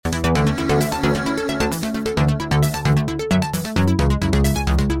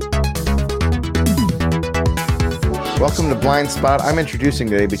Welcome to Blind Spot. I'm introducing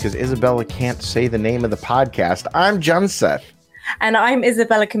today because Isabella can't say the name of the podcast. I'm John Seth. And I'm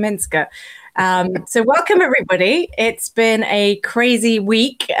Isabella Kaminska. So welcome, everybody. It's been a crazy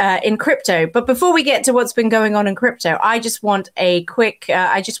week in crypto. But before we get to what's been going on in crypto, I just want a quick,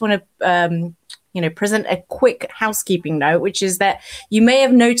 present a quick housekeeping note, which is that you may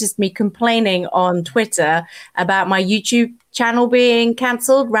have noticed me complaining on Twitter about my YouTube channel being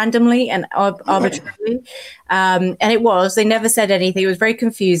cancelled randomly and arbitrarily. And they never said anything. It was very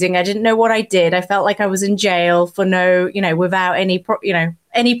confusing. I didn't know what I did. I felt like I was in jail for without any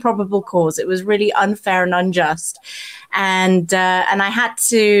probable cause. It was really unfair and unjust. And I had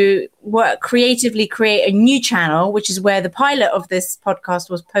to creatively create a new channel, which is where the pilot of this podcast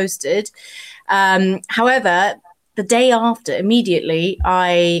was posted. However, the day after, immediately,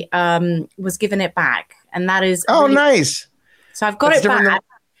 I was given it back. And that is nice. So I've got it back.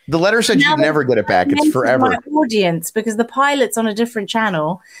 The letter said you'd never get it back. It's forever. My audience, because the pilot's on a different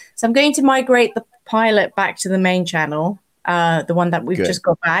channel. So I'm going to migrate the pilot back to the main channel, the one that we've just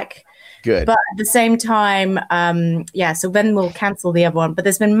got back. Good. But at the same time, so then we'll cancel the other one. But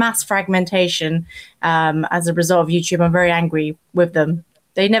there's been mass fragmentation as a result of YouTube. I'm very angry with them.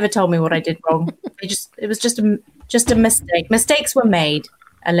 They never told me what I did wrong. It was just a mistake. Mistakes were made,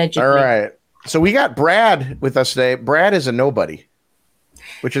 allegedly. All right. So we got Brad with us today. Brad is a nobody,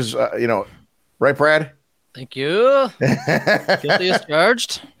 which is, right, Brad? Thank you. Guilty as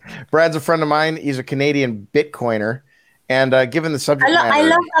charged. Brad's a friend of mine. He's a Canadian Bitcoiner. And given the subject matter, I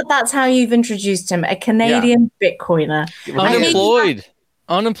love that that's how you've introduced him, a Canadian Bitcoiner.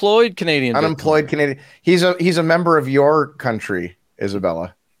 Unemployed Canadian. Unemployed Canadian. He's a member of your country,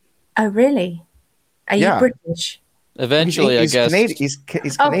 Isabella. Oh, really? Are you British? Eventually, I guess. He's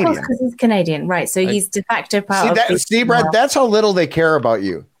Canadian. Oh, of course, because he's Canadian. Right. So he's de facto part of... See, Brad, that's how little they care about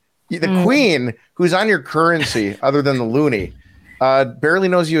you. The Queen, who's on your currency, other than the loonie, barely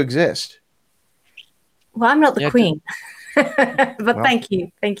knows you exist. Well, I'm not the Queen. Thank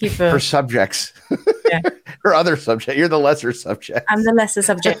you for... Her subjects. Her other subject. You're the lesser subject. I'm the lesser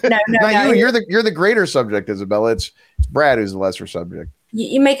subject. No. You're the greater subject, Isabella. It's Brad who's the lesser subject.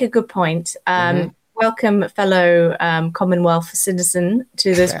 You make a good point. Welcome, fellow Commonwealth citizen,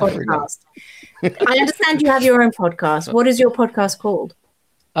 to this podcast. I understand you have your own podcast. What is your podcast called?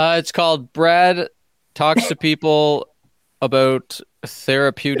 It's called Brad Talks to People About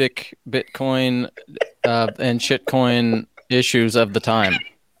Therapeutic Bitcoin and Shitcoin Issues of the Time.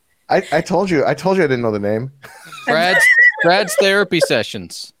 I told you I didn't know the name. Brad's Therapy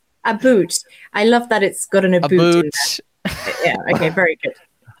Sessions. A boot. I love that it's got an aboot. Yeah, okay, very good.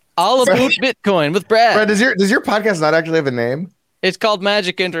 All about Bitcoin with Brad. Brad, does your podcast not actually have a name? It's called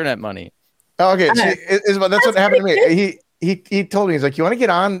Magic Internet Money. Oh, okay. That's what happened to me. He told me, he's like, you want to get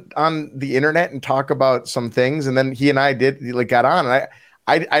on the internet and talk about some things? And then he and I got on, and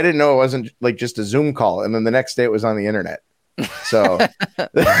I didn't know it wasn't like just a Zoom call. And then the next day it was on the internet. So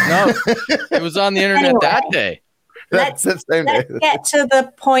no, it was on the internet that day. Let's get to the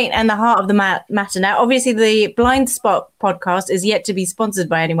point and the heart of the matter now. Obviously, the Blind Spot podcast is yet to be sponsored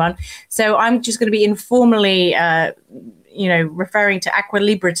by anyone. So I'm just going to be informally, referring to Aqua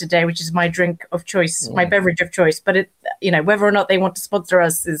Libra today, which is my drink of choice, my beverage of choice. But whether or not they want to sponsor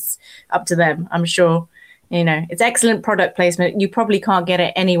us is up to them. I'm sure, it's excellent product placement. You probably can't get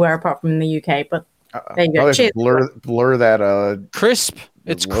it anywhere apart from in the UK, but there you go. Cheers. Blur that. Crisp.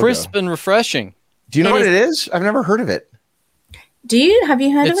 It's logo. Crisp and refreshing. Do you know what it is? I've never heard of it. Do you? Have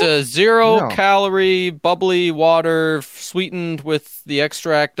you heard of it? It's a zero-calorie, bubbly water sweetened with the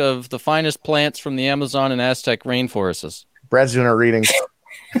extract of the finest plants from the Amazon and Aztec rainforests. Brad's doing our reading.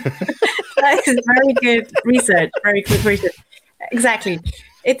 That is very good research. Very quick research. Exactly.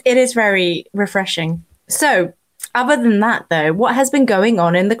 It is very refreshing. So, other than that, though, what has been going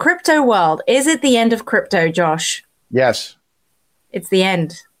on in the crypto world? Is it the end of crypto, Josh? Yes. It's the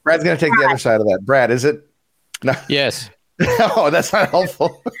end. Brad's going to take the other side of that. Brad, is it? No. Yes. No, that's not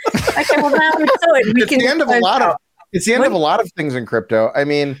helpful. Okay, well, now it's the end of a lot of. It's the end of a lot of things in crypto. I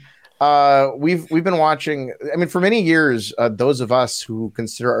mean, we've been watching. I mean, for many years, those of us who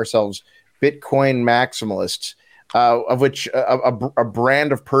consider ourselves Bitcoin maximalists, of which a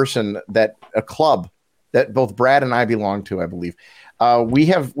brand of person a club that both Brad and I belong to, I believe, we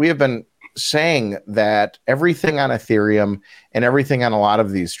have been saying that everything on Ethereum and everything on a lot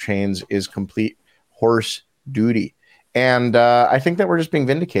of these chains is complete horse duty. And I think that we're just being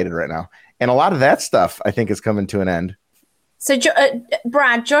vindicated right now. And a lot of that stuff, I think, is coming to an end. So,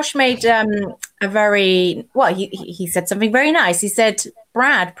 Brad, Josh made a very, he said something very nice. He said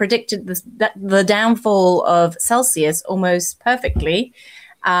Brad predicted the downfall of Celsius almost perfectly.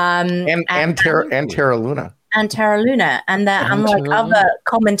 And Terra Luna. and Terra Luna, and that unlike other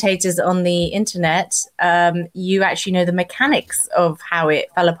commentators on the internet, you actually know the mechanics of how it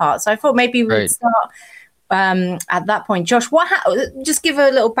fell apart. So I thought maybe we'd start at that point. Josh, just give a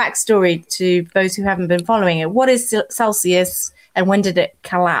little backstory to those who haven't been following it. What is Celsius, and when did it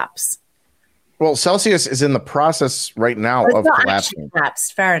collapse? Well, Celsius is in the process right now of collapsing.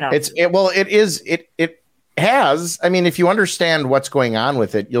 Collapsed. Fair enough. It has. I mean, if you understand what's going on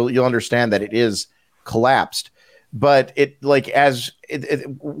with it, you'll understand that it is collapsed. But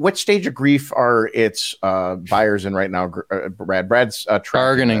what stage of grief are its buyers in right now? Brad. Brad's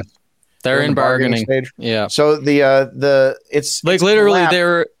bargaining. They're in bargaining stage. Yeah. So it's like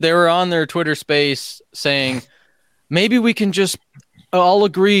literally they were on their Twitter space saying maybe we can just all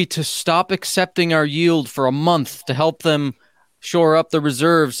agree to stop accepting our yield for a month to help them shore up the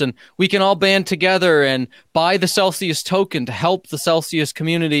reserves, and we can all band together and buy the Celsius token to help the Celsius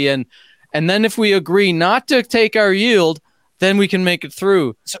community, and then if we agree not to take our yield, then we can make it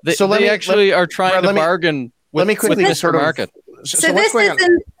through. They are trying to bargain with Mr. Market. So this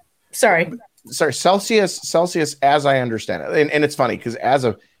isn't. Sorry, Celsius, as I understand it, and it's funny because as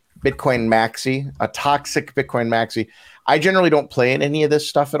a Bitcoin maxi, a toxic Bitcoin maxi, I generally don't play in any of this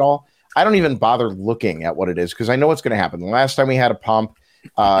stuff at all. I don't even bother looking at what it is because I know what's going to happen. The last time we had a pump,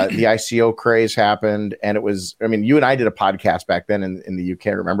 the ICO craze happened, and it was, I mean, you and I did a podcast back then in the UK,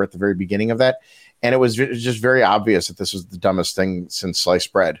 remember, at the very beginning of that, and it was just very obvious that this was the dumbest thing since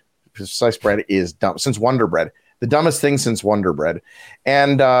sliced bread. Because sliced bread is dumb, since Wonder Bread. The dumbest thing since Wonder Bread.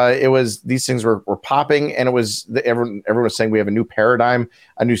 And these things were popping, and it was everyone was saying we have a new paradigm,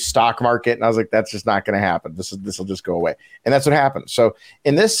 a new stock market. And I was like, that's just not going to happen. This will just go away. And that's what happened. So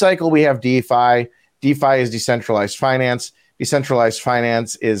in this cycle, we have DeFi. DeFi is decentralized finance. Decentralized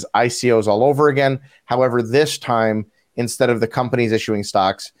finance is ICOs all over again. However, this time, instead of the companies issuing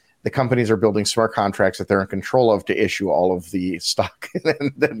stocks, the companies are building smart contracts that they're in control of to issue all of the stock.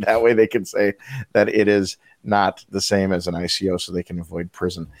 And then that way they can say that it is not the same as an ICO, so they can avoid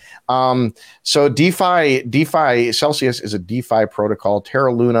prison. So DeFi, Celsius is a DeFi protocol.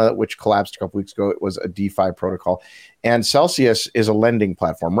 Terra Luna, which collapsed a couple weeks ago, it was a DeFi protocol. And Celsius is a lending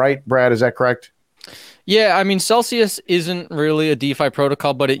platform, right, Brad? Is that correct? Yeah, I mean, Celsius isn't really a DeFi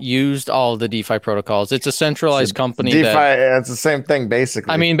protocol, but it used all of the DeFi protocols. It's a centralized company. DeFi, it's the same thing,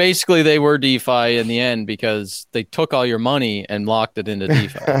 basically. I mean, basically, they were DeFi in the end because they took all your money and locked it into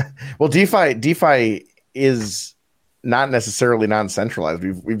DeFi. Well, DeFi is not necessarily non-centralized.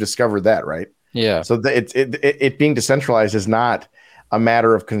 We've discovered that, right? Yeah. So it being decentralized is not a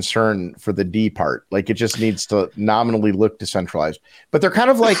matter of concern for the D part. Like, it just needs to nominally look decentralized. But they're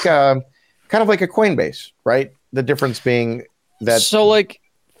kind of like a Coinbase, right? The difference being that. So, like,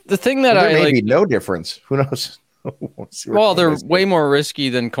 the thing that there may be no difference. Who knows? Well, they're way more risky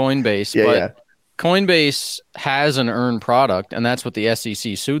than Coinbase. But Coinbase has an earned product, and that's what the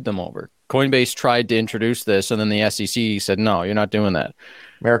SEC sued them over. Coinbase tried to introduce this, and then the SEC said, "No, you're not doing that."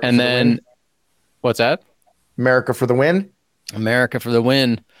 What's that? America for the win. America for the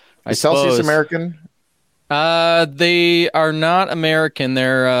win. Is Celsius American? They are not American.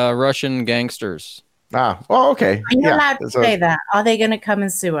 They're Russian gangsters. Ah, well, okay. Are you allowed to say that? Are they going to come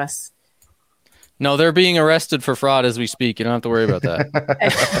and sue us? No, they're being arrested for fraud as we speak. You don't have to worry about that.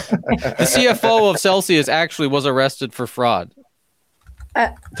 The CFO of Celsius actually was arrested for fraud.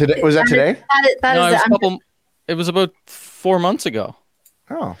 Today was that today? It was about 4 months ago.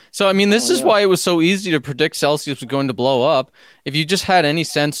 Oh, so I mean, this is why it was so easy to predict Celsius was going to blow up. If you just had any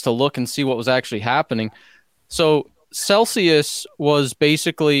sense to look and see what was actually happening. So Celsius was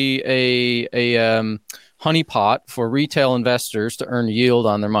basically a honeypot for retail investors to earn yield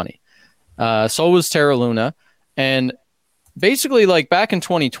on their money. So was Terra Luna, and basically, like back in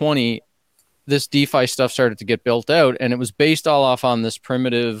 2020. This DeFi stuff started to get built out, and it was based all off on this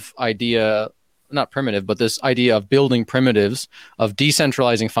primitive idea, not primitive, but this idea of building primitives of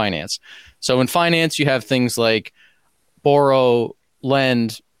decentralizing finance. So in finance, you have things like borrow,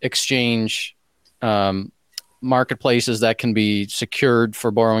 lend, exchange, marketplaces that can be secured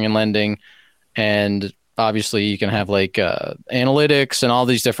for borrowing and lending. And obviously you can have like analytics and all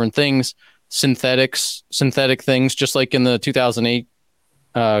these different things, synthetic things, just like in the 2008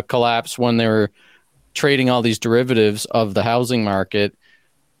 collapse when they were trading all these derivatives of the housing market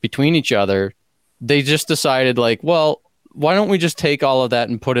between each other. They just decided, like, well, why don't we just take all of that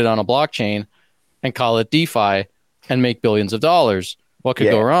and put it on a blockchain and call it DeFi and make billions of dollars? What could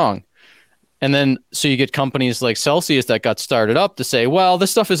go wrong? And then so you get companies like Celsius that got started up to say, well,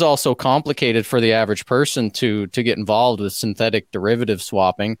 this stuff is all so complicated for the average person to get involved with synthetic derivative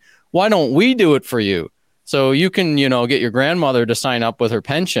swapping. Why don't we do it for you? So you can, get your grandmother to sign up with her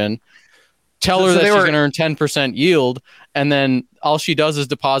pension tell her that she's going to earn 10% yield, and then all she does is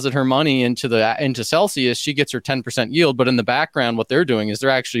deposit her money into Celsius. She gets her 10% yield, but in the background, what they're doing is they're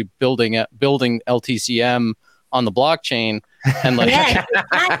actually building LTCM on the blockchain. And like, yeah,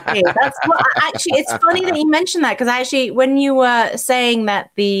 exactly. That's what actually. It's funny that you mentioned that, because actually, when you were saying that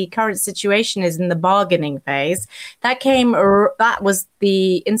the current situation is in the bargaining phase, that was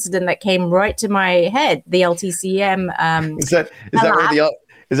the incident that came right to my head. The LTCM. Is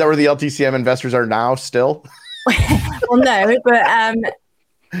that where the LTCM investors are now still? Well, no, but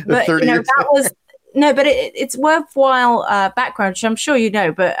that was. No, but it's worthwhile background, which I'm sure you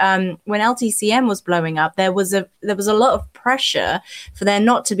know. But when LTCM was blowing up, there was a lot of pressure for there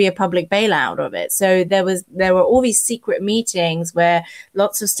not to be a public bailout of it. So there were all these secret meetings where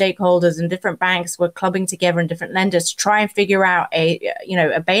lots of stakeholders and different banks were clubbing together and different lenders to try and figure out a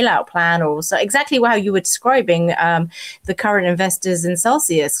bailout plan, or so exactly how you were describing the current investors in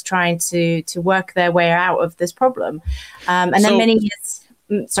Celsius trying to work their way out of this problem. And then many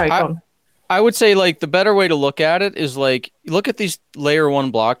years. Sorry, go on. I would say like the better way to look at it is like look at these layer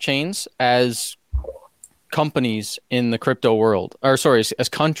 1 blockchains as companies in the crypto world, as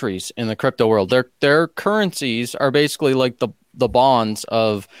countries in the crypto world. Their currencies are basically like the bonds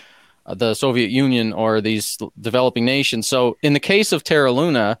of the Soviet Union or these developing nations. So in the case of Terra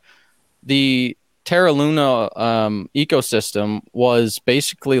Luna, the Terra Luna ecosystem was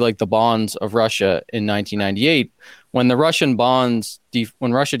basically like the bonds of Russia in 1998. When the Russian bonds,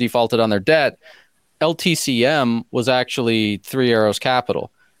 when Russia defaulted on their debt, LTCM was actually Three Arrows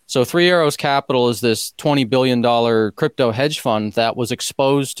Capital. So Three Arrows Capital is this $20 billion crypto hedge fund that was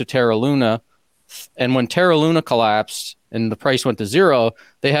exposed to Terra Luna. And when Terra Luna collapsed and the price went to zero,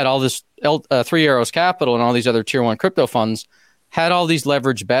 they had all this Three Arrows Capital and all these other tier 1 crypto funds had all these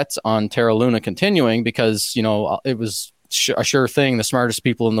leverage bets on Terra Luna continuing because, it was a sure thing, the smartest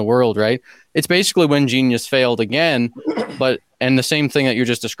people in the world, right? It's basically when genius failed again, and the same thing that you're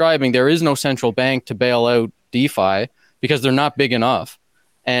just describing, there is no central bank to bail out DeFi because they're not big enough.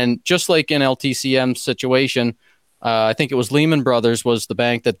 And just like in LTCM's situation, I think it was Lehman Brothers was the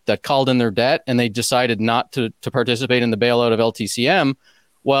bank that called in their debt and they decided not to participate in the bailout of LTCM.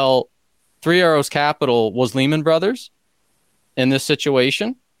 Well, Three Arrows Capital was Lehman Brothers in this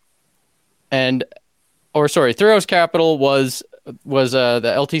situation. Three Arrows Capital was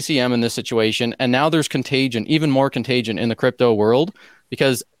the LTCM in this situation, and now there's contagion, even more contagion in the crypto world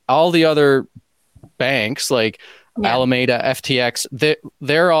because all the other banks like Alameda, FTX,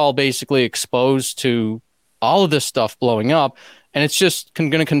 they're all basically exposed to all of this stuff blowing up, and it's just going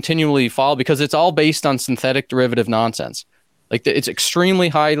to continually fall because it's all based on synthetic derivative nonsense. Like it's extremely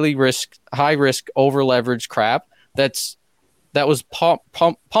high risk, over leveraged crap that was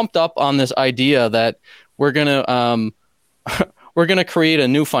pumped up on this idea that we're gonna create a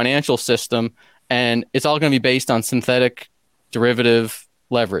new financial system, and it's all going to be based on synthetic derivative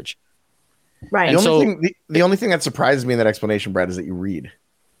leverage. Right. The only thing that surprises me in that explanation, Brad, is that you read.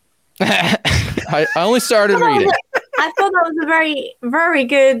 I only started reading. I thought that was a very, very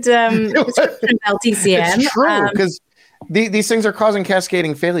good description of LTCM. It's true because these things are causing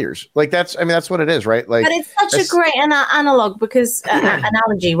cascading failures. Like that's what it is, right? Like, but it's such a great analog because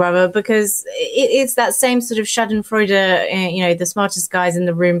analogy rather, because it's that same sort of Schadenfreude, the smartest guys in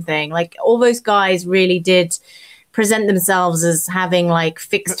the room thing. Like all those guys really did present themselves as having like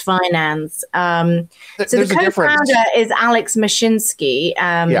fixed finance. So the co-founder is Alex Mashinsky.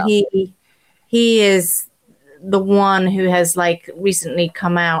 He is the one who has like recently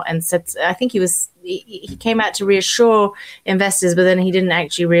come out and said, I think he came out to reassure investors, but then he didn't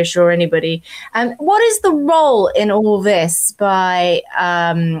actually reassure anybody. What is the role in all this by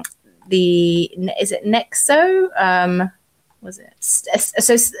is it Nexo? Was it?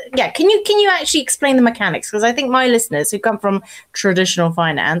 So yeah, can you actually explain the mechanics? Because I think my listeners who come from traditional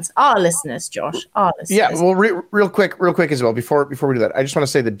finance, our listeners, Josh, Yeah, well, real quick, Isabel, before we do that, I just want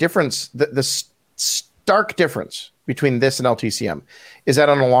to say the difference, the stark difference between this and LTCM is that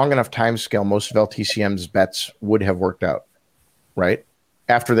on a long enough time scale, most of LTCM's bets would have worked out, right?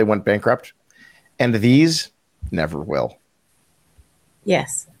 After they went bankrupt. And these never will.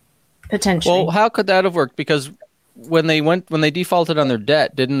 Yes, potentially. Well, how could that have worked? Because when they defaulted on their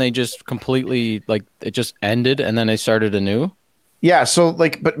debt, didn't they just completely, like, it just ended and then they started anew? Yeah, so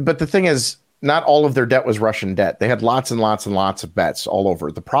like, but the thing is, not all of their debt was Russian debt. They had lots and lots and lots of bets all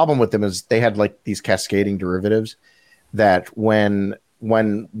over. The problem with them is they had like these cascading derivatives that when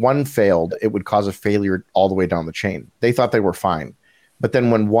one failed, it would cause a failure all the way down the chain. They thought they were fine. But then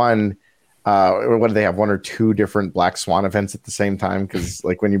when one, what do they have? One or two different black swan events at the same time? Because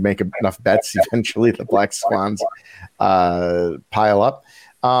like when you make enough bets, eventually the black swans pile up.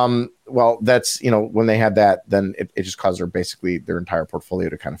 Well, that's, when they had that, then it just caused their entire portfolio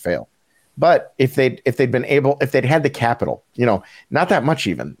to kind of fail. But if they'd had the capital, not that much,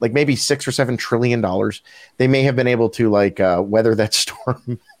 even like maybe $6 or $7 trillion, they may have been able to weather that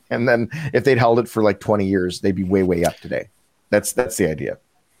storm. And then if they'd held it for like 20 years, they'd be way, way up today. That's the idea.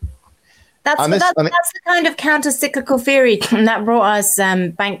 That's the kind of counter-cyclical theory that brought us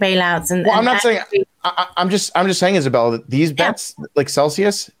bank bailouts. I'm not saying. I'm just saying, Isabella, that these bets, like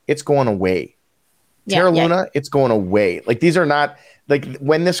Celsius, it's going away. Terra Luna, it's going away. Like, these are not, like,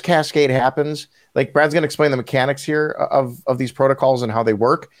 when this cascade happens, like, Brad's going to explain the mechanics here of these protocols and how they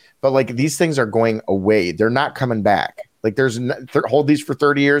work, but like, these things are going away. They're not coming back. Like, hold these for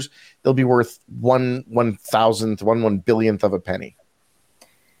 30 years, they'll be worth 1/1000th, 1/1 billionth of a penny.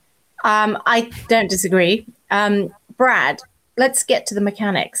 I don't disagree. Brad, let's get to the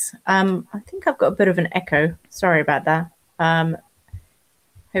mechanics. I think I've got a bit of an echo. Sorry about that.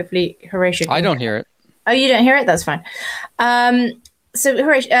 Hopefully Horatio I don't hear it. Oh, you don't hear it? That's fine. So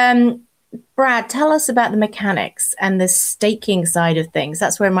Horatio, Brad, tell us about the mechanics and the staking side of things.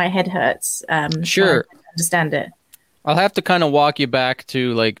 That's where my head hurts. Sure. I understand it. I'll have to kind of walk you back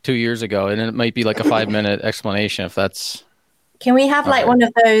to like 2 years ago, and it might be like a 5-minute explanation if that's... Can we have like one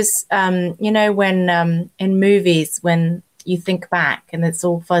of those, when in movies, when you think back and it's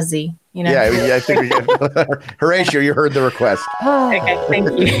all fuzzy, Yeah, I think we get Horatio, you heard the request. Okay, thank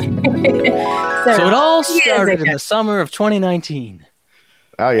you. So it all started in the summer of 2019.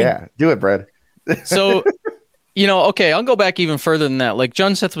 Oh, yeah. Do it, Brad. So, okay, I'll go back even further than that. Like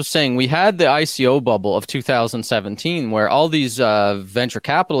John Seth was saying, we had the ICO bubble of 2017 where all these venture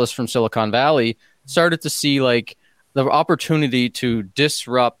capitalists from Silicon Valley started to see like the opportunity to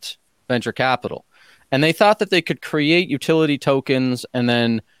disrupt venture capital. And they thought that they could create utility tokens and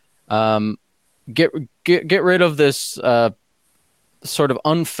then get rid of this sort of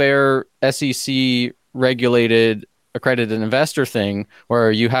unfair SEC regulated accredited investor thing where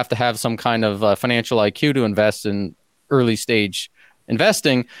you have to have some kind of financial IQ to invest in early stage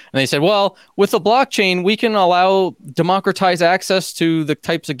investing. And they said, well, with the blockchain, we can allow democratize access to the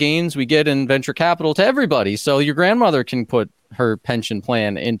types of gains we get in venture capital to everybody. So your grandmother can put her pension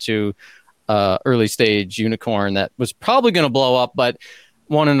plan into early stage unicorn that was probably going to blow up, but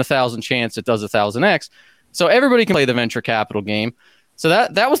 1 in 1,000 chance it does 1,000x. So everybody can play the venture capital game. So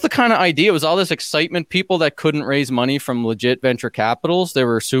that was the kind of idea. It was all this excitement. People that couldn't raise money from legit venture capitals, they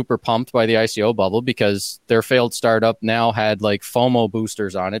were super pumped by the ICO bubble because their failed startup now had like FOMO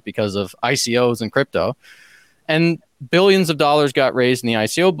boosters on it because of ICOs and crypto. And billions of dollars got raised in the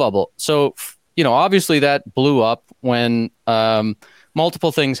ICO bubble. So, obviously that blew up when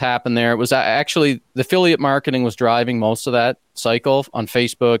multiple things happened there. It was actually the affiliate marketing was driving most of that cycle on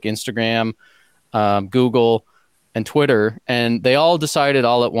Facebook, Instagram, Google, and Twitter, and they all decided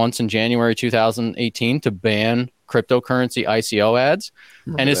all at once in January 2018 to ban cryptocurrency ICO ads.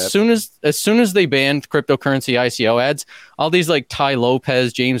 And as soon as they banned cryptocurrency ICO ads, all these like Ty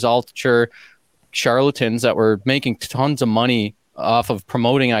Lopez, James Altucher, charlatans that were making tons of money off of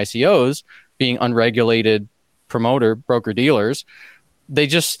promoting ICOs, being unregulated broker dealers, they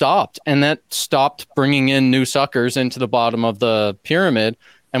just stopped, and that stopped bringing in new suckers into the bottom of the pyramid.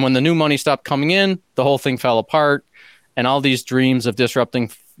 And when the new money stopped coming in, the whole thing fell apart. And all these dreams of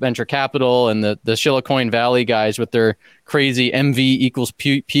disrupting venture capital and the Silicon Valley guys with their crazy MV equals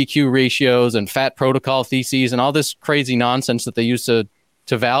PQ ratios and fat protocol theses and all this crazy nonsense that they used to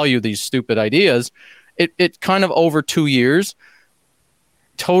value these stupid ideas, it kind of over 2 years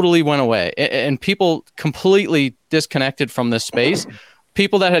totally went away. And people completely disconnected from this space.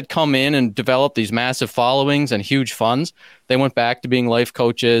 People that had come in and developed these massive followings and huge funds, they went back to being life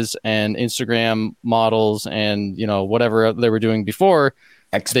coaches and Instagram models and, whatever they were doing before.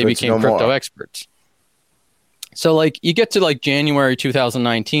 They became crypto experts. So like you get to like January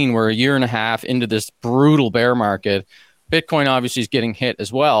 2019, we're a year and a half into this brutal bear market. Bitcoin obviously is getting hit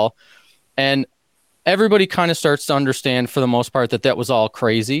as well. And everybody kind of starts to understand for the most part that was all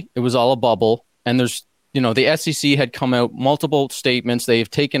crazy. It was all a bubble. And there's, the SEC had come out multiple statements.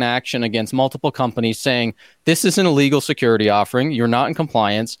 They've taken action against multiple companies saying this is an illegal security offering. You're not in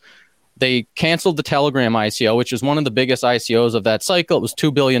compliance. They canceled the Telegram ICO, which is one of the biggest ICOs of that cycle. It was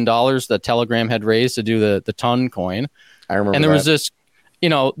 $2 billion that Telegram had raised to do the ton coin. I remember. And there was this,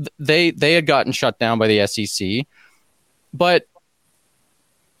 they had gotten shut down by the SEC. But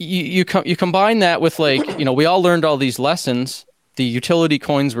you combine that with like, we all learned all these lessons. The utility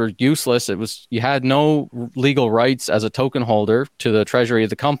coins were useless. You had no legal rights as a token holder to the treasury of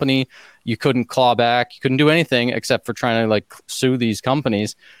the company. You couldn't claw back. You couldn't do anything except for trying to like sue these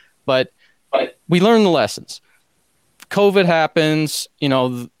companies. But we learned the lessons. COVID happens,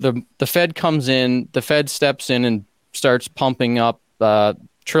 the Fed comes in, the Fed steps in and starts pumping up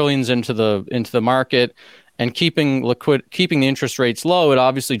trillions into the market and keeping the interest rates low. It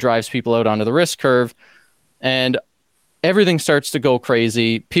obviously drives people out onto the risk curve, and everything starts to go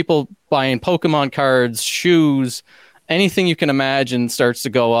crazy. People buying Pokemon cards, shoes, anything you can imagine starts to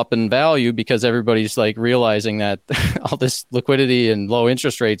go up in value because everybody's like realizing that all this liquidity and low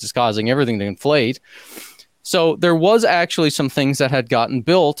interest rates is causing everything to inflate. So there was actually some things that had gotten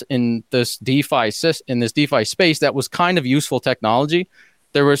built in this DeFi space that was kind of useful technology.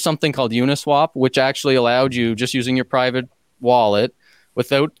 There was something called Uniswap, which actually allowed you, just using your private wallet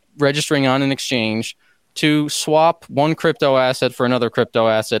without registering on an exchange, to swap one crypto asset for another crypto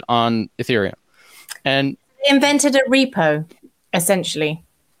asset on Ethereum. And they invented a repo, essentially.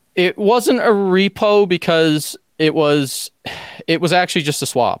 It wasn't a repo because it was actually just a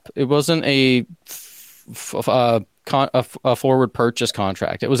swap. It wasn't a forward purchase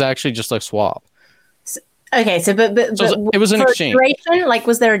contract. It was actually just like swap. Okay, so but it was an exchange. Duration, like,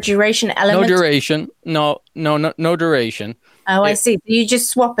 was there a duration element? No duration. No duration. Oh, I see. You just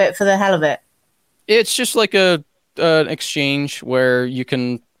swap it for the hell of it. It's just like an exchange where you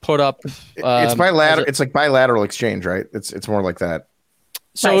can put up. It's bilateral. It's like bilateral exchange, right? It's more like that.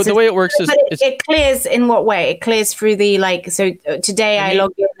 So right, the way it works is it clears in what way? It clears through the so today I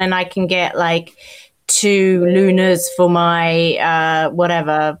log in and I can get like 2 lunas for my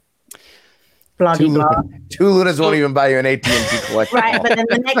whatever. Bloody blah. 2 lunas won't even buy you an AT&T collection. Right, but then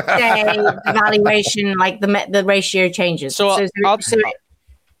the next day the valuation, like the ratio changes. So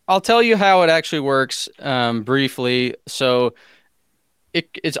I'll tell you how it actually works briefly. So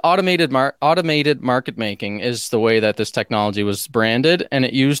it's automated market making is the way that this technology was branded, and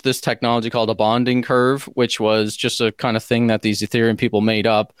it used this technology called a bonding curve, which was just a kind of thing that these Ethereum people made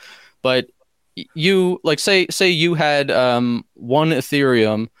up. But you say you had 1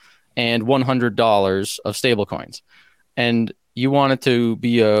 Ethereum and $100 of stablecoins, and you wanted to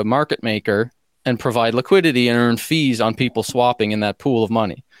be a market maker and provide liquidity and earn fees on people swapping in that pool of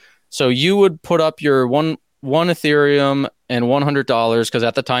money. So you would put up your one Ethereum and $100, because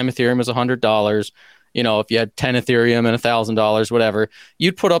at the time Ethereum was $100. If you had 10 Ethereum and $1,000, whatever,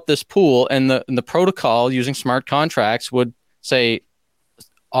 you'd put up this pool, and the protocol using smart contracts would say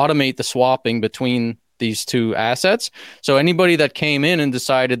automate the swapping between these 2 assets. So anybody that came in and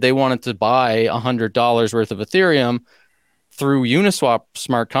decided they wanted to buy $100 worth of Ethereum through Uniswap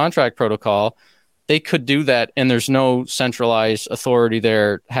smart contract protocol, they could do that, and there's no centralized authority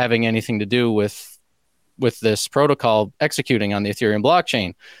there having anything to do with this protocol executing on the Ethereum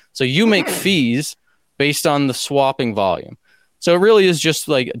blockchain. So you make fees based on the swapping volume. So it really is just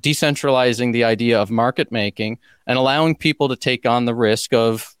like decentralizing the idea of market making and allowing people to take on the risk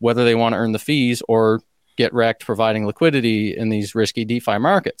of whether they want to earn the fees or get wrecked providing liquidity in these risky DeFi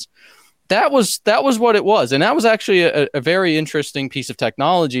markets. That was what it was. And that was actually a very interesting piece of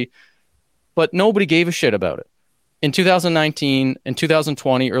technology, but nobody gave a shit about it. In 2019, in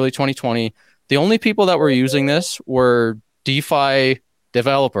 2020, early 2020, the only people that were using this were DeFi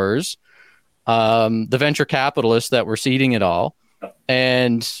developers, the venture capitalists that were seeding it all,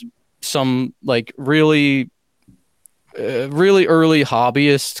 and some like really early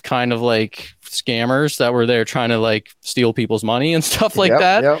hobbyist kind of like scammers that were there trying to like steal people's money and stuff like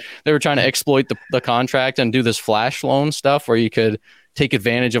that. Yep. They were trying to exploit the contract and do this flash loan stuff where you could take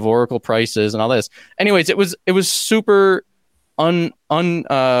advantage of Oracle prices and all this. Anyways, it was super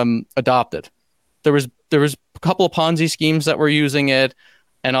adopted. There was a couple of Ponzi schemes that were using it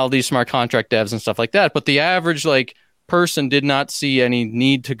and all these smart contract devs and stuff like that. But the average like person did not see any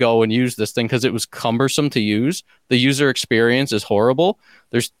need to go and use this thing because it was cumbersome to use. The user experience is horrible.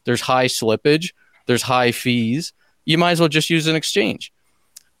 There's high slippage. There's high fees. You might as well just use an exchange.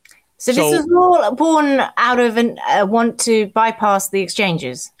 So this was all born out of a want to bypass the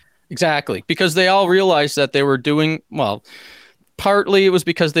exchanges. Exactly, because they all realized that they were doing well. Partly it was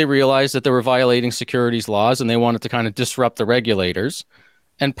because they realized that they were violating securities laws and they wanted to kind of disrupt the regulators.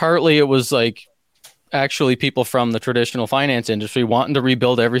 And partly it was like actually people from the traditional finance industry wanting to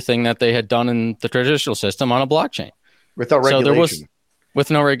rebuild everything that they had done in the traditional system on a blockchain. Without regulation. With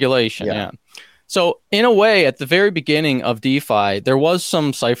no regulation, yeah. So in a way, at the very beginning of DeFi, there was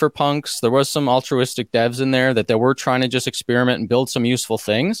some cypherpunks, there was some altruistic devs in there that they were trying to just experiment and build some useful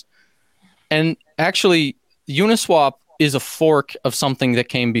things. And actually, Uniswap is a fork of something that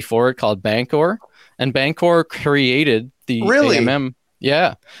came before it called Bancor. And Bancor created the AMM.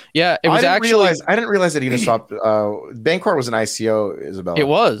 Yeah. It was I didn't realize that Uniswap, Bancor was an ICO, Isabella. It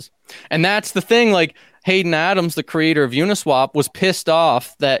was. And that's the thing, like, Hayden Adams, the creator of Uniswap, was pissed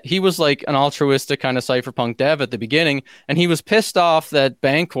off that he was like an altruistic kind of cypherpunk dev at the beginning, and he was pissed off that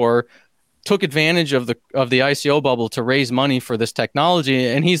Bancor took advantage of the ICO bubble to raise money for this technology.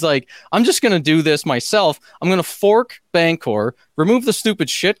 And he's like, I'm just going to do this myself. I'm going to fork Bancor, remove the stupid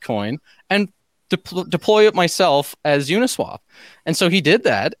shitcoin, and deploy it myself as Uniswap. And so he did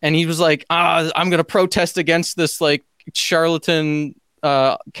that. And he was like, I'm going to protest against this like charlatan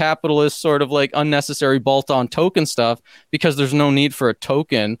capitalist sort of like unnecessary bolt-on token stuff because there's no need for a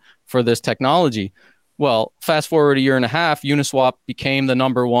token for this technology. Well, fast forward a year and a half, Uniswap became the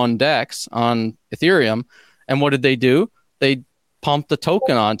number one DEX on Ethereum. And what did they do? They pumped the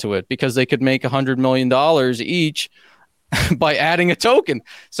token onto it because they could make $100 million each by adding a token.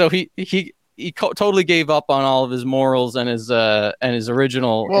 So he totally gave up on all of his morals and his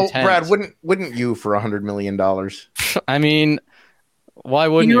original intent. Brad, wouldn't you for $100 million? I mean, why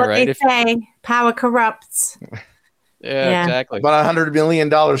wouldn't you? What Right? they say, power corrupts. Yeah, exactly. But $100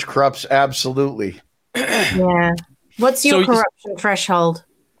 million corrupts absolutely. Yeah. What's your corruption threshold?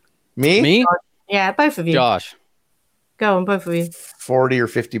 Me? Yeah, both of you. Josh. Go on, both of you. 40 or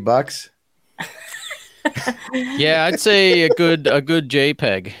 $50. Yeah, I'd say a good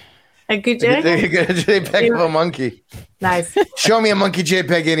JPEG. A good JPEG? A good JPEG of a monkey. Nice. Show me a monkey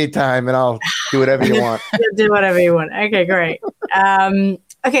JPEG anytime, and I'll do whatever you want. Do whatever you want. Okay, great.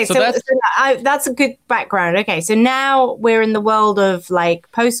 Okay, so that's a good background. Okay, so now we're in the world of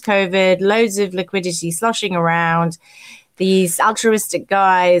like post-COVID, loads of liquidity sloshing around. These altruistic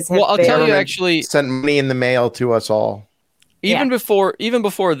guys have I'll tell you, actually sent money in the mail to us all. Even before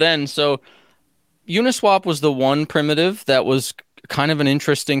then, so Uniswap was the one primitive that was kind of an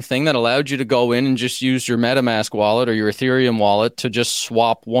interesting thing that allowed you to go in and just use your MetaMask wallet or your Ethereum wallet to just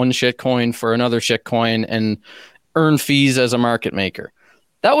swap one shitcoin for another shitcoin and earn fees as a market maker.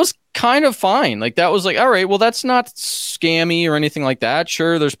 That was kind of fine. Like that was like, all right, well, that's not scammy or anything like that.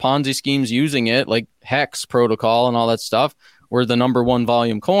 Sure, there's Ponzi schemes using it, like Hex protocol and all that stuff, were the number one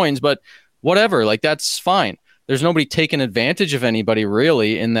volume coins, but whatever, like that's fine. There's nobody taking advantage of anybody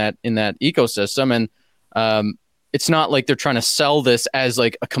really in that ecosystem. And it's not like they're trying to sell this as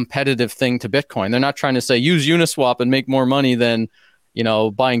like a competitive thing to Bitcoin. They're not trying to say use Uniswap and make more money than,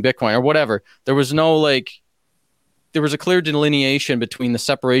 buying Bitcoin or whatever. There was a clear delineation between the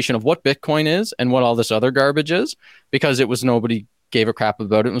separation of what Bitcoin is and what all this other garbage is, because nobody gave a crap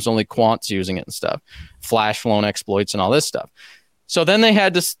about it. It was only quants using it and stuff, flash loan exploits and all this stuff. So then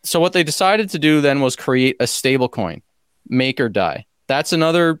what they decided to do then was create a stable coin, make or die. That's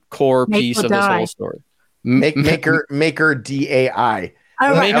another core piece of this whole story. Maker DAI.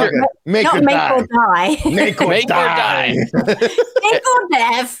 Oh, make or die. Make or die. Make or die. Make or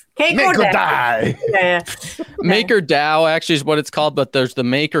dev. Make or die. Yeah. Maker DAO actually is what it's called, but there's the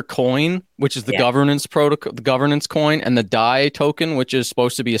Maker coin, which is the governance protocol, the governance coin, and the DAI token, which is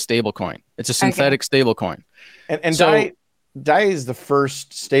supposed to be a stable coin. It's a synthetic stable coin. And so DAI is the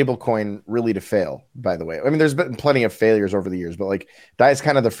first stable coin really to fail, by the way. I mean, there's been plenty of failures over the years, but like DAI is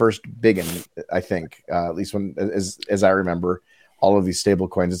kind of the first big one, I think, at least as I remember all of these stable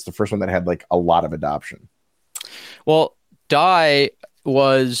coins. It's the first one that had like a lot of adoption. Well, DAI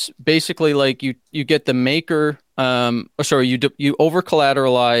was basically like you get the maker, you over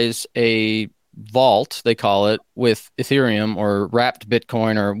collateralize a vault, they call it, with Ethereum or wrapped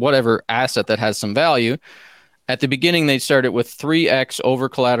Bitcoin or whatever asset that has some value. At the beginning, they started with 3x over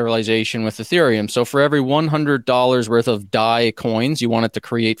collateralization with Ethereum. So for every $100 worth of DAI coins you wanted to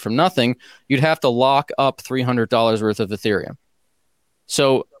create from nothing, you'd have to lock up $300 worth of Ethereum.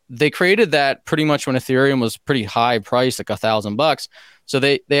 So they created that pretty much when Ethereum was pretty high price, like $1,000. So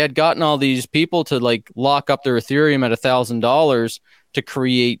they had gotten all these people to like lock up their Ethereum at $1,000 to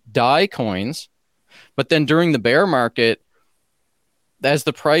create DAI coins. But then during the bear market, as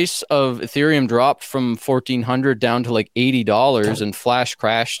the price of Ethereum dropped from $1,400 down to like $80 and flash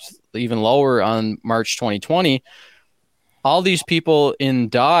crashed even lower on March 2020, all these people in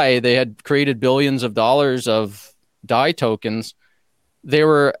DAI, they had created billions of dollars of DAI tokens. They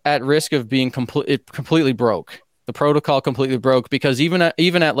were at risk of being completely broke. The protocol completely broke because even at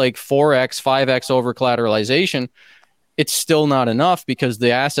like 4x, 5x over collateralization, it's still not enough because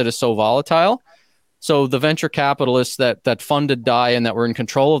the asset is so volatile. So the venture capitalists that funded DAI and that were in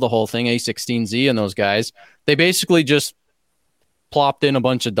control of the whole thing, A16Z and those guys, they basically just plopped in a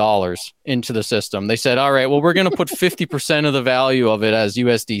bunch of dollars into the system. They said, all right, well, we're going to put 50% of the value of it as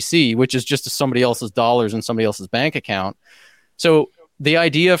USDC, which is just somebody else's dollars in somebody else's bank account. So the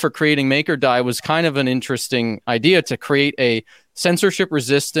idea for creating MakerDAI was kind of an interesting idea to create a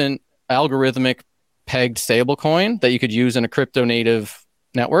censorship-resistant, algorithmic pegged stablecoin that you could use in a crypto-native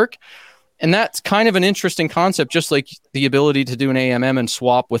network. And that's kind of an interesting concept, just like the ability to do an AMM and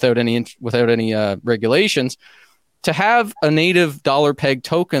swap without any regulations. To have a native dollar peg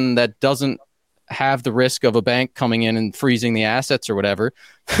token that doesn't have the risk of a bank coming in and freezing the assets or whatever.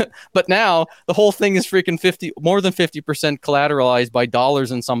 But now the whole thing is freaking more than 50% collateralized by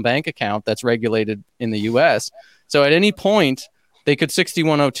dollars in some bank account that's regulated in the US. So at any point, they could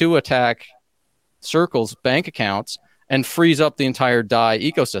 6102 attack Circle's bank accounts and freeze up the entire DAI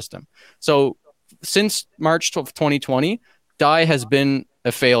ecosystem. So since March of 2020, DAI has been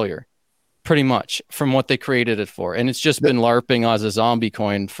a failure, pretty much, from what they created it for. And it's just been LARPing as a zombie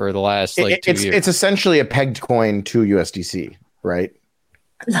coin for the last 2 years. It's essentially a pegged coin to USDC, right?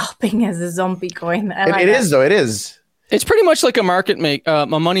 LARPing as a zombie coin. It is, though. It is. It's pretty much like a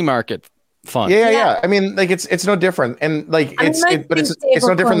money market fund. Yeah. I mean, like it's no different, and like it's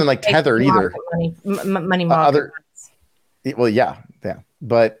no different than like Tether either. Money market. Well, yeah.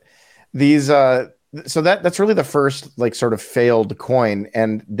 But these, so that's really the first like sort of failed coin,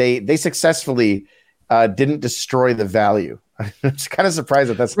 and they successfully didn't destroy the value. I'm just kind of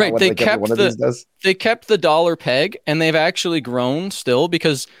surprised that that's right. Not what every one of these does. They kept the dollar peg, and they've actually grown still,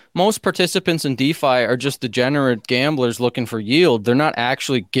 because most participants in DeFi are just degenerate gamblers looking for yield. They're not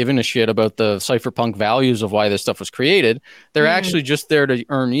actually giving a shit about the cypherpunk values of why this stuff was created. They're actually just there to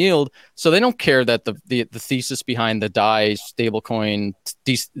earn yield. So they don't care that the thesis behind the DAI stablecoin,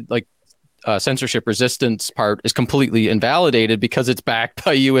 censorship resistance part is completely invalidated because it's backed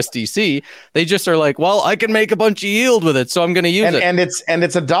by USDC. They just are like, well, I can make a bunch of yield with it, so I'm going to use it. And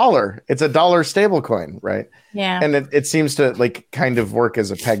it's a dollar. It's a dollar stable coin, right? Yeah. And it seems to like kind of work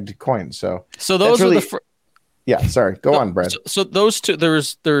as a pegged coin. So those really, are the yeah. Sorry, go on, Brad. So those two,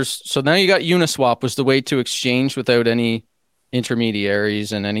 so now you got Uniswap was the way to exchange without any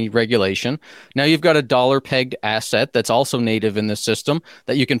intermediaries and any regulation. Now you've got a dollar pegged asset that's also native in this system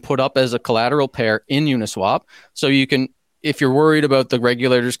that you can put up as a collateral pair in Uniswap. So you can, if you're worried about the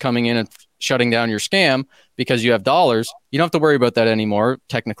regulators coming in and shutting down your scam because you have dollars, you don't have to worry about that anymore,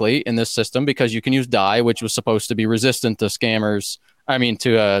 technically, in this system, because you can use DAI, which was supposed to be resistant to scammers. I mean,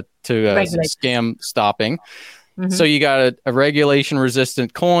 to scam stopping. Mm-hmm. So you got a regulation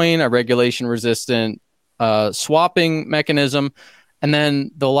resistant coin, a regulation resistant swapping mechanism. And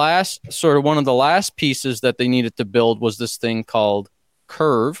then one of the last pieces that they needed to build was this thing called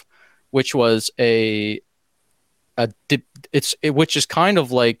Curve, which was which is kind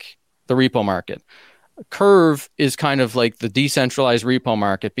of like the repo market. Curve is kind of like the decentralized repo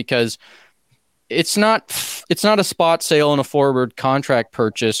market, because it's not a spot sale and a forward contract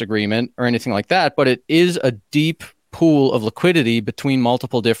purchase agreement or anything like that, but it is a deep pool of liquidity between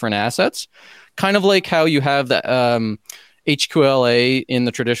multiple different assets. Kind of like how you have the HQLA in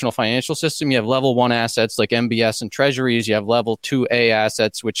the traditional financial system. You have level 1 assets like MBS and treasuries. You have level 2A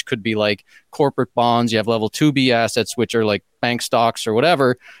assets, which could be like corporate bonds. You have level 2B assets, which are like bank stocks or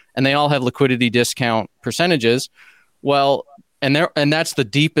whatever. And they all have liquidity discount percentages. Well, and that's the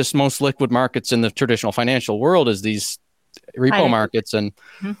deepest, most liquid markets in the traditional financial world, is these repo markets. And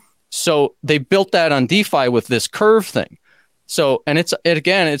so they built that on DeFi with this Curve thing. So, and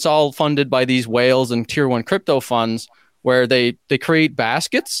it's all funded by these whales and tier 1 crypto funds, where they create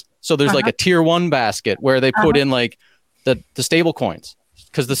baskets. So there's like a tier 1 basket where they put in like the stable coins,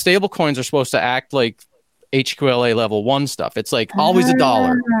 because the stable coins are supposed to act like HQLA level 1 stuff. It's like always a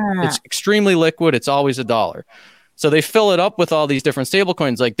dollar. It's extremely liquid. It's always a dollar. So they fill it up with all these different stable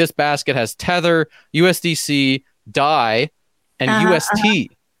coins. Like this basket has Tether, USDC, DAI,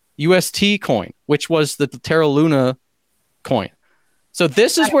 and UST coin, which was the Terra Luna coin. So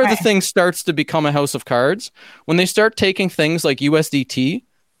this is where the thing starts to become a house of cards, when they start taking things like USDT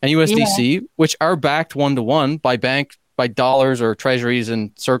and USDC, which are backed 1-to-1 by dollars or treasuries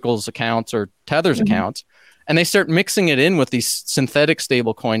and Circle's accounts or Tether's accounts, and they start mixing it in with these synthetic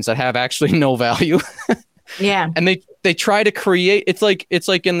stable coins that have actually no value. And they try to create, it's like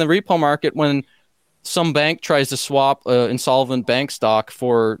in the repo market when some bank tries to swap insolvent bank stock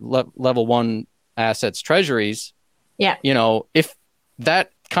for level 1 assets treasuries. If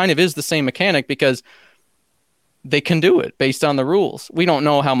that kind of is the same mechanic, because they can do it based on the rules. We don't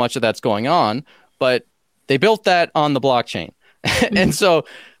know how much of that's going on, but they built that on the blockchain. And so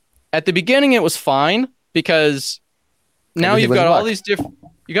at the beginning it was fine, because now you've got all these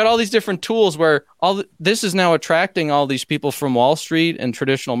different tools where this is now attracting all these people from Wall Street and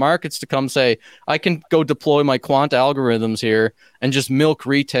traditional markets to come say, I can go deploy my quant algorithms here and just milk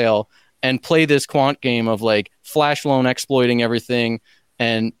retail and play this quant game of like flash loan exploiting everything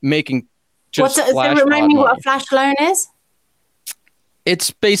and making just remind me what a flash loan is?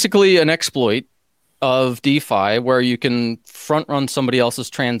 It's basically an exploit of DeFi where you can front run somebody else's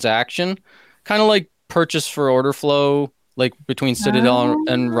transaction, kind of like purchase for order flow, like between Citadel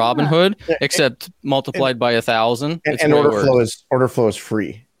and Robinhood, except multiplied by 1,000. And order flow is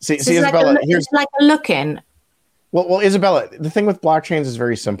free. See, Isabella, it's like a look-in. Well, Isabella, the thing with blockchains is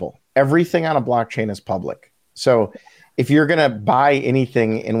very simple. Everything on a blockchain is public. So if you're going to buy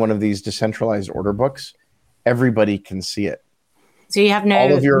anything in one of these decentralized order books, everybody can see it. So you have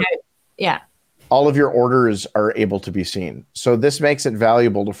all of your orders are able to be seen. So this makes it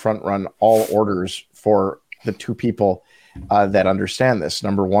valuable to front run all orders for the two people that understand this.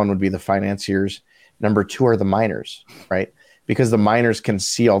 Number one would be the financiers. Number two are the miners, right? Because the miners can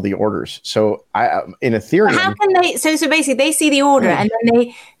see all the orders. So in Ethereum, how can they? So basically, they see the order and then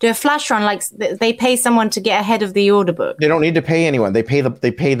they do a flash run. Like they pay someone to get ahead of the order book. They don't need to pay anyone. They pay the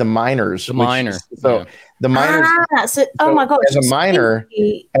miners. The miners. Oh my god! As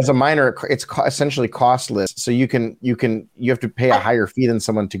a miner, it's essentially costless. So you have to pay a higher fee than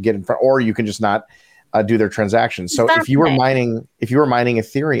someone to get in front, or you can just not do their transactions. So if you were mining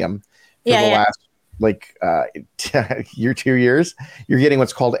Ethereum for the last year, 2 years, you're getting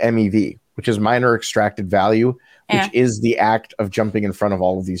what's called MEV, which is miner extracted value, which is the act of jumping in front of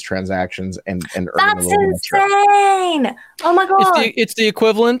all of these transactions and earning That's insane. Oh my god! It's the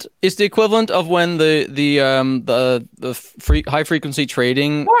equivalent. It's the equivalent of when the high frequency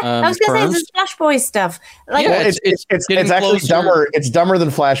trading. I was going to say the Flash Boys stuff. It's actually dumber. It's dumber than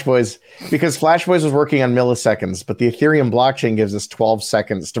Flash Boys because Flash Boys was working on milliseconds, but the Ethereum blockchain gives us 12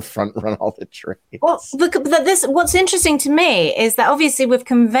 seconds to front run all the trades. Well, what's interesting to me is that obviously with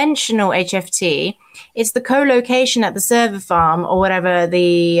conventional HFT, it's the co-location at the server farm or whatever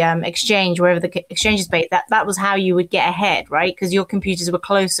the exchange, wherever the exchange is based. That was how you would get ahead, right? Because your computers were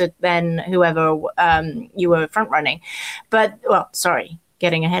closer than whoever you were front running. But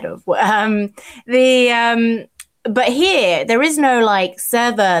getting ahead of but here there is no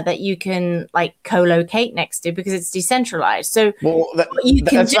server that you can co-locate next to because it's decentralized. So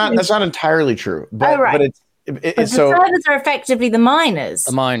that's not entirely true. But the servers are effectively the miners.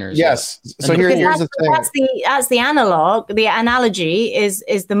 The miners, yes. So here's the thing. That's the analog. The analogy is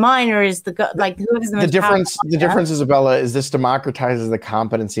the miner is whoever's the most difference. The difference, Isabella, is this democratizes the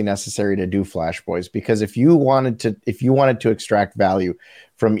competency necessary to do Flash Boys. Because if you wanted to extract value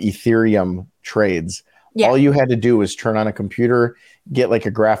from Ethereum trades, all you had to do was turn on a computer, get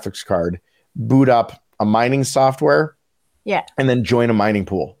a graphics card, boot up a mining software, and then join a mining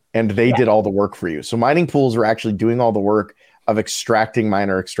pool. And they did all the work for you. So mining pools are actually doing all the work of extracting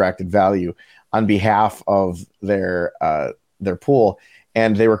miner extracted value on behalf of their pool.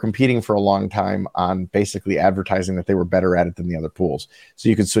 And they were competing for a long time on basically advertising that they were better at it than the other pools. So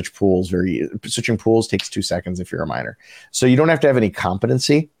you can switch pools switching pools takes 2 seconds if you're a miner. So you don't have to have any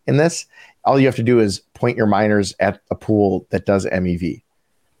competency in this. All you have to do is point your miners at a pool that does MEV.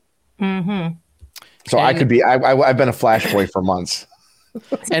 Mm-hmm. So I've been a Flash Boy for months.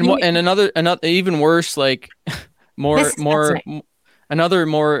 And another even worse, another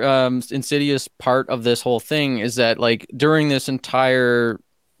more insidious part of this whole thing is that during this entire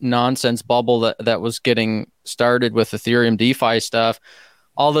nonsense bubble that was getting started with Ethereum DeFi stuff,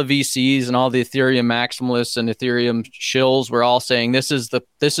 all the VCs and all the Ethereum maximalists and Ethereum shills were all saying this is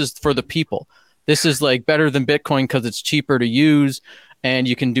for the people. This is better than Bitcoin because it's cheaper to use. And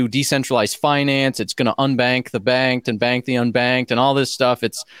you can do decentralized finance. It's going to unbank the banked and bank the unbanked and all this stuff.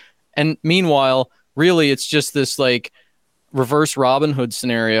 And meanwhile, really, it's just this reverse Robin Hood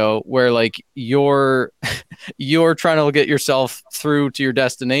scenario where you're trying to get yourself through to your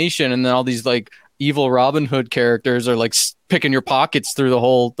destination, and then all these evil Robin Hood characters are picking your pockets through the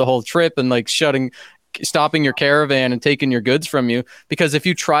whole trip and stopping your caravan and taking your goods from you. Because if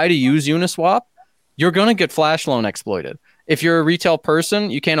you try to use Uniswap, you're going to get flash loan exploited. If you're a retail person,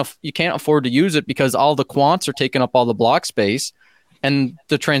 you can't afford to use it because all the quants are taking up all the block space, and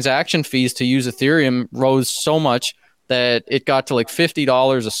the transaction fees to use Ethereum rose so much that it got to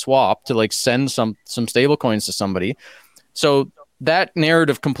 $50 a swap to send some stable coins to somebody. So that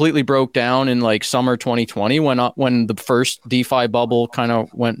narrative completely broke down in summer 2020 when the first DeFi bubble kind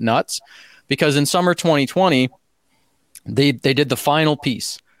of went nuts, because in summer 2020 they did the final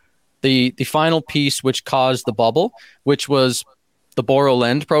piece. The final piece which caused the bubble, which was the borrow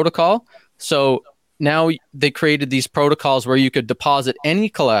lend protocol. So now they created these protocols where you could deposit any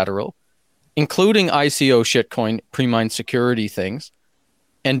collateral, including ICO shitcoin pre-mined security things,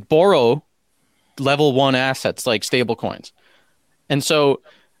 and borrow level 1 assets like stable coins. And so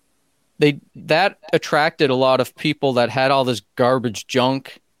that attracted a lot of people that had all this garbage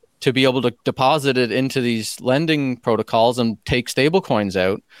junk to be able to deposit it into these lending protocols and take stable coins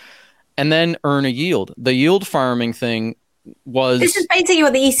out. and then earn a yield. The yield farming thing was... This is basically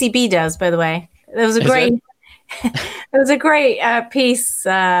what the ECB does, by the way. There was a great piece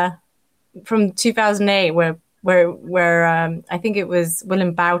from 2008 where I think it was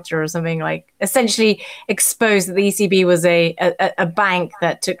Willem Bouter or something, like essentially exposed that the ECB was a bank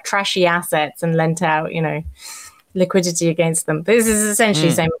that took trashy assets and lent out, liquidity against them. This is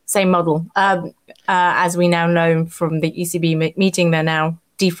essentially same model. As we now know from the ECB meeting, they're now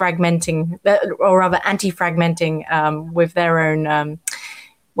defragmenting, or rather anti-fragmenting, with their own.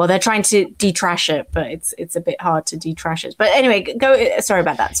 Well, they're trying to detrash it, but it's a bit hard to detrash it. But anyway, go. Sorry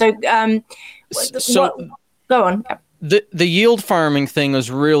about that. Go on. The yield farming thing was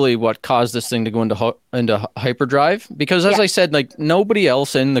really what caused this thing to go into hyperdrive, because as I said, like nobody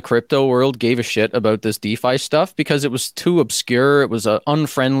else in the crypto world gave a shit about this DeFi stuff because it was too obscure. It was an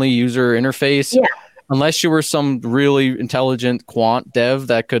unfriendly user interface. Yeah. Unless you were some really intelligent quant dev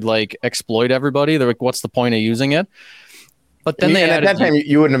that could like exploit everybody, they're like, what's the point of using it? But then at that time,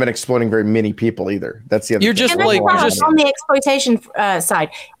 you wouldn't have been exploiting very many people either. That's the other. You're just like on the exploitation side.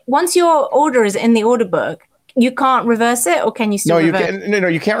 Once your order is in the order book, you can't reverse it, or can you still? You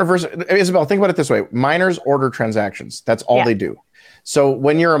can't reverse it. Isabel, think about it this way: miners order transactions. That's all they do. So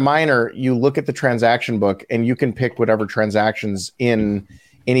when you're a miner, you look at the transaction book, and you can pick whatever transactions in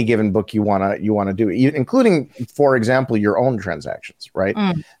any given book you wanna do, including, for example, your own transactions, right?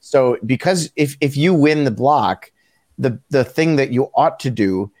 So because if you win the block, the thing that you ought to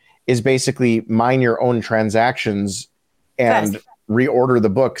do is basically mine your own transactions and reorder the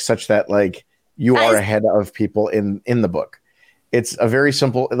book such that like you are ahead of people in the book. It's a very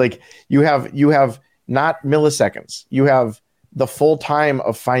simple, like you have not milliseconds, you have the full time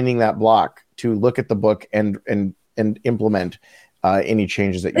of finding that block to look at the book and implement any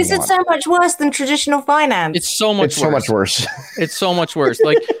changes that you want. This is so much worse than traditional finance. It's so much worse. It's so much worse.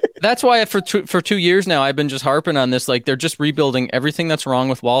 Like that's why for 2 years now I've been just harping on this. Like they're just rebuilding everything that's wrong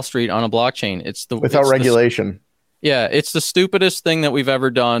with Wall Street on a blockchain. Without regulation. It's the stupidest thing that we've ever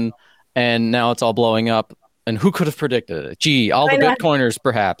done, and now it's all blowing up. And who could have predicted it? Gee, all the Bitcoiners,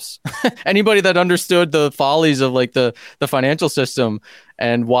 perhaps. Anybody that understood the follies of like the financial system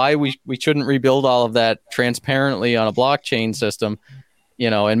and why we shouldn't rebuild all of that transparently on a blockchain system,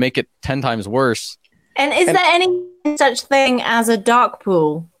 and make it 10 times worse. And is there any such thing as a dark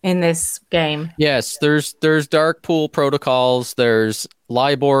pool in this game? Yes, there's dark pool protocols. There's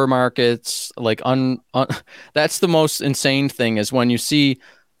LIBOR markets. Like that's the most insane thing is when you see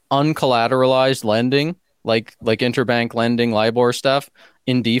uncollateralized lending. Like interbank lending, LIBOR stuff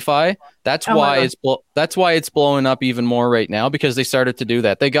in DeFi. That's why it's blowing up even more right now, because they started to do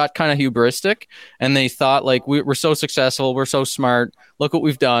that. They got kind of hubristic and they thought like we're so successful, we're so smart. Look what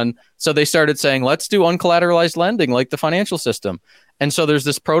we've done. So they started saying, let's do uncollateralized lending like the financial system. And so there's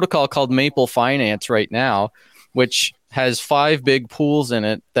this protocol called Maple Finance right now, which has 5 big pools in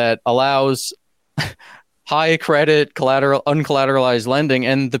it that allows high credit uncollateralized lending,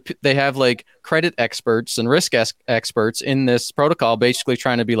 and they have like credit experts and risk experts in this protocol, basically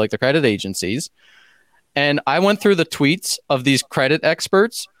trying to be like the credit agencies. And I went through the tweets of these credit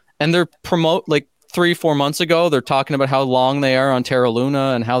experts, and they're like 3-4 months ago, they're talking about how long they are on Terra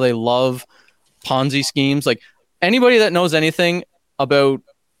Luna and how they love Ponzi schemes. Like anybody that knows anything about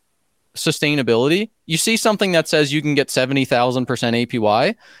sustainability, you see something that says you can get 70,000%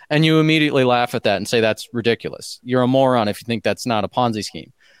 APY and you immediately laugh at that and say that's ridiculous. You're a moron if you think that's not a Ponzi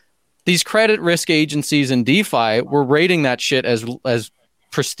scheme. These credit risk agencies in DeFi were rating that shit as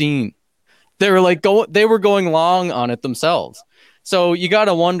pristine. They were going long on it themselves. So you got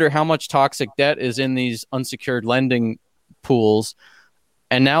to wonder how much toxic debt is in these unsecured lending pools.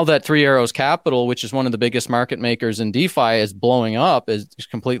 And now that Three Arrows Capital, which is one of the biggest market makers in DeFi, is blowing up, is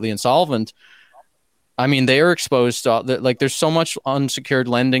completely insolvent. I mean, they are exposed to like there's so much unsecured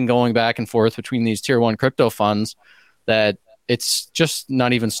lending going back and forth between these tier 1 crypto funds that it's just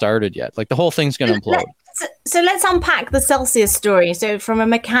not even started yet. Like the whole thing's going to implode. So let's unpack the Celsius story. So from a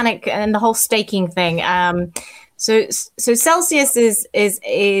mechanic and the whole staking thing. So Celsius is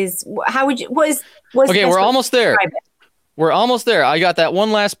how would you okay? We're almost there. We're almost there. I got that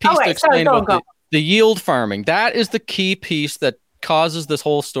one last piece to explain about the yield farming. That is the key piece that causes this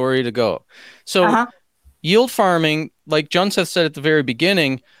whole story to go. So yield farming, like Junseth said at the very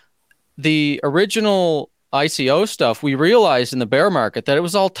beginning, the original ICO stuff, we realized in the bear market that it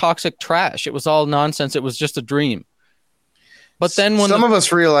was all toxic trash. It was all nonsense. It was just a dream. But then when some of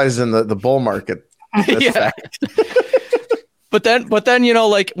us realized in the bull market, that's fact. But then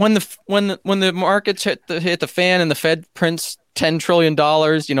like when the markets hit the fan and the Fed prints $10 trillion,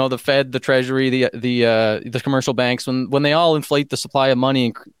 the Fed, the Treasury, the commercial banks, when they all inflate the supply of money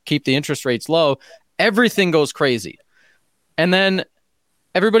and keep the interest rates low, everything goes crazy. And then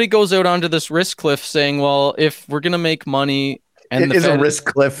everybody goes out onto this risk cliff saying, well, if we're going to make money, and it is a risk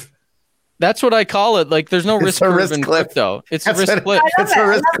cliff. That's what I call it. Like, there's no risk curve in crypto. It's a risk cliff. It's a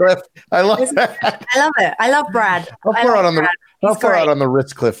risk cliff. I love that. I love it. I love Brad. How far out on the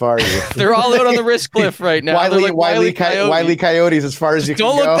risk cliff are you? They're all out on the risk cliff right now. Wile E. Coyotes as far as you can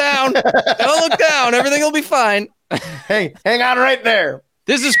go. Don't look down. Don't look down. Everything will be fine. Hey, hang on right there.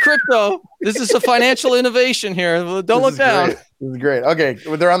 This is crypto. This is a financial innovation here. Don't look down. Great. This is great. Okay,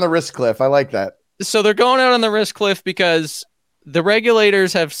 they're on the risk cliff. I like that. So they're going out on the risk cliff because the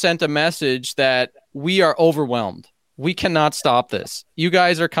regulators have sent a message that we are overwhelmed. We cannot stop this. You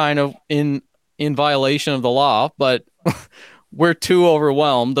guys are kind of in violation of the law, but we're too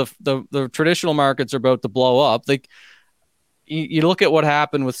overwhelmed. The traditional markets are about to blow up. Like, you look at what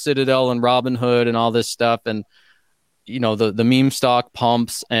happened with Citadel and Robinhood and all this stuff, and the meme stock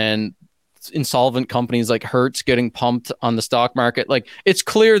pumps and insolvent companies like Hertz getting pumped on the stock market. Like, it's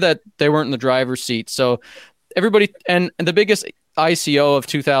clear that they weren't in the driver's seat. So everybody, and the biggest ICO of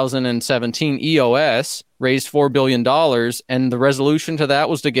 2017, EOS, raised $4 billion. And the resolution to that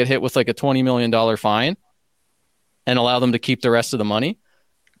was to get hit with like a $20 million fine and allow them to keep the rest of the money.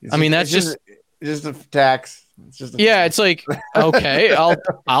 That's just a tax. It's like, okay,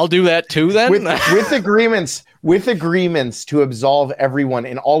 I'll do that too then. with agreements to absolve everyone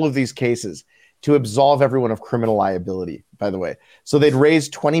in all of these cases, to absolve everyone of criminal liability, by the way. So they'd raise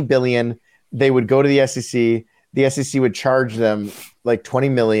 $20 billion. They would go to the SEC. The SEC would charge them like $20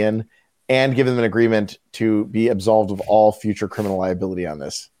 million and give them an agreement to be absolved of all future criminal liability on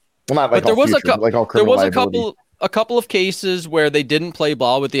this. Well, not like all future, like all criminal liability. A couple of cases where they didn't play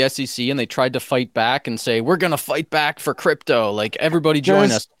ball with the SEC and they tried to fight back and say, we're going to fight back for crypto. Like, everybody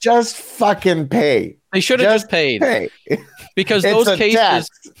join us. Just fucking pay. They should have just paid. Because those cases,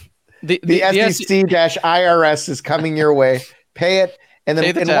 the SEC-IRS is coming your way. Pay it and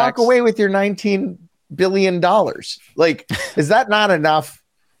then walk away with your $19 billion. Like, is that not enough?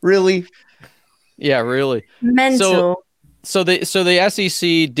 Really? Yeah, really. Mental. So the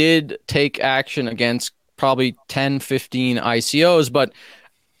SEC did take action against probably 10, 15 ICOs, but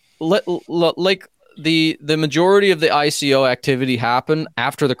like the majority of the ICO activity happened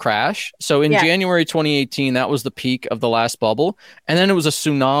after the crash. So in January 2018, that was the peak of the last bubble. And then it was a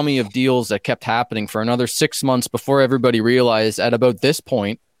tsunami of deals that kept happening for another 6 months before everybody realized at about this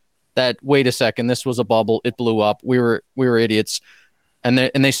point that, wait a second, this was a bubble. It blew up. We were idiots. And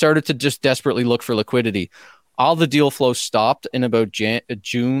they started to just desperately look for liquidity. All the deal flow stopped in about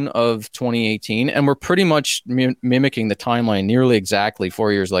June of 2018, and we're pretty much mimicking the timeline nearly exactly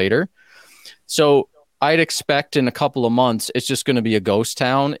 4 years later. So I'd expect in a couple of months, it's just going to be a ghost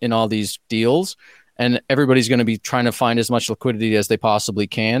town in all these deals, and everybody's going to be trying to find as much liquidity as they possibly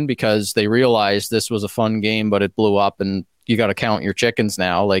can because they realize this was a fun game, but it blew up, and you got to count your chickens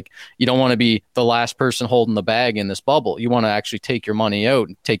now. Like, you don't want to be the last person holding the bag in this bubble. You want to actually take your money out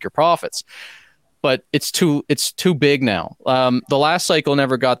and take your profits. But it's too big now. The last cycle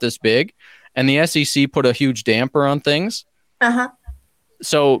never got this big, and the SEC put a huge damper on things.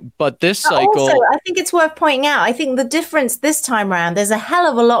 So, but this cycle, also, I think it's worth pointing out. I think the difference this time around, there's a hell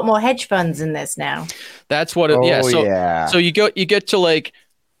of a lot more hedge funds in this now. That's what. So you get to like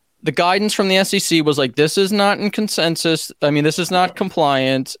the guidance from the SEC was like, this is not in consensus. I mean, this is not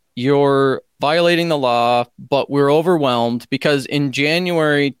compliant. You're violating the law, but we're overwhelmed because in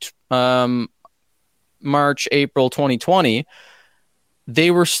January. March, April 2020, they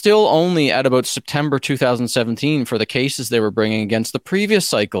were still only at about September 2017 for the cases they were bringing against the previous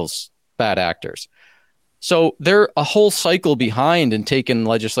cycle's bad actors. So they're a whole cycle behind in taking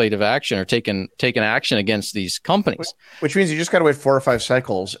legislative action or taking action against these companies. Which means you just got to wait 4 or 5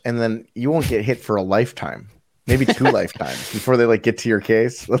 cycles, and then you won't get hit for a lifetime, maybe 2 lifetimes before they like get to your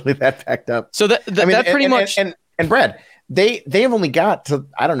case. That packed up. So that pretty much. And Brad, they have only got to,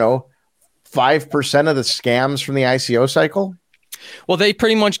 I don't know, 5% of the scams from the ICO cycle. Well, they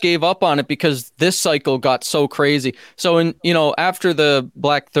pretty much gave up on it because this cycle got so crazy. So after the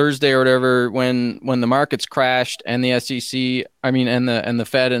Black Thursday or whatever, when the markets crashed and the SEC, and the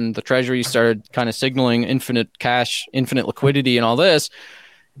Fed and the Treasury started kind of signaling infinite cash, infinite liquidity and all this,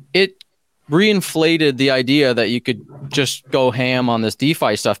 it reinflated the idea that you could just go ham on this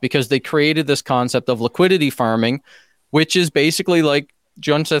DeFi stuff because they created this concept of liquidity farming, which is basically, like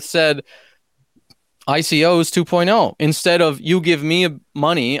John Seth said, ICOs 2.0. Instead of you give me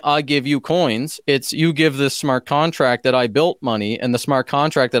money, I give you coins. It's you give this smart contract that I built money, and the smart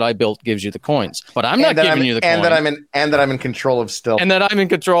contract that I built gives you the coins. But I'm not giving you the coins. And that I'm in control of still. And that I'm in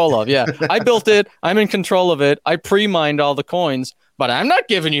control of. Yeah. I built it. I'm in control of it. I pre-mined all the coins, but I'm not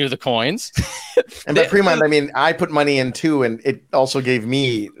giving you the coins. And by pre-mined, I mean I put money in too, and it also gave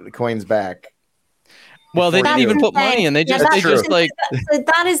me the coins back. Well, they didn't even put money in. They just like so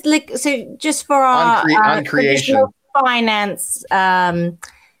that is like so just for our on creation finance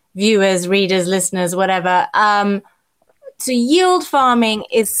viewers, readers, listeners, whatever. So yield farming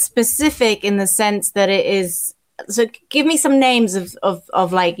is specific in the sense that it is. So give me some names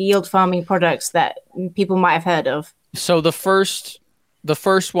of like yield farming products that people might have heard of. So the first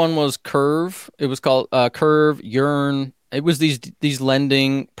one was Curve. It was called Curve, Yearn. It was these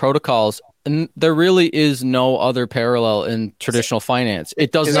lending protocols. And there really is no other parallel in traditional finance.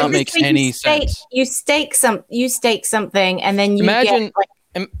 It does not make any sense. You stake something, and then you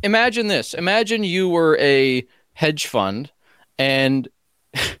imagine this. Imagine you were a hedge fund, and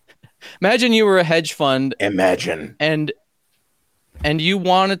imagine you were a hedge fund. Imagine and you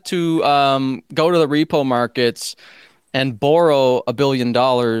wanted to go to the repo markets and borrow $1 billion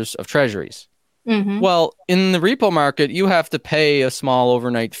of treasuries. Mm-hmm. Well, in the repo market, you have to pay a small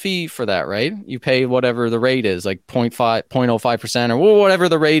overnight fee for that, right? You pay whatever the rate is, like 0.05% or whatever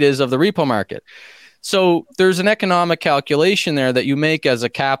the rate is of the repo market. So there's an economic calculation there that you make as a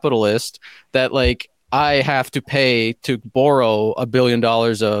capitalist that like I have to pay to borrow $1 billion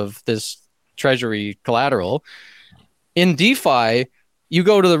of this treasury collateral. In DeFi, you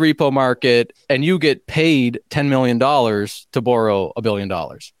go to the repo market and you get paid $10 million to borrow $1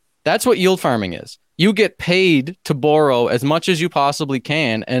 billion. That's what yield farming is. You get paid to borrow as much as you possibly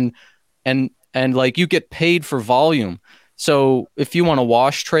can, and like you get paid for volume. So if you want to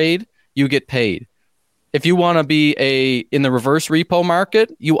wash trade, you get paid. If you want to be in the reverse repo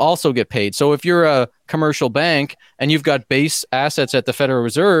market, you also get paid. So if you're a commercial bank and you've got base assets at the Federal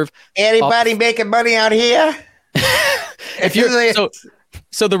Reserve, anybody making money out here? If you're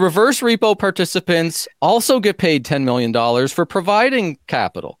so the reverse repo participants also get paid $10 million for providing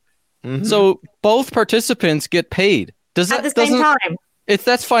capital. Mm-hmm. So both participants get paid. At the same time?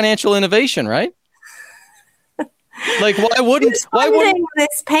 That's financial innovation, right? Like why wouldn't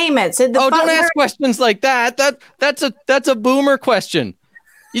this payment? So don't ask questions like that. That's a boomer question.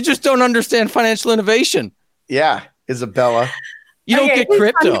 You just don't understand financial innovation. Yeah, Isabella. You don't get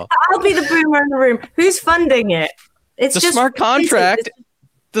crypto. I'll be the boomer in the room. Who's funding it? It's the smart contract.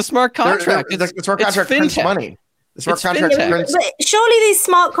 The smart contract. The smart contract prints money. The smart contract prints. But surely these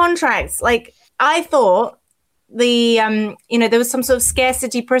smart contracts, like I thought, there was some sort of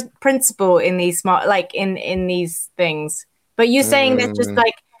scarcity principle in these smart, like in these things. But you're saying that's just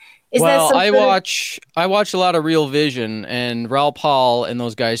like. I watch a lot of Real Vision, and Raoul Pal and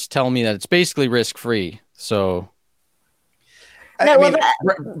those guys tell me that it's basically risk free. So.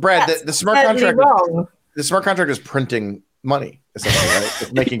 Brad, the smart contract. The smart contract is printing money. Essentially, right?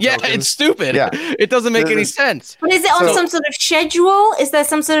 It's making tokens. It's stupid. Yeah. It doesn't make any sense. But is it on some sort of schedule? Is there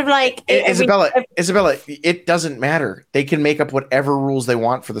some sort of like Isabella, it doesn't matter. They can make up whatever rules they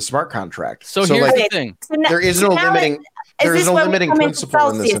want for the smart contract. So here's the thing. There is no limiting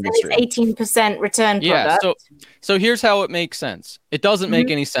principle in this industry. It's 18% return product. Yeah, so here's how it makes sense. It doesn't make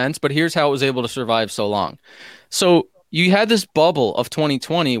any sense, but here's how it was able to survive so long. So you had this bubble of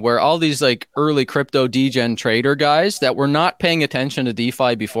 2020 where all these like early crypto degen trader guys that were not paying attention to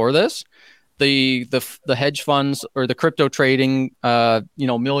DeFi before this, the hedge funds or the crypto trading,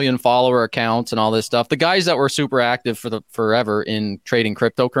 million follower accounts and all this stuff, the guys that were super active forever in trading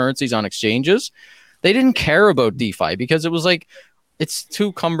cryptocurrencies on exchanges, they didn't care about DeFi because it was like, it's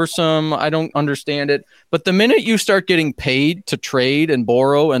too cumbersome. I don't understand it. But the minute you start getting paid to trade and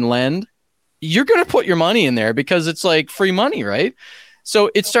borrow and lend, you're going to put your money in there because it's like free money, right? So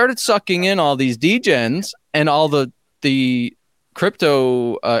it started sucking in all these degens and all the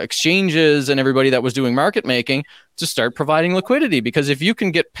crypto exchanges and everybody that was doing market making to start providing liquidity. Because if you can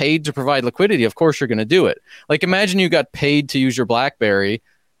get paid to provide liquidity, of course you're going to do it. Like imagine you got paid to use your BlackBerry.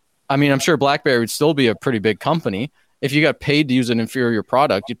 I mean, I'm sure BlackBerry would still be a pretty big company. If you got paid to use an inferior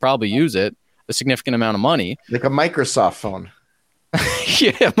product, you'd probably use it a significant amount of money. Like a Microsoft phone.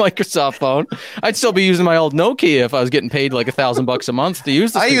 Yeah, Microsoft phone. I'd still be using my old Nokia if I was getting paid like $1,000 a month to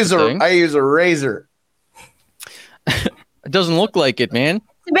use this. I use a Razor. It doesn't look like it, man.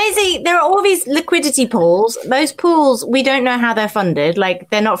 So basically, there are all these liquidity pools. Those pools, we don't know how they're funded. Like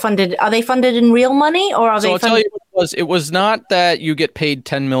they're not funded. Are they funded in real money or are they? I'll tell you what it was not that you get paid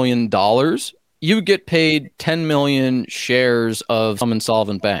 $10 million. You get paid 10 million shares of some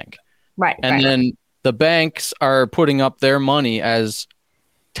insolvent bank. Right. And then the banks are putting up their money as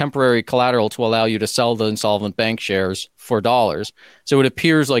temporary collateral to allow you to sell the insolvent bank shares for dollars. So it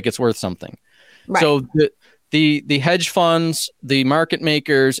appears like it's worth something. Right. So the hedge funds, the market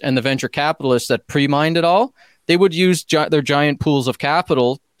makers, and the venture capitalists that pre-mined it all, they would use their giant pools of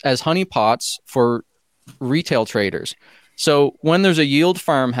capital as honeypots for retail traders. So when there's a yield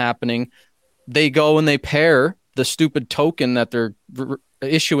farm happening, they go and they pair the stupid token that they're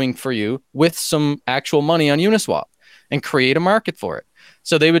issuing for you with some actual money on Uniswap and create a market for it.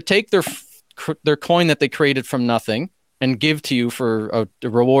 So they would take their coin that they created from nothing and give to you for a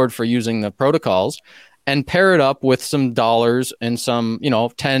reward for using the protocols, and pair it up with some dollars and some,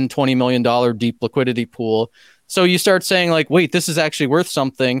 $10-20 million deep liquidity pool. So you start saying like, wait, this is actually worth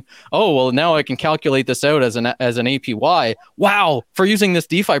something. Oh, well, now I can calculate this out as an APY. Wow, for using this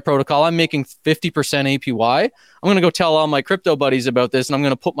DeFi protocol, I'm making 50% APY. I'm going to go tell all my crypto buddies about this, and I'm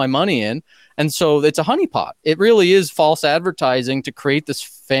going to put my money in. And so it's a honeypot. It really is false advertising to create this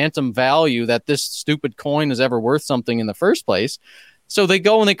phantom value that this stupid coin is ever worth something in the first place. So they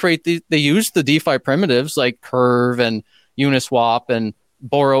go and they use the DeFi primitives like Curve and Uniswap and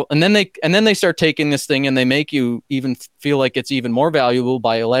borrow, and then they start taking this thing and they make you even feel like it's even more valuable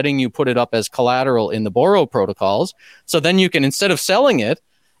by letting you put it up as collateral in the borrow protocols. So then you can, instead of selling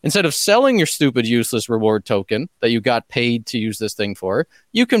your stupid useless reward token that you got paid to use this thing for,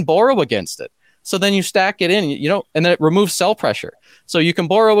 you can borrow against it. So then you stack it in, and then it removes sell pressure. So you can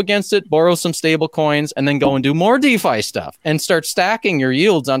borrow against it, borrow some stable coins, and then go and do more DeFi stuff and start stacking your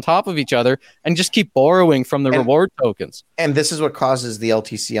yields on top of each other and just keep borrowing from the reward tokens. And this is what causes the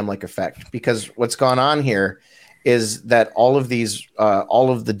LTCM-like effect, because what's gone on here is that all of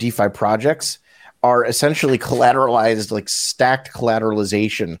the DeFi projects are essentially collateralized, like stacked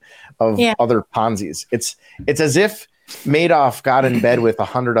collateralization of other Ponzi's. It's as if Madoff got in bed with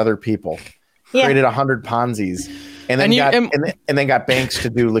 100 other people. Created 100 Ponzi's, and then got banks to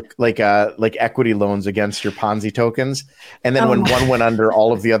do like equity loans against your Ponzi tokens. And then when one went under,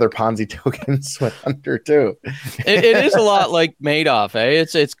 all of the other Ponzi tokens went under too. It is a lot like Madoff, eh?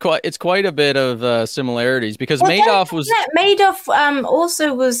 It's quite a bit of similarities, because Madoff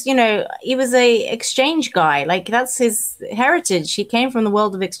also was, he was a exchange guy. Like, that's his heritage. He came from the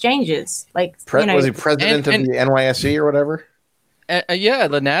world of exchanges. Like, was he president of the NYSE or whatever? The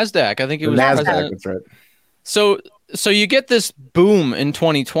NASDAQ. I think it was NASDAQ. That's right. So you get this boom in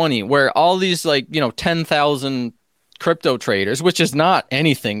 2020 where all these 10,000 crypto traders, which is not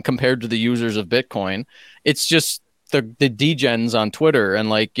anything compared to the users of Bitcoin. It's just the degens on Twitter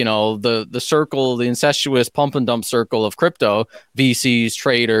and the circle, the incestuous pump and dump circle of crypto, VCs,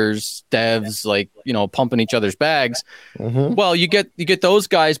 traders, devs, pumping each other's bags. Mm-hmm. Well, you get those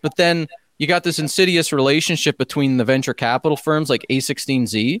guys, but then you got this insidious relationship between the venture capital firms like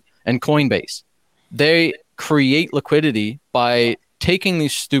A16Z and Coinbase. They create liquidity by taking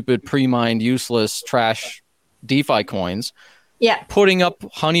these stupid pre-mined, useless, trash DeFi coins, putting up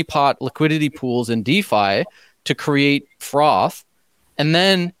honeypot liquidity pools in DeFi to create froth, and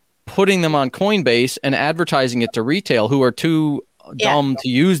then putting them on Coinbase and advertising it to retail who are too dumb to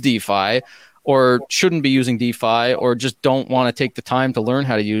use DeFi, or shouldn't be using DeFi, or just don't want to take the time to learn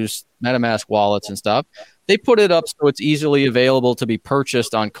how to use MetaMask wallets and stuff. They put it up so it's easily available to be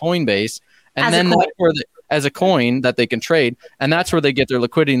purchased on Coinbase, and then as a coin that they can trade, and that's where they get their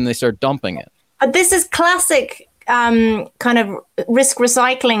liquidity and they start dumping it. But this is classic kind of risk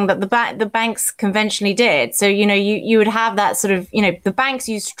recycling that the banks conventionally did. So you would have that sort of the banks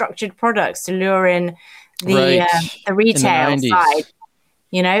use structured products to lure in the retail side.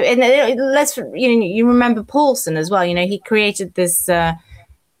 And let's you remember Paulson as well. He created this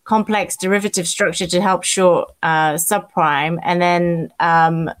complex derivative structure to help short subprime, and then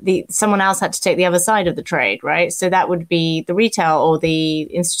someone else had to take the other side of the trade, right? So that would be the retail or the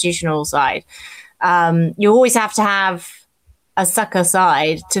institutional side. You always have to have a sucker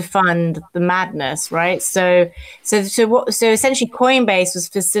side to fund the madness, right? So essentially, Coinbase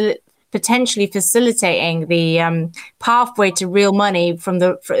was potentially facilitating the pathway to real money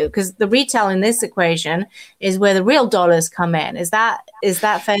because the retail in this equation is where the real dollars come in. Is that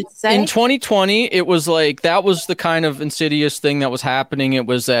fair to say? In 2020, it was like that was the kind of insidious thing that was happening. It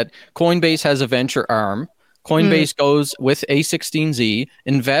was that Coinbase has a venture arm. Coinbase goes with A16Z,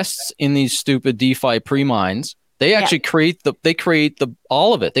 invests in these stupid DeFi pre-mines. They actually create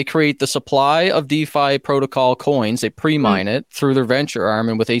all of it. They create the supply of DeFi protocol coins. They pre-mine it through their venture arm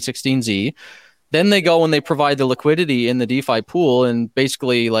and with A16Z. Then they go and they provide the liquidity in the DeFi pool and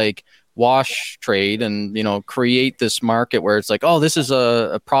basically wash trade and create this market where it's like, oh, this is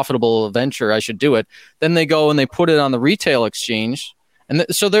a profitable venture, I should do it. Then they go and they put it on the retail exchange And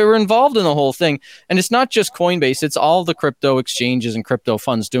so they were involved in the whole thing. And it's not just Coinbase, it's all the crypto exchanges and crypto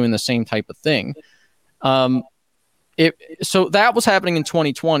funds doing the same type of thing. So that was happening in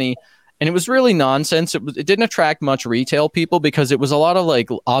 2020, and it was really nonsense. It didn't attract much retail people because it was a lot of like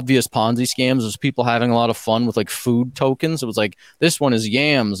obvious Ponzi scams. It was people having a lot of fun with like food tokens. It was like, this one is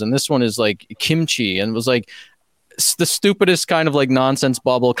yams and this one is like kimchi, and it was like the stupidest kind of like nonsense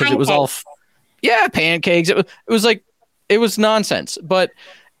bubble because it was all pancakes. It was like, it was nonsense, but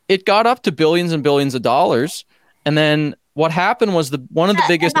it got up to billions and billions of dollars, and then what happened was one of the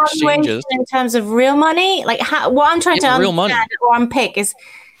biggest exchanges in terms of real money. Like what I'm trying to understand or unpick is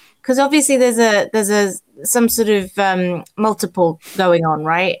because obviously there's some sort of multiple going on,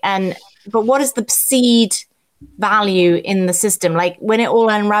 right? But what is the seed value in the system? Like when it all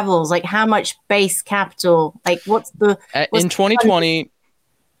unravels, like how much base capital? Like in 2020,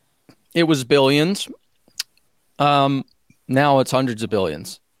 it was billions. Now it's hundreds of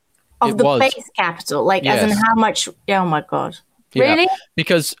billions. Of the base capital, like as in how much? Oh my god! Really? Yeah,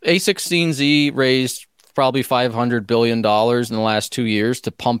 because A16Z raised probably $500 billion in the last 2 years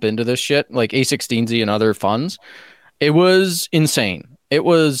to pump into this shit, like A16Z and other funds. It was insane. It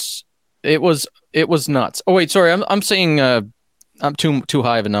was nuts. Oh wait, sorry, I'm saying I'm too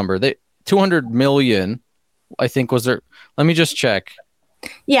high of a number. 200 million, I think was there. Let me just check.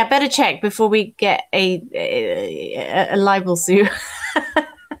 Yeah, better check before we get a libel suit.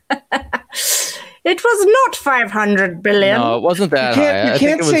 It was not 500 billion. No, it wasn't that high. You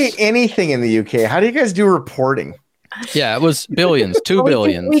can't say anything in the UK. How do you guys do reporting? Yeah, it was billions, 2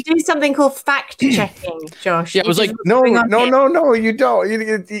 billion. We do something called fact checking, Josh. Yeah, it was like no, you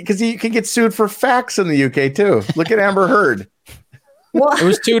don't, because you can get sued for facts in the UK too. Look at Amber Heard. What? It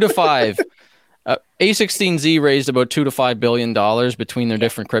was 2 to 5. A16Z raised about $2 to $5 billion between their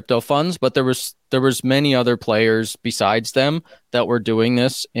different crypto funds, but there was many other players besides them that were doing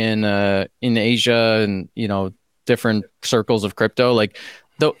this in Asia and different circles of crypto. Like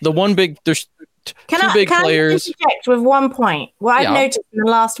the one big, there's two big players. Can I interject with one point? What I've noticed in the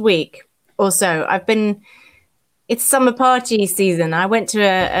last week or so, it's summer party season. I went to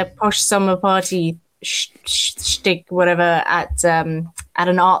a posh summer party shtick, whatever, at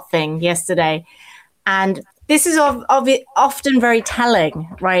an art thing yesterday, and this is often very telling,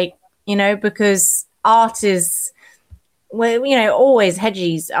 right? Because art is, always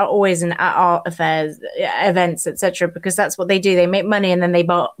hedgies are always in art affairs, events, etc. Because that's what they do. They make money and then they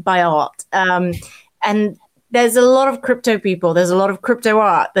buy art. And there's a lot of crypto people. There's a lot of crypto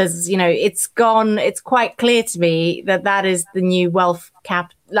art. There's, it's quite clear to me that is the new wealth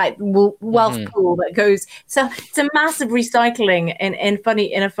pool that goes. So it's a massive recycling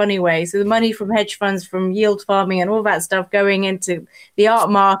in a funny way. So the money from hedge funds, from yield farming and all that stuff going into the art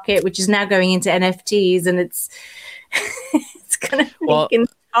market, which is now going into NFTs, and it's going to make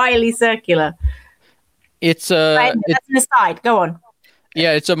entirely circular. That's an aside. Go on.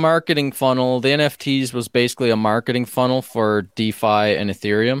 Yeah, it's a marketing funnel. The NFTs was basically a marketing funnel for DeFi and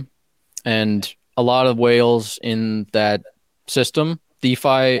Ethereum. And a lot of whales in that system,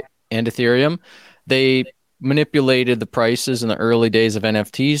 DeFi and Ethereum, they manipulated the prices in the early days of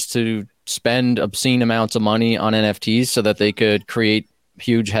NFTs to spend obscene amounts of money on NFTs so that they could create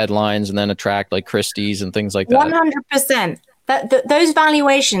huge headlines and then attract like Christie's and things like that. 100%. Those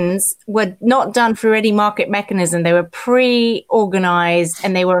valuations were not done through any market mechanism. They were pre-organized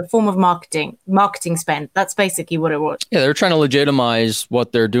and they were a form of marketing spend. That's basically what it was. Yeah, they're trying to legitimize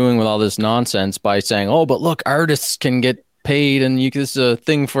what they're doing with all this nonsense by saying, oh, but look, artists can get paid and this is a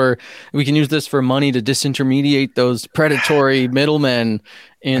thing we can use this for money to disintermediate those predatory middlemen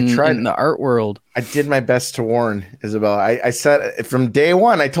in the art world. I did my best to warn Isabel. I said from day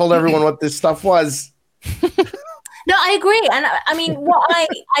one, I told everyone what this stuff was. No, I agree. And I mean, what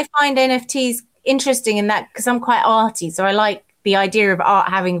I find NFTs interesting in that, because I'm quite arty, so I like the idea of art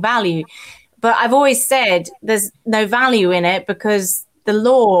having value. But I've always said there's no value in it because the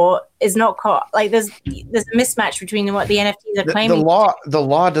law is not there's a mismatch between what the NFTs are claiming. The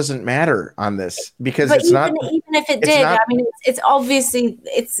law doesn't matter on this because even if it did, I mean, it's obviously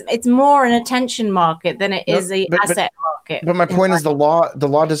it's more an attention market than it is an asset market. But my point is the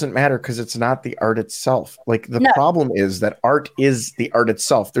law doesn't matter because it's not the art itself. Like the problem is that art is the art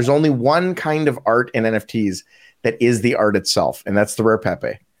itself. There's only one kind of art in NFTs that is the art itself, and that's the rare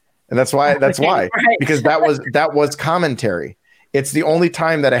Pepe. And that's why right. Because that was commentary. It's the only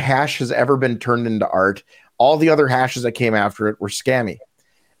time that a hash has ever been turned into art. All the other hashes that came after it were scammy.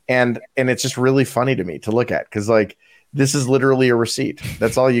 And it's just really funny to me to look at because like this is literally a receipt.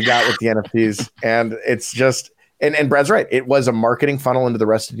 That's all you got with the NFTs. And it's just and Brad's right. It was a marketing funnel into the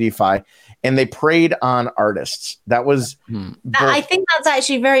rest of DeFi. and they preyed on artists. That was I think that's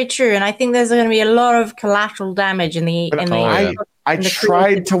actually very true, and I think there's going to be a lot of collateral damage in the. I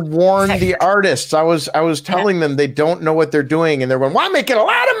tried to warn the artists. I was telling them they don't know what they're doing, and they're going, "Well, I'm making a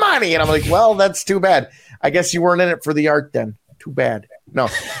lot of money," and I'm like, "Well, that's too bad. I guess you weren't in it for the art then. Too bad." No,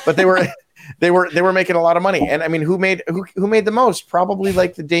 but they were. They were making a lot of money, and I mean, who made the most? Probably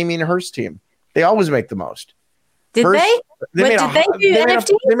like the Damien Hirst team. They always make the most. Did Hearst, they? Did they do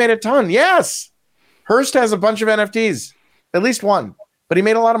NFTs? They made a ton. Yes, Hearst has a bunch of NFTs, at least one, but he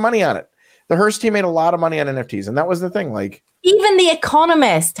made a lot of money on it. The Hearst team made a lot of money on NFTs, and that was the thing. Like even The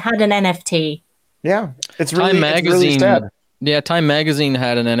Economist had an NFT. Yeah, it's really Time Magazine. It's really sad. Yeah, Time Magazine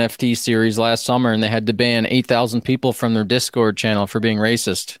had an NFT series last summer, and they had to ban 8,000 people from their Discord channel for being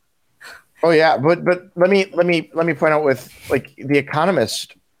racist. Oh yeah, but let me point out with like The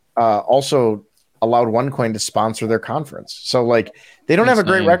Economist also allowed OneCoin to sponsor their conference. So like they don't have a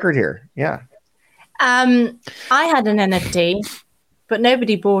great record here. Yeah. I had an NFT, but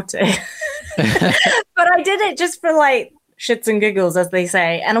nobody bought it. But I did it just for like shits and giggles, as they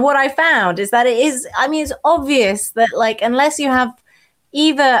say. And what I found is that it's obvious that like unless you have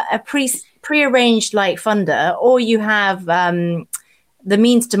either a prearranged like funder or you have the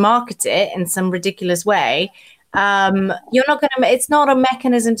means to market it in some ridiculous way, you're not going to. It's not a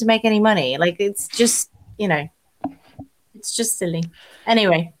mechanism to make any money. Like it's just it's just silly.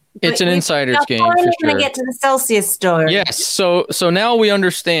 Anyway, it's an insider's game. We're going to get to the Celsius story. Yes. So now we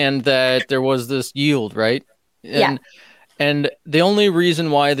understand that there was this yield, right? And the only reason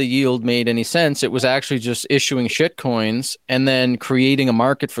why the yield made any sense, it was actually just issuing shitcoins and then creating a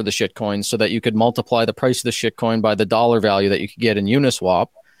market for the shitcoins so that you could multiply the price of the shitcoin by the dollar value that you could get in Uniswap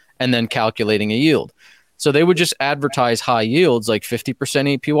and then calculating a yield. So they would just advertise high yields like 50%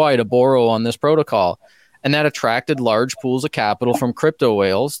 APY to borrow on this protocol. And that attracted large pools of capital from crypto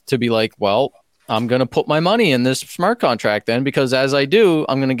whales to be like, well, I'm going to put my money in this smart contract then, because as I do,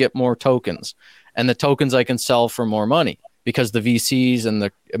 I'm going to get more tokens. And the tokens I can sell for more money, because the VCs and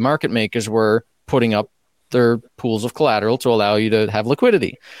the market makers were putting up their pools of collateral to allow you to have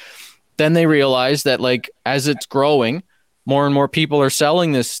liquidity. Then they realized that like as it's growing, more and more people are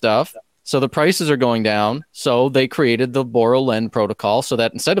selling this stuff. So the prices are going down. So they created the borrow lend protocol so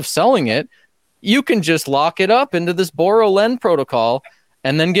that instead of selling it, you can just lock it up into this borrow lend protocol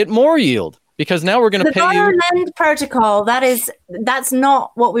and then get more yield. Because now we're going to pay you. The borrow lend protocol, that's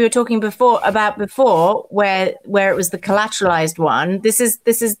not what we were talking before, where it was the collateralized one. This is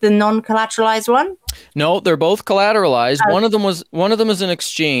the non-collateralized one. No, they're both collateralized. One of them is an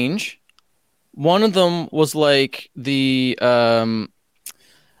exchange. One of them was like the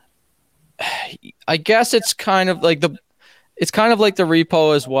I guess it's kind of like the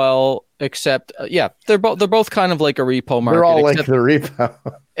repo as well, except they're both kind of like a repo market. They're all like the repo.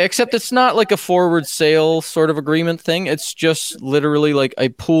 Except it's not like a forward sale sort of agreement thing. It's just literally like a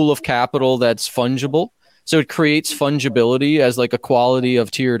pool of capital that's fungible. So it creates fungibility as like a quality of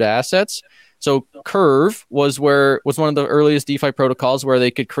tiered assets. So Curve was one of the earliest DeFi protocols where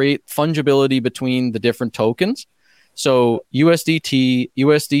they could create fungibility between the different tokens. So USDT,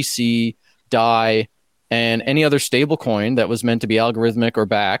 USDC, DAI, and any other stable coin that was meant to be algorithmic or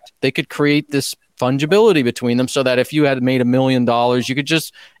backed, they could create this fungibility between them so that if you had made $1 million, you could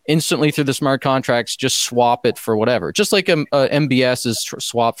just instantly through the smart contracts just swap it for whatever. Just like MBS is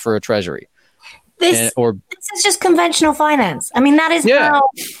swapped for a treasury. This is just conventional finance. I mean, that is how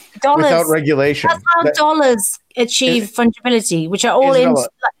dollars... Without regulation. That's how dollars achieve fungibility, which are all in...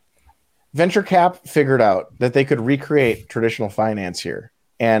 Venture Cap figured out that they could recreate traditional finance here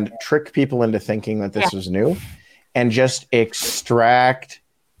and trick people into thinking that this was new and just extract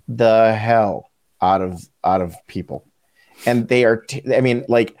the hell out of people. And they are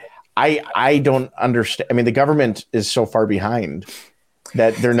I don't understand. I mean, the government is so far behind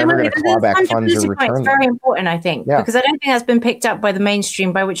that they're never going to claw back funds or return them. It's very important, I think, because I don't think that's been picked up by the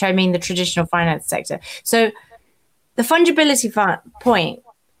mainstream, by which I mean the traditional finance sector. So the fungibility point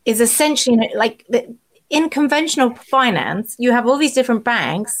is essentially like in conventional finance, you have all these different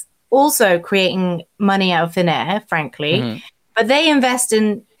banks also creating money out of thin air, frankly, but they invest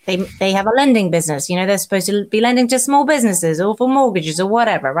in, they have a lending business. They're supposed to be lending to small businesses or for mortgages or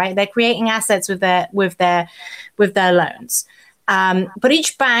whatever, right? They're creating assets with their loans. But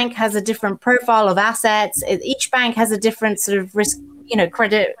each bank has a different profile of assets. Each bank has a different sort of risk,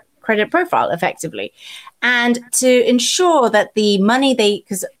 credit profile effectively. And to ensure that the money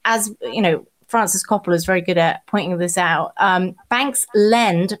because as Francis Coppola is very good at pointing this out, banks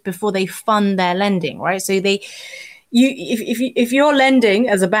lend before they fund their lending, right? So if you're lending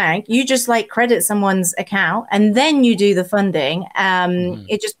as a bank, you just like credit someone's account and then you do the funding.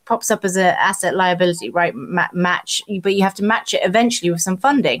 It just pops up as an asset liability, right? Match, but you have to match it eventually with some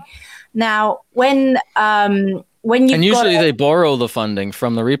funding. Now, when you and usually they borrow the funding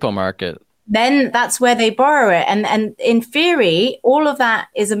from the repo market. Then that's where they borrow it, and in theory, all of that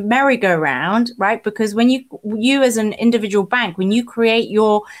is a merry-go-round, right? Because when you as an individual bank, when you create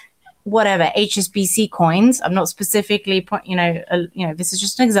your whatever HSBC coins, I'm not specifically, this is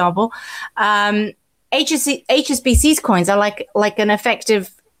just an example. HSBC's coins are like an effective,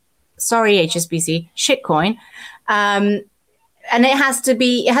 sorry HSBC, shitcoin, and it has to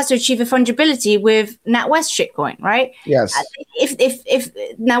achieve a fungibility with NatWest shitcoin, right? Yes. If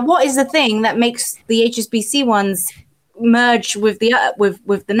now, what is the thing that makes the HSBC ones merge with the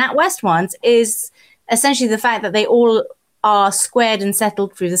NatWest ones is essentially the fact that they all are squared and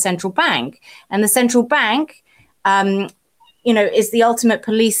settled through the central bank, and the central bank, is the ultimate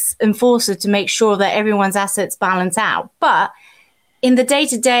police enforcer to make sure that everyone's assets balance out. But in the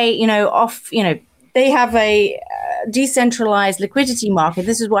day-to-day, they have a decentralized liquidity market.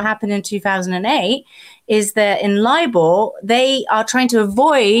 This is what happened in 2008, is that in LIBOR, they are trying to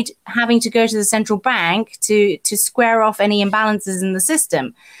avoid having to go to the central bank to square off any imbalances in the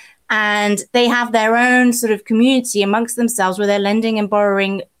system. And they have their own sort of community amongst themselves where they're lending and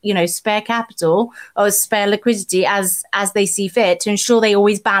borrowing, spare capital or spare liquidity as they see fit to ensure they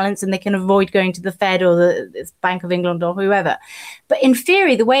always balance and they can avoid going to the Fed or the Bank of England or whoever. But in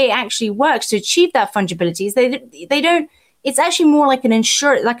theory, the way it actually works to achieve that fungibility is they don't. It's actually more like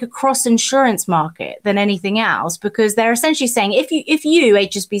like a cross insurance market than anything else, because they're essentially saying if you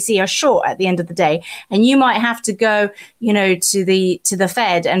HSBC are short at the end of the day, and you might have to go, to the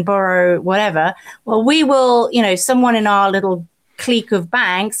Fed and borrow whatever. Well, we will, someone in our little clique of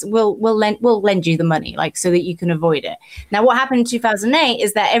banks will lend you the money, like so that you can avoid it. Now, what happened in 2008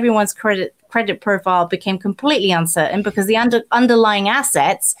 is that everyone's credit profile became completely uncertain because the underlying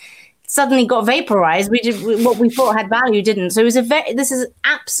assets suddenly got vaporized. What we thought had value didn't. So this is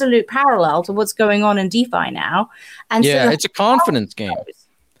absolute parallel to what's going on in DeFi now. And yeah, so it's a confidence game.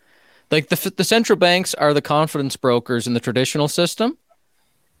 Like the central banks are the confidence brokers in the traditional system,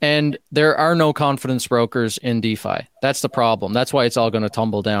 and there are no confidence brokers in DeFi. That's the problem. That's why it's all going to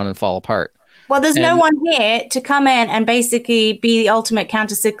tumble down and fall apart. Well, there's no one here to come in and basically be the ultimate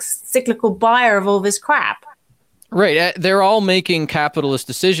counter-cyclical buyer of all this crap. Right. They're all making capitalist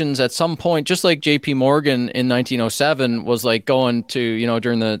decisions at some point, just like JP Morgan in 1907 was like going to,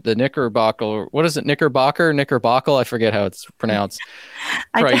 during the Knickerbocker, what is it? Knickerbocker? I forget how it's pronounced.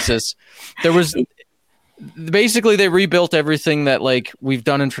 Crisis. There was basically they rebuilt everything that like we've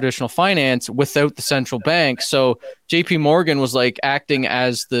done in traditional finance without the central bank. So JP Morgan was like acting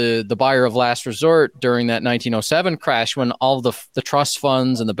as the buyer of last resort during that 1907 crash when all the trust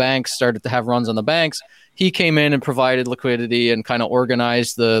funds and the banks started to have runs on the banks. He came in and provided liquidity and kind of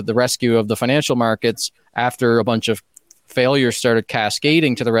organized the rescue of the financial markets after a bunch of failures started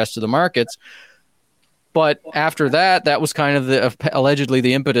cascading to the rest of the markets. But after that was kind of allegedly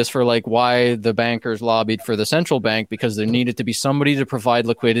the impetus for like why the bankers lobbied for the central bank, because there needed to be somebody to provide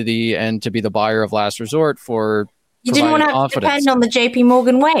liquidity and to be the buyer of last resort for you didn't want to have to depend on the JP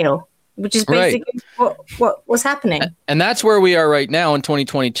Morgan whale, which is basically what was happening. And that's where we are right now in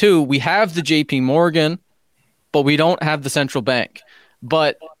 2022. We have the JP Morgan, but we don't have the central bank.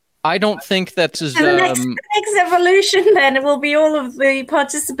 But I don't think that's as the next evolution. Then it will be all of the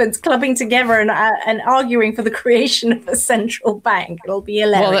participants clubbing together and arguing for the creation of a central bank. It'll be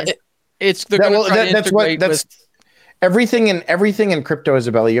hilarious. Well, it's that's everything in crypto,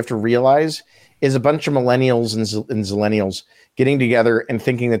 Isabella. You have to realize is a bunch of millennials and zillennials getting together and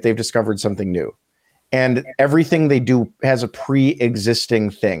thinking that they've discovered something new, and everything they do has a pre-existing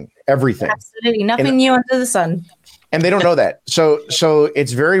thing. Everything, absolutely nothing new under the sun. And they don't know that. So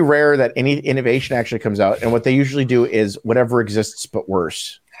it's very rare that any innovation actually comes out. And what they usually do is whatever exists, but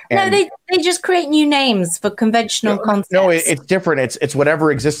worse. And no, they just create new names for conventional concepts. No, it's different. It's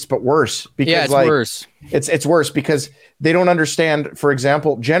whatever exists, but worse. Because it's worse. It's worse because they don't understand. For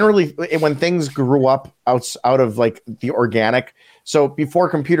example, generally when things grew up out of like the organic. So before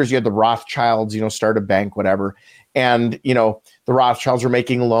computers, you had the Rothschilds, start a bank, whatever. And, the Rothschilds were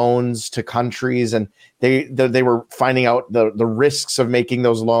making loans to countries, and they were finding out the risks of making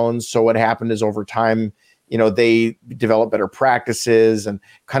those loans. So what happened is over time, they developed better practices, and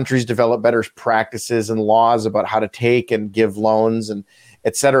countries developed better practices and laws about how to take and give loans, and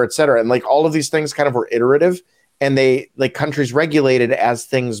et cetera, et cetera. And like all of these things kind of were iterative, and countries regulated as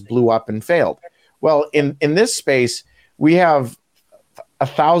things blew up and failed. Well, in this space, we have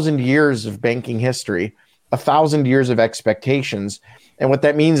 1,000 years of banking history. 1,000 years of expectations. And what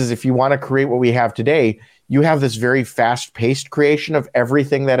that means is if you want to create what we have today, you have this very fast-paced creation of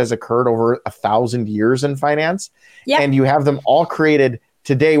everything that has occurred over 1,000 years in finance. Yep. And you have them all created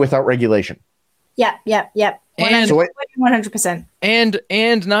today without regulation. Yep. 100%.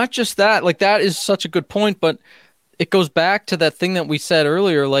 And not just that, like that is such a good point, but it goes back to that thing that we said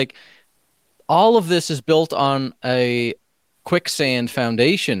earlier, like all of this is built on a quicksand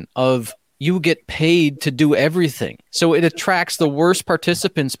foundation of you get paid to do everything. So it attracts the worst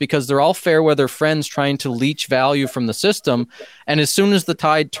participants because they're all fair weather friends trying to leech value from the system. And as soon as the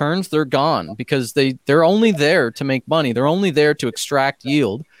tide turns, they're gone because they're only there to make money. They're only there to extract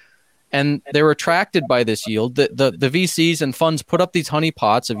yield. And they're attracted by this yield. The VCs and funds put up these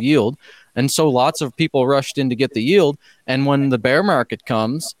honeypots of yield. And so lots of people rushed in to get the yield. And when the bear market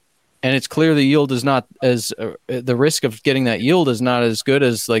comes, and it's clear the yield is not as the risk of getting that yield is not as good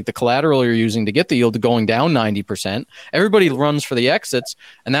as like the collateral you're using to get the yield going down 90%. Everybody runs for the exits.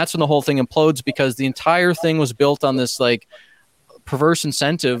 And that's when the whole thing implodes because the entire thing was built on this like perverse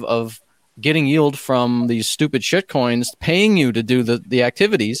incentive of getting yield from these stupid shit coins, paying you to do the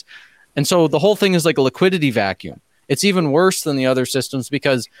activities. And so the whole thing is like a liquidity vacuum. It's even worse than the other systems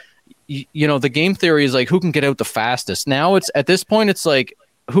because, you know, the game theory is like who can get out the fastest. Now it's at this point, it's like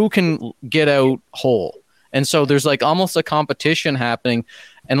who can get out whole. And so there's like almost a competition happening.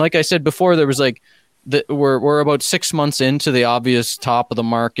 And like I said before, there was like we're about 6 months into the obvious top of the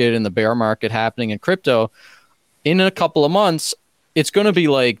market and the bear market happening in crypto. In a couple of months, it's going to be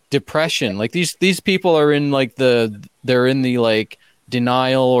like depression. Like these people are in like they're in the like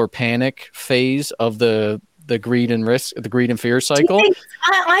denial or panic phase of the greed and risk, the greed and fear cycle.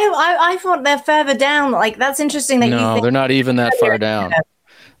 I thought they're further down. Like that's interesting that you think they're not even that far down.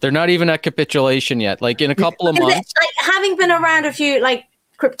 They're not even at capitulation yet. Like in a couple of months. Like having been around a few like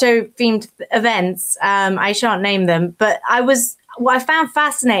crypto themed events, I shan't name them, but what I found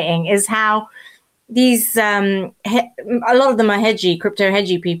fascinating is how these a lot of them are crypto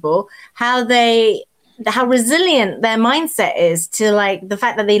hedgy people, how resilient their mindset is to like the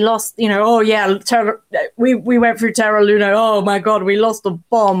fact that they lost, you know, we went through Terra Luna. Oh my God, we lost a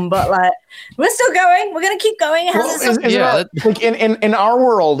bomb, but like we're still going. We're gonna keep going. Like in our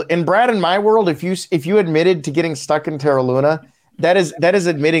world, in Brad and my world, if you admitted to getting stuck in Terra Luna, that is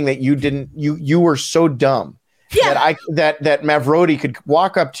admitting that you were so dumb that Mavrodi could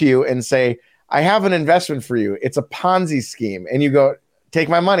walk up to you and say, I have an investment for you. It's a Ponzi scheme, and you go, take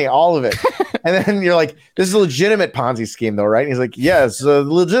my money, all of it. And then you're like, this is a legitimate Ponzi scheme, though, right? And he's like, yes, a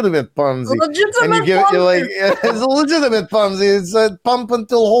legitimate Ponzi. And you're like, yeah, it's a legitimate Ponzi. It's a pump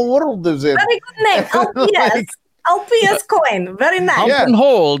until the whole world is in. Very good name. LPS. LPS coin. Very nice. Pump and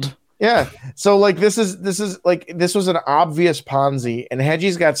hold. Yeah. So like this was an obvious Ponzi, and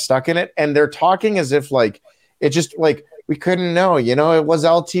Hedgies got stuck in it, and they're talking as if like it just like we couldn't know, you know, it was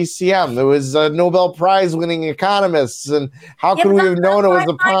LTCM. There was Nobel Prize winning economists. And how could we have known it was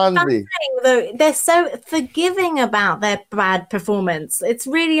a Ponzi? Though, they're so forgiving about their bad performance. It's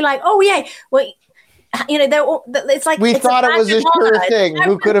really like, oh, yeah, well, you know, it's like we thought it was a sure thing.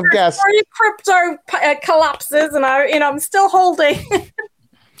 Who could have guessed? Crypto collapses, and I'm still holding.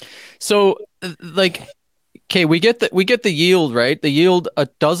 So, like, okay, we get the yield, right? The yield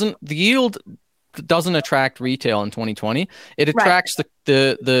doesn't attract retail in 2020. It attracts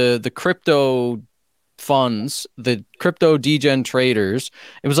the crypto funds, the crypto degen traders.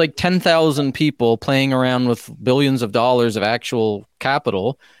 It was like 10,000 people playing around with billions of dollars of actual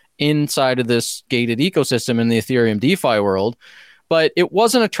capital inside of this gated ecosystem in the Ethereum DeFi world. But it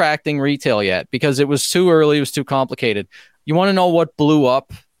wasn't attracting retail yet because it was too early. It was too complicated. You want to know what blew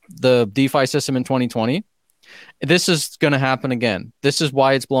up the DeFi system in 2020? This is going to happen again. This is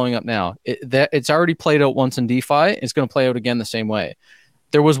why it's blowing up now. It's already played out once in DeFi. It's going to play out again the same way.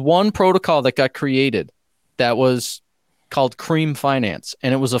 There was one protocol that got created that was called Cream Finance,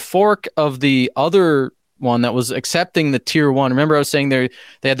 and it was a fork of the other one that was accepting the tier one. Remember I was saying they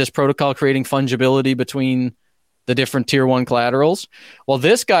had this protocol creating fungibility between the different tier one collaterals? Well,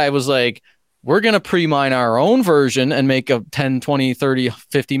 this guy was like, we're going to pre-mine our own version and make a 10, 20, 30,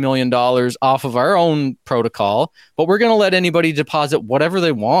 $50 million off of our own protocol, but we're going to let anybody deposit whatever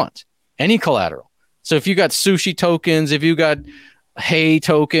they want, any collateral. So if you got sushi tokens, if you got Hey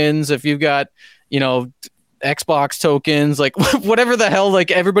tokens, if you've got, you know, Xbox tokens, like whatever the hell,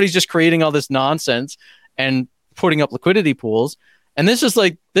 like everybody's just creating all this nonsense and putting up liquidity pools. And this is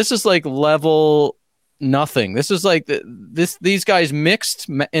like level nothing. This is like these guys mixed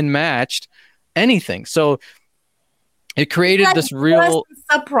and matched anything. So it created this real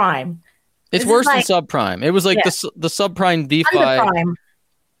subprime. It's worse than subprime. It was like the subprime DeFi. Underprime.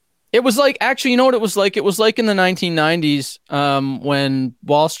 It was like, actually, you know what it was like? It was like in the 1990s, when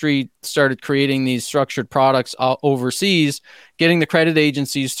Wall Street started creating these structured products overseas, getting the credit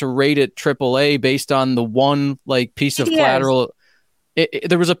agencies to rate it AAA based on the one like piece of collateral.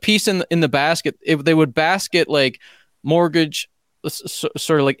 There was a piece in the basket. They would basket like mortgage,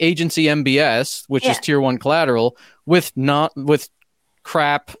 sort of like agency MBS, which is tier one collateral, with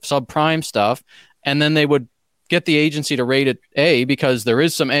crap subprime stuff, and then they would get the agency to rate it A because there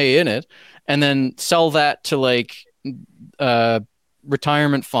is some A in it, and then sell that to like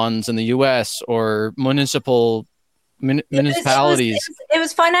retirement funds in the U.S. or municipalities. It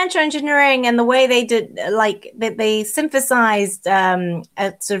was financial engineering, and the way they did, like they synthesized a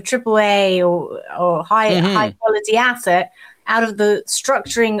sort of AAA or high quality asset out of the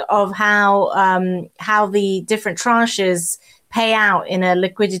structuring of how the different tranches pay out in a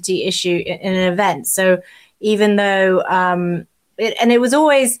liquidity issue in an event. So even though it was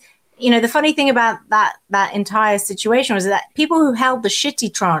always, the funny thing about that entire situation was that people who held the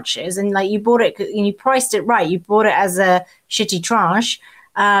shitty tranches, and like you bought it and you priced it right, you bought it as a shitty tranche,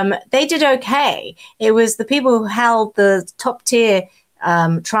 they did okay. It was the people who held the top tier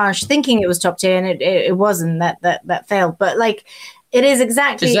tranche thinking it was top tier, and it wasn't, that failed. But like, it is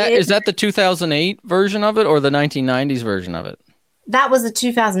exactly. Is that the 2008 version of it or the 1990s version of it? That was the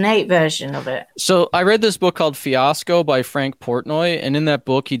 2008 version of it. So I read this book called Fiasco by Frank Portnoy, and in that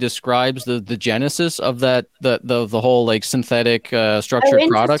book he describes the genesis of the whole like synthetic structured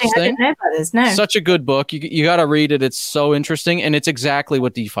products thing. I didn't know about this. No, such a good book. You got to read it. It's so interesting, and it's exactly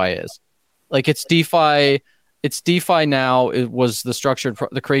what DeFi is. Like it's DeFi. It's DeFi now. It was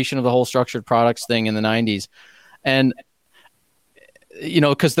the creation of the whole structured products thing in the 90s, and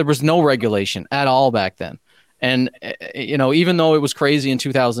because there was no regulation at all back then. And, even though it was crazy in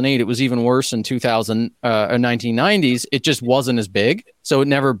 2008, it was even worse in 1990s. It just wasn't as big. So it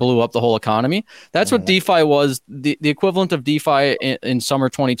never blew up the whole economy. That's what DeFi was. The equivalent of DeFi in summer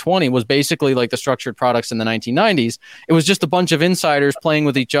 2020 was basically like the structured products in the 1990s. It was just a bunch of insiders playing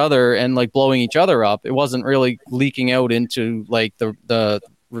with each other and like blowing each other up. It wasn't really leaking out into like the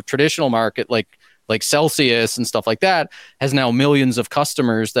traditional market, like Celsius and stuff like that has now millions of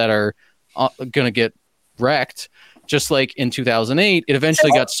customers that are going to get wrecked. Just like in 2008, it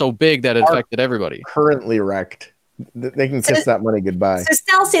eventually got so big that it affected everybody. Currently wrecked. They can kiss that money goodbye. So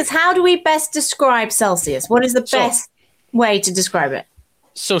Celsius, how do we best describe Celsius? What is the best way to describe it?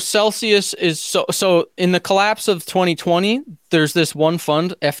 So Celsius is so in the collapse of 2020, there's this one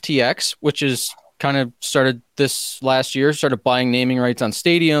fund, FTX, which is kind of started this last year, started buying naming rights on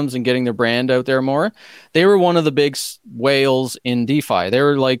stadiums and getting their brand out there more. They were one of the big whales in DeFi.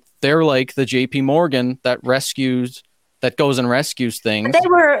 They're like the JP Morgan that goes and rescues things.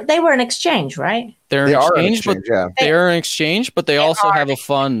 But they were an exchange, right? They're an exchange, but they also have a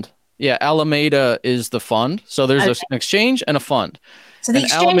fund. Yeah, Alameda is the fund. So there's an exchange and a fund. So the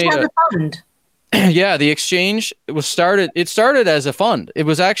exchange has a fund. Yeah, the exchange started as a fund. It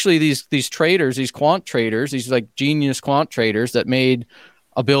was actually these traders, these quant traders, these like genius quant traders that made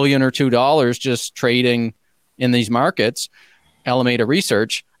 $1 billion or $2 million just trading in these markets, Alameda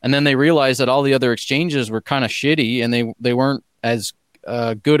Research, and then they realized that all the other exchanges were kind of shitty and they weren't as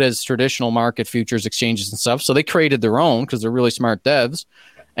good as traditional market futures exchanges and stuff. So they created their own because they're really smart devs.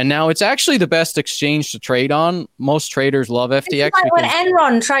 And now it's actually the best exchange to trade on. Most traders love FTX. It's like when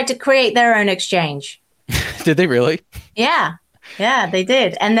Enron tried to create their own exchange. Did they really? Yeah, they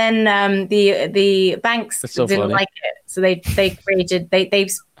did. And then the banks didn't like it, so they created they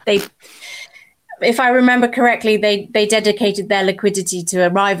if I remember correctly, they dedicated their liquidity to a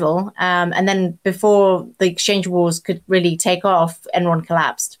rival. And then before the exchange wars could really take off, Enron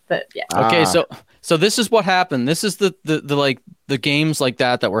collapsed. But yeah. Okay, so this is what happened. This is the games like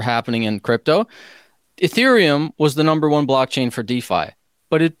that were happening in crypto. Ethereum was the number one blockchain for DeFi,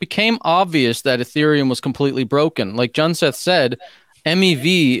 but it became obvious that Ethereum was completely broken. Like Junseth said,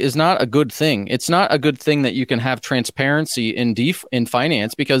 MEV is not a good thing. It's not a good thing that you can have transparency in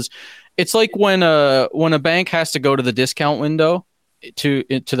finance, because it's like when a bank has to go to the discount window to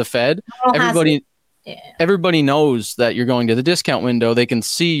the Fed. Everybody knows that you're going to the discount window. They can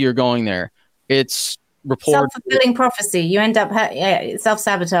see you're going there. It's reported. Self-fulfilling prophecy. You end up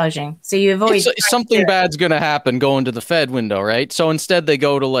self-sabotaging. So you avoid something bad's going to happen going to the Fed window, right? So instead they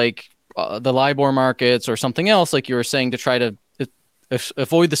go to like the LIBOR markets or something else, like you were saying, to try to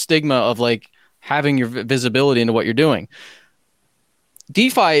avoid the stigma of like having your visibility into what you're doing.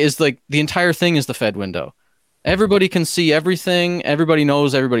 DeFi is like the entire thing is the Fed window. Everybody can see everything. Everybody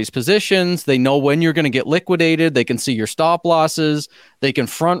knows everybody's positions. They know when you're going to get liquidated. They can see your stop losses. They can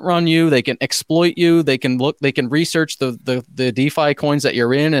front run you. They can exploit you. They can research the DeFi coins that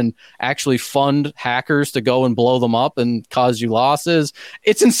you're in and actually fund hackers to go and blow them up and cause you losses.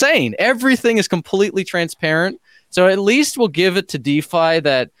 It's insane. Everything is completely transparent. So at least we'll give it to DeFi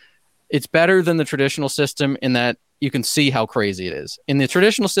that it's better than the traditional system in that you can see how crazy it is. In the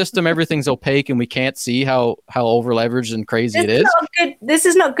traditional system, everything's opaque and we can't see how over leveraged and crazy it is. This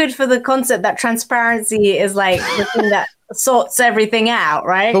is not good for the concept that transparency is like the thing that sorts everything out,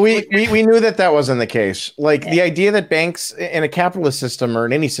 right? But we knew that wasn't the case. Like the idea that banks in a capitalist system or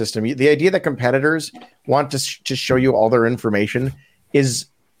in any system, the idea that competitors want to show you all their information is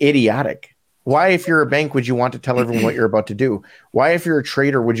idiotic. Why, if you're a bank, would you want to tell everyone what you're about to do? Why, if you're a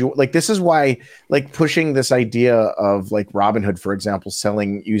trader, would you like, this is why, like, pushing this idea of like Robinhood, for example,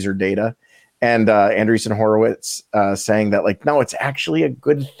 selling user data, and Andreessen Horowitz saying that, like, no, it's actually a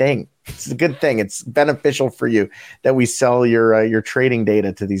good thing. It's a good thing. It's beneficial for you that we sell your trading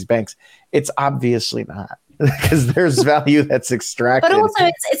data to these banks. It's obviously not, because there's value that's extracted. But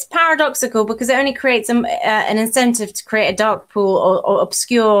also, it's paradoxical because it only creates an incentive to create a dark pool or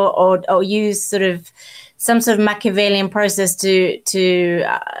obscure or use sort of some sort of Machiavellian process to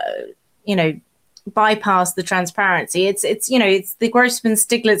bypass the transparency. It's the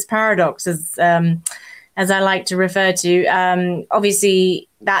Grossman-Stiglitz paradox, as I like to refer to. Obviously,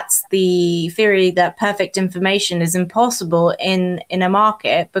 that's the theory that perfect information is impossible in a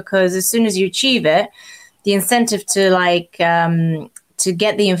market, because as soon as you achieve it, the incentive to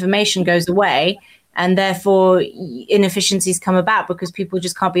get the information goes away, and therefore inefficiencies come about because people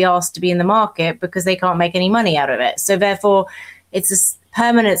just can't be asked to be in the market because they can't make any money out of it. So therefore, it's a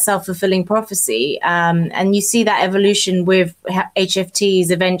permanent self-fulfilling prophecy. And you see that evolution with HFTs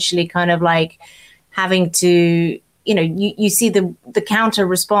eventually kind of like having to, you see the counter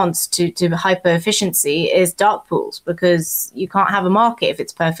response to hyper efficiency is dark pools, because you can't have a market if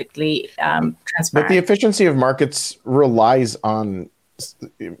it's perfectly transparent. But the efficiency of markets relies on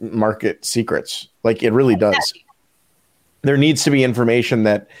market secrets. Like, it really does. Exactly. There needs to be information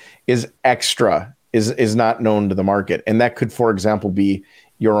that is extra, is not known to the market. And that could, for example, be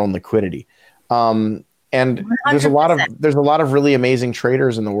your own liquidity. And 100%. there's a lot of really amazing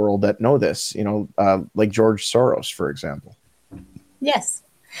traders in the world that know this, like George Soros, for example. Yes.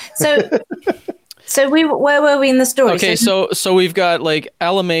 So where were we in the story? Okay, so we've got, like,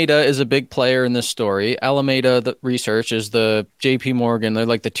 Alameda is a big player in this story. Alameda, the research, is the JP Morgan. They're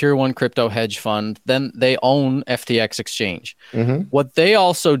like the tier 1 crypto hedge fund. Then they own FTX exchange. Mm-hmm. What they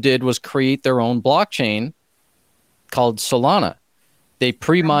also did was create their own blockchain called Solana. They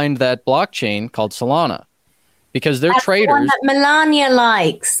pre-mined that blockchain called Solana because they're traders. The one that Melania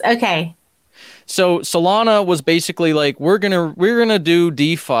likes. Okay. So Solana was basically like, we're gonna do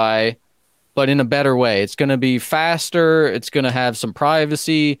DeFi, but in a better way. It's gonna be faster. It's gonna have some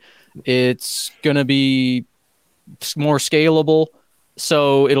privacy. It's gonna be more scalable.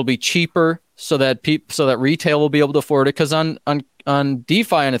 So it'll be cheaper, so that retail will be able to afford it. Because on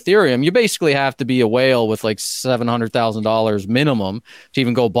DeFi and Ethereum, you basically have to be a whale with like $700,000 minimum to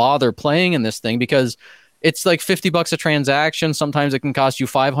even go bother playing in this thing, because it's like $50 a transaction. Sometimes it can cost you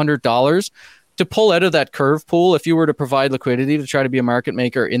 $500 to pull out of that curve pool. If you were to provide liquidity to try to be a market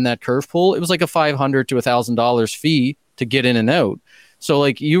maker in that curve pool, it was like a $500 to $1,000 fee to get in and out. So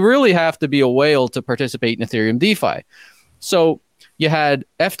like, you really have to be a whale to participate in Ethereum DeFi. So you had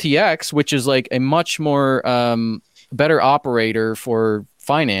FTX, which is like a much more better operator for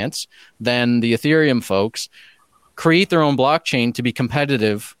finance than the Ethereum folks, create their own blockchain to be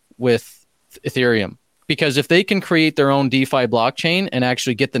competitive with Ethereum. Because if they can create their own DeFi blockchain and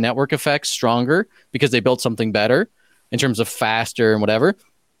actually get the network effects stronger because they built something better in terms of faster and whatever,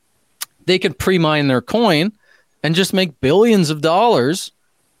 they could pre-mine their coin and just make billions of dollars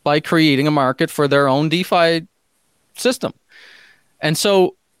by creating a market for their own DeFi system. And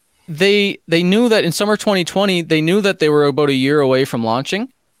so they knew that in summer 2020, they knew that they were about a year away from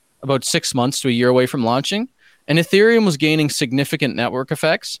launching, about 6 months to a year away from launching. And Ethereum was gaining significant network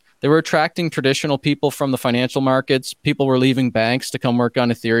effects. They were attracting traditional people from the financial markets. People were leaving banks to come work on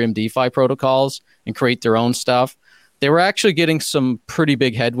Ethereum DeFi protocols and create their own stuff. They were actually getting some pretty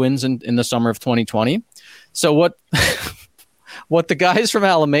big headwinds in the summer of 2020. So what the guys from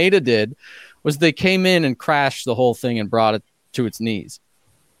Alameda did was they came in and crashed the whole thing and brought it to its knees.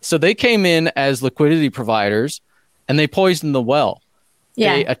 So they came in as liquidity providers and they poisoned the well.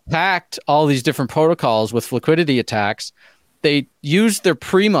 Yeah. They attacked all these different protocols with liquidity attacks. They used their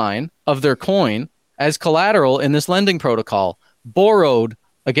pre-mine of their coin as collateral in this lending protocol, borrowed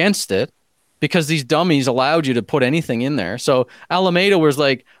against it, because these dummies allowed you to put anything in there. So Alameda was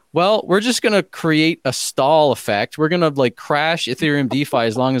like, well, we're just going to create a stall effect. We're going to like crash Ethereum DeFi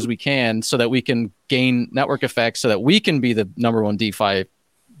as long as we can so that we can gain network effects so that we can be the number one DeFi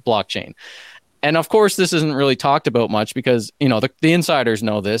blockchain. And of course, this isn't really talked about much because, you know, the insiders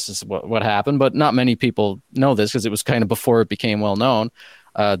know this is what happened, but not many people know this because it was kind of before it became well known,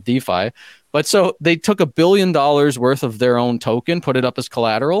 DeFi. But so they took $1 billion worth of their own token, put it up as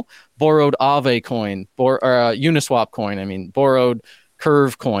collateral, borrowed Aave coin, Uniswap coin, borrowed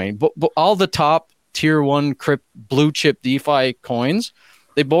Curve coin, but all the top tier one blue chip DeFi coins,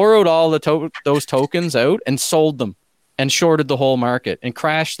 they borrowed all those tokens out and sold them and shorted the whole market and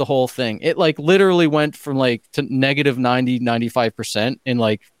crashed the whole thing. It like literally went from like to negative 95% in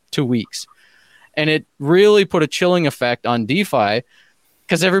like 2 weeks. And it really put a chilling effect on DeFi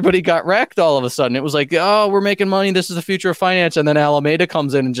because everybody got wrecked all of a sudden. It was like, oh, we're making money. This is the future of finance. And then Alameda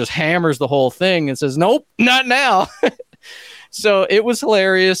comes in and just hammers the whole thing and says, nope, not now. So it was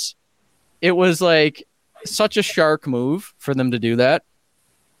hilarious. It was like such a shark move for them to do that.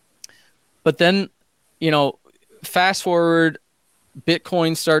 But then, you know, fast forward,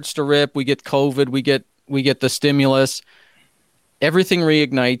 Bitcoin starts to rip. We get COVID. We get the stimulus. Everything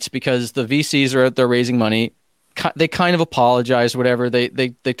reignites because the VCs are out there raising money. They kind of apologized, whatever. They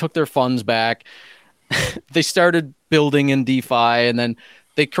took their funds back. They started building in DeFi, and then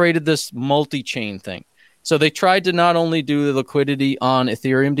they created this multi-chain thing. So they tried to not only do the liquidity on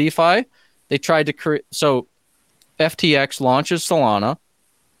Ethereum DeFi, they tried to create. So FTX launches Solana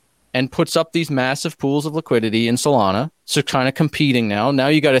and puts up these massive pools of liquidity in Solana. So kind of competing now. Now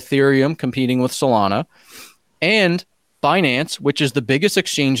you got Ethereum competing with Solana, and Binance, which is the biggest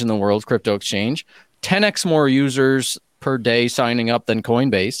exchange in the world, crypto exchange, 10x more users per day signing up than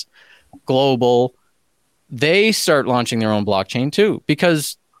Coinbase, global. They start launching their own blockchain too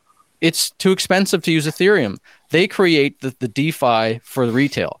because it's too expensive to use Ethereum. They create the DeFi for the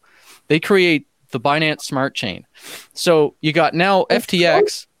retail. They create the Binance Smart Chain. So you got now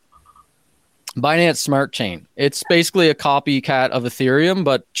FTX, Binance Smart Chain. It's basically a copycat of Ethereum,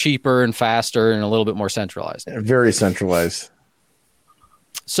 but cheaper and faster and a little bit more centralized. Very centralized.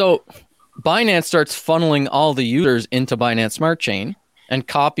 So Binance starts funneling all the users into Binance Smart Chain and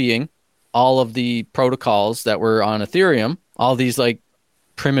copying all of the protocols that were on Ethereum, all these like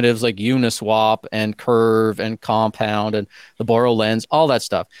primitives like Uniswap and Curve and Compound and the Borrow Lens, all that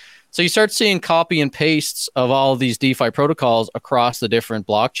stuff. So you start seeing copy and pastes of all of these DeFi protocols across the different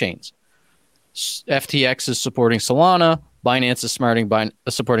blockchains. FTX is supporting Solana. Binance is supporting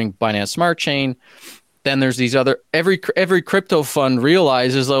Binance Smart Chain. Then there's these other every crypto fund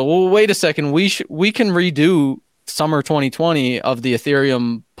realizes, like, well, wait a second, we can redo summer 2020 of the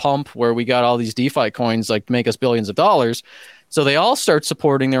Ethereum pump where we got all these DeFi coins like make us billions of dollars. So they all start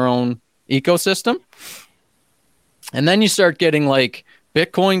supporting their own ecosystem. And then you start getting like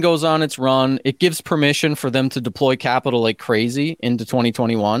Bitcoin goes on its run. It gives permission for them to deploy capital like crazy into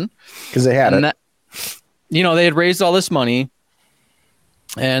 2021. Because they had it. You know, they had raised all this money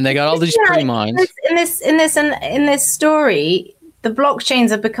and they got all these free mines. In this story, the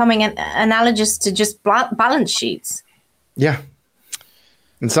blockchains are becoming analogous to just balance sheets. Yeah.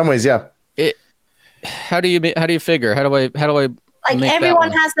 In some ways, yeah. How do you figure? How do I like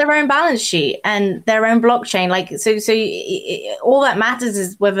everyone has their own balance sheet and their own blockchain. Like so all that matters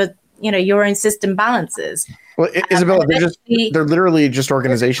is whether your own system balances. Well, Isabella, they're literally just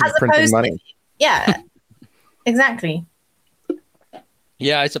organizations printing money. Yeah, exactly.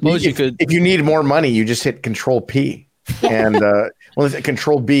 Yeah, I suppose you could. If you need more money, you just hit Control P and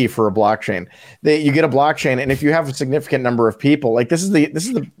Control B for a blockchain. You get a blockchain, and if you have a significant number of people, like this is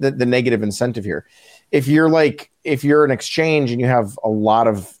the negative incentive here. If you're an exchange and you have a lot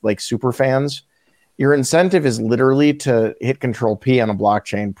of like super fans, your incentive is literally to hit Control P on a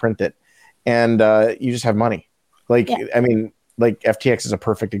blockchain, print it, and you just have money. Like, yeah. I mean, like FTX is a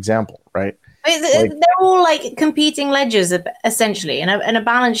perfect example, right? They're all like competing ledgers essentially, and a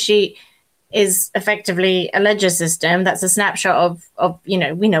balance sheet is effectively a ledger system. That's a snapshot of we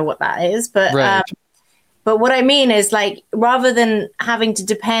know what that is, but right. But what I mean is, like, rather than having to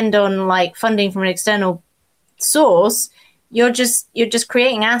depend on like funding from an external source, you're just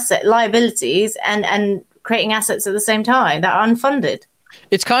creating liabilities and creating assets at the same time that are unfunded.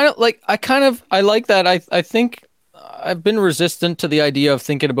 It's kind of like I like that. I think I've been resistant to the idea of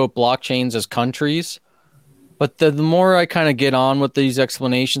thinking about blockchains as countries, but the more I kind of get on with these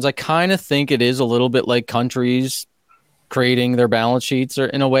explanations, I kind of think it is a little bit like countries creating their balance sheets, or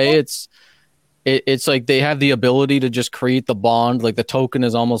in a way, it's like they have the ability to just create the bond. Like the token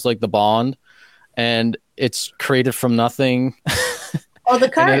is almost like the bond, and it's created from nothing. or the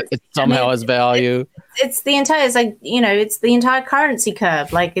and currency. it somehow has value. It's the entire, it's like, it's the entire currency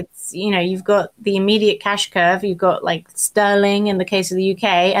curve. Like it's, you've got the immediate cash curve, you've got like sterling in the case of the UK,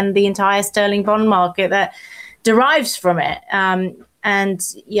 and the entire sterling bond market that derives from it. And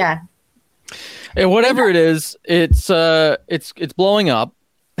yeah. And whatever it is, it's blowing up.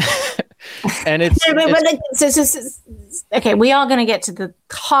 And okay, we are going to get to the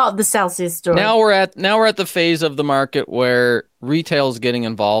heart of the Celsius story. Now we're at the phase of the market where retail is getting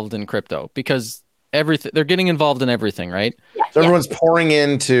involved in crypto, because they're getting involved in everything, right? Yeah, so everyone's pouring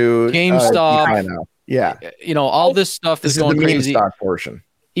into GameStop. now. Yeah, all this stuff is going crazy. Stock portion.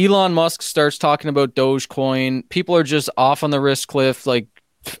 Elon Musk starts talking about Dogecoin. People are just off on the risk cliff, like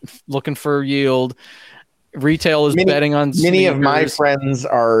looking for yield. Retail is betting on sneakers. Many of my friends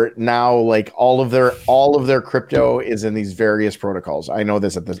are now like all of their crypto is in these various protocols. I know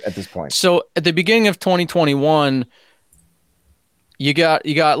this at this point. So at the beginning of 2021, you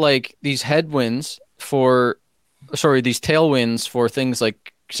got like these tailwinds for things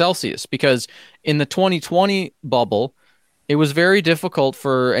like Celsius, because in the 2020 bubble, it was very difficult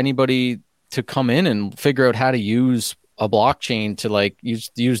for anybody to come in and figure out how to use a blockchain to like use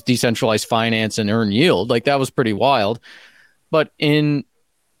decentralized finance and earn yield. Like that was pretty wild. But in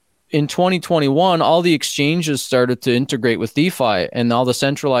 2021, all the exchanges started to integrate with DeFi, and all the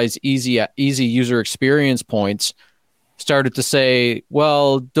centralized easy user experience points started to say,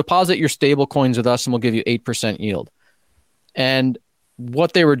 well, deposit your stable coins with us and we'll give you 8% yield. And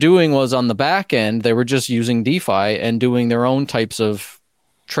what they were doing was, on the back end, they were just using DeFi and doing their own types of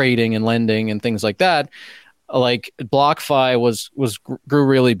trading and lending and things like that. Like BlockFi grew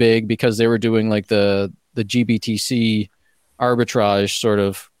really big because they were doing like the GBTC arbitrage sort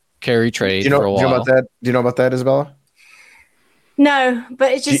of carry trade for a while. Do you know about that, Isabella? No,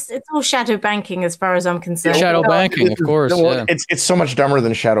 but it's all shadow banking as far as I'm concerned. Shadow banking, of course. Yeah. It's so much dumber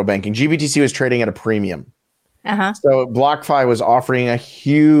than shadow banking. GBTC was trading at a premium. So BlockFi was offering a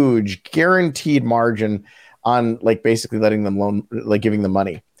huge guaranteed margin on like basically letting them giving them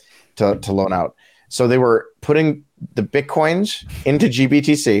money to loan out. So they were putting the Bitcoins into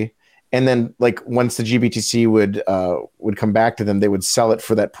GBTC, and then like once the GBTC would come back to them, they would sell it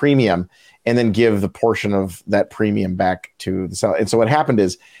for that premium and then give the portion of that premium back to the seller. And so what happened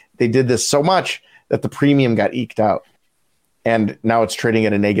is they did this so much that the premium got eked out, and now it's trading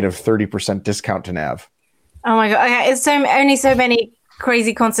at a negative 30% discount to NAV. Oh my God. Okay. It's only so many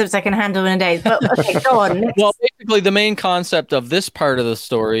crazy concepts I can handle in a day. But okay, go on. Well, basically the main concept of this part of the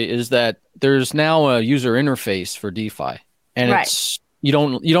story is that there's now a user interface for DeFi, and it's you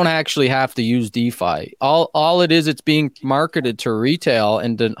don't actually have to use DeFi. All it is, it's being marketed to retail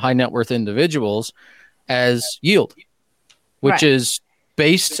and to high net worth individuals as yield, which is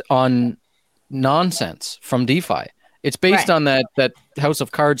based on nonsense from DeFi. It's based on that house of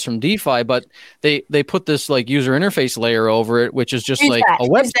cards from DeFi, but they put this like user interface layer over it, which is just a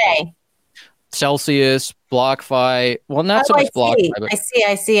website. Celsius, BlockFi. Well, not so much BlockFi, but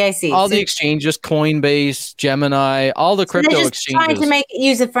I see. All the exchanges, Coinbase, Gemini, all the crypto exchanges. Trying to make it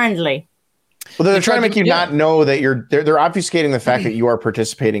user friendly. Well, they're trying to make you not know that they're obfuscating the fact that you are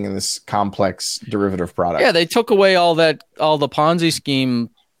participating in this complex derivative product. Yeah, they took away all the Ponzi scheme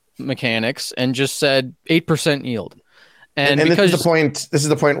mechanics and just said 8% yield. And because this is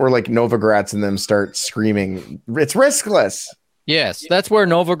the point where like Novogratz and them start screaming, it's riskless. Yes, that's where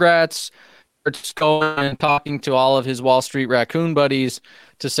Novogratz starts going and talking to all of his Wall Street raccoon buddies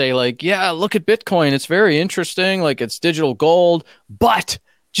to say like, yeah, look at Bitcoin. It's very interesting. Like it's digital gold, but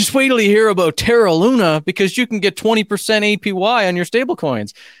just wait till you hear about Terra Luna, because you can get 20% APY on your stable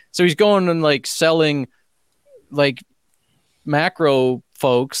coins. So he's going and like selling like macro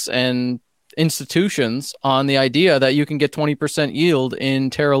folks and institutions on the idea that you can get 20% yield in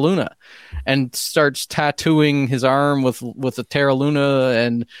Terra Luna, and starts tattooing his arm with the Terra Luna,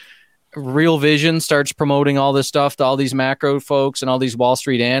 and Real Vision starts promoting all this stuff to all these macro folks, and all these Wall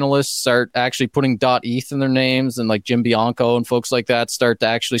Street analysts start actually putting .eth in their names, and like Jim Bianco and folks like that start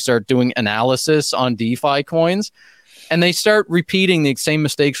doing analysis on DeFi coins. And they start repeating the same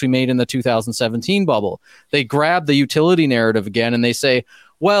mistakes we made in the 2017 bubble. They grab the utility narrative again, and they say,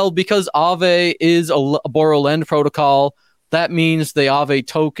 well, because Aave is a borrow lend protocol, that means the Aave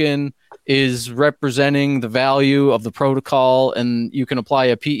token is representing the value of the protocol, and you can apply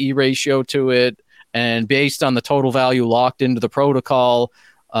a PE ratio to it. And based on the total value locked into the protocol,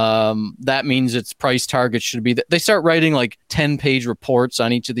 that means its price target should be they start writing like 10-page reports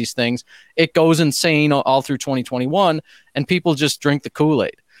on each of these things. It goes insane all through 2021, and people just drink the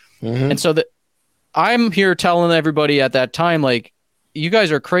Kool-Aid. And so I'm here telling everybody at that time, like, you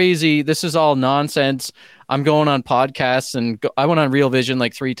guys are crazy. This is all nonsense. I'm going on podcasts and I went on Real Vision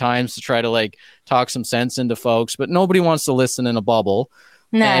like 3 times to try to like talk some sense into folks, but nobody wants to listen in a bubble.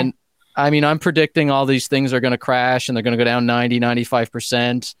 No. And I mean, I'm predicting all these things are going to crash and they're going to go down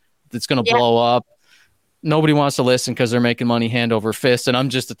 95%. It's going to blow up. Nobody wants to listen because they're making money hand over fist. And I'm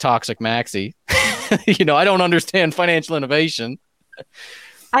just a toxic maxi. I don't understand financial innovation.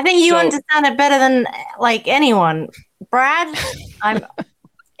 I think you understand it better than like anyone. Brad, I'm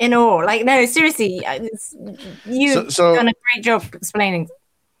in awe. Like, no, seriously, you've done a great job explaining.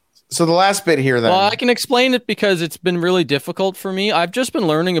 So the last bit here, then. Well, I can explain it because it's been really difficult for me. I've just been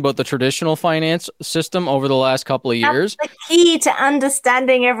learning about the traditional finance system over the last couple of years. That's the key to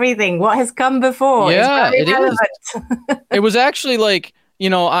understanding everything. What has come before. Yeah, it is. It was actually like,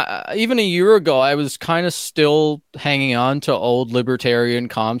 even a year ago, I was kind of still hanging on to old libertarian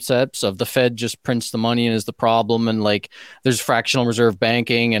concepts of the Fed just prints the money and is the problem. And like, there's fractional reserve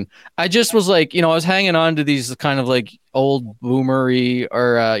banking. And I just was like, I was hanging on to these kind of like old boomery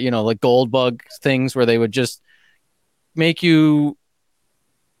or, like gold bug things where they would just make you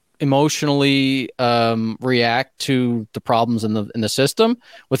emotionally react to the problems in the system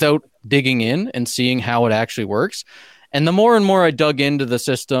without digging in and seeing how it actually works. And the more and more I dug into the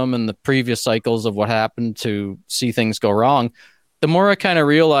system and the previous cycles of what happened to see things go wrong, the more I kind of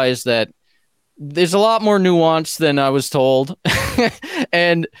realized that there's a lot more nuance than I was told.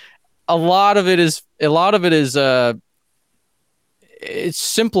 And a lot of it is it's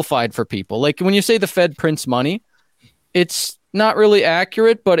simplified for people. Like when you say the Fed prints money, it's not really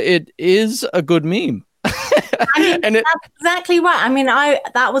accurate, but it is a good meme. That's exactly right. I mean,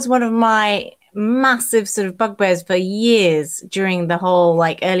 that was one of my massive sort of bugbears for years during the whole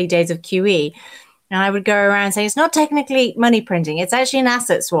like early days of QE. And I would go around saying it's not technically money printing, it's actually an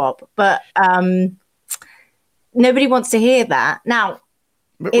asset swap. But nobody wants to hear that. Now,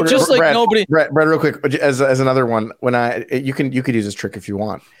 it's just like nobody. Brett, real quick, as another one, you could use this trick if you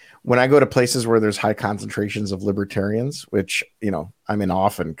want. When I go to places where there's high concentrations of libertarians, which I'm in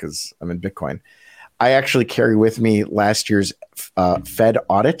often because I'm in Bitcoin, I actually carry with me last year's Fed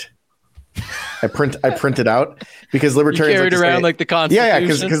audit. I print it out because libertarians carried around like the Constitution. Yeah,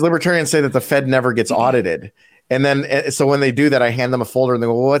 because libertarians say that the Fed never gets audited, and then so when they do that, I hand them a folder and they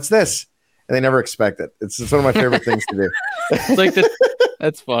go, "Well, what's this?" And they never expect it. It's one of my favorite things to do. It's like this.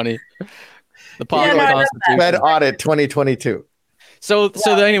 That's funny. The Constitution. Fed audit 2022. So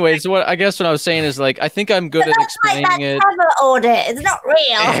anyways, what I was saying is like I think I'm good at explaining it. Audit. It's not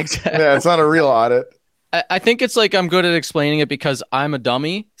real. Exactly. Yeah, it's not a real audit. I think it's like I'm good at explaining it because I'm a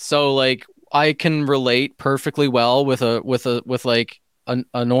dummy. So like I can relate perfectly well with like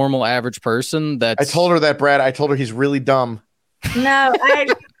a normal average person. I told her that, Brad. I told her he's really dumb. No,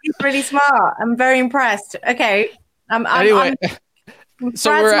 he's really smart. I'm very impressed. Okay. Anyway,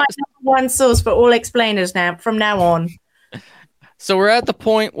 so Brad's my number one source for all explainers now from now on. So we're at the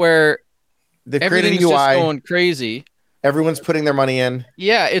point where they've created a UI. Just going crazy. Everyone's putting their money in.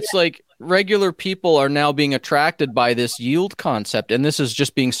 Yeah, it's like regular people are now being attracted by this yield concept, and this is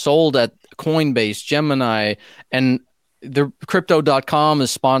just being sold at Coinbase, Gemini, and the crypto.com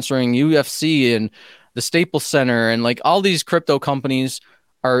is sponsoring UFC and the Staples Center, and like all these crypto companies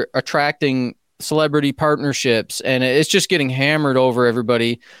are attracting celebrity partnerships, and it's just getting hammered over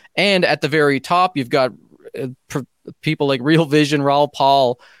everybody. And at the very top, you've got people like Real Vision, Raul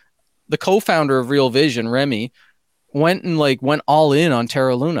Paul, the co-founder of Real Vision, Remy, went all in on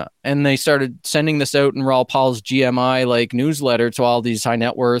Terra Luna, and they started sending this out in Raul Paul's GMI like newsletter to all these high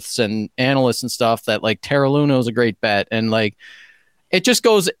net worths and analysts and stuff that like Terra Luna is a great bet, and like it just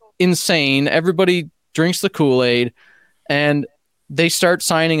goes insane. Everybody drinks the Kool-Aid, and they start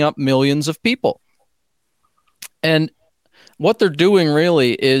signing up millions of people. And what they're doing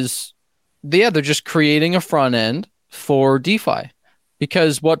really is, they're just creating a front end for DeFi,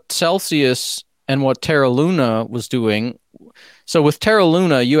 because what Celsius and what Terra Luna was doing. So with Terra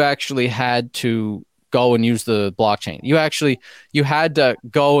Luna, you actually had to go and use the blockchain. You had to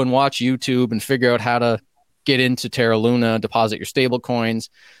go and watch YouTube and figure out how to get into Terra Luna, deposit your stable coins.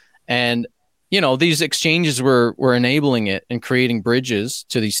 And, these exchanges were enabling it and creating bridges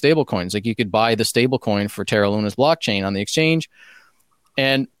to these stable coins. Like you could buy the stable coin for Terra Luna's blockchain on the exchange.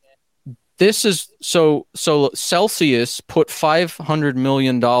 And this is so Celsius put $500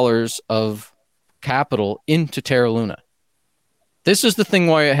 million of capital into Terra Luna. This is the thing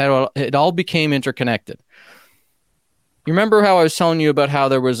why it all became interconnected. You remember how I was telling you about how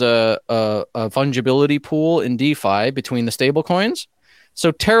there was a fungibility pool in DeFi between the stable coins? So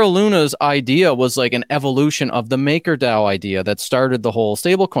Terra Luna's idea was like an evolution of the MakerDAO idea that started the whole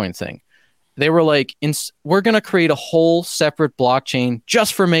stablecoin thing. They were like, we're going to create a whole separate blockchain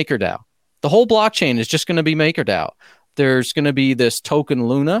just for MakerDAO. The whole blockchain is just going to be MakerDAO. There's going to be this token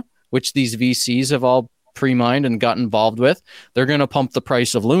Luna, which these VCs have all pre-mined and got involved with. They're going to pump the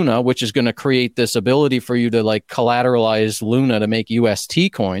price of Luna, which is going to create this ability for you to like collateralize Luna to make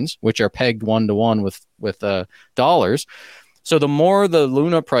UST coins, which are pegged 1-to-1 with dollars. So the more the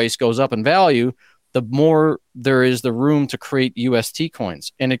Luna price goes up in value, the more there is the room to create UST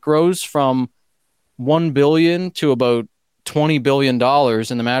coins. And it grows from 1 billion to about $20 billion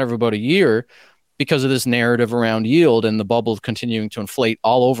in the matter of about a year because of this narrative around yield and the bubble continuing to inflate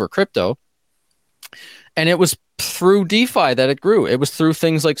all over crypto. And it was through DeFi that it grew. It was through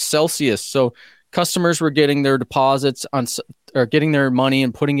things like Celsius. So customers were getting their deposits on, or getting their money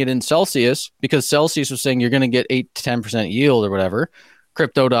and putting it in Celsius because Celsius was saying you're going to get 8 to 10% yield or whatever.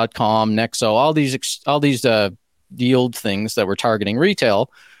 Crypto.com, Nexo, all these yield things that were targeting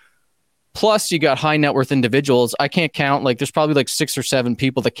retail. Plus, you got high net worth individuals. I can't count. Like, there's probably like 6 or 7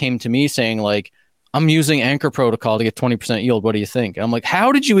 people that came to me saying, like, I'm using Anchor Protocol to get 20% yield. What do you think? And I'm like,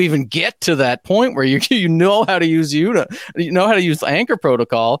 how did you even get to that point where you know how to use you know how to use Anchor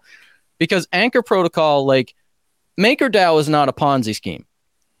Protocol? Because Anchor Protocol, like, MakerDAO is not a Ponzi scheme.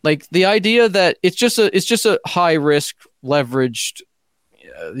 Like, the idea that it's just a high risk leveraged,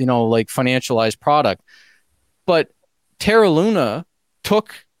 like financialized product. But Terra Luna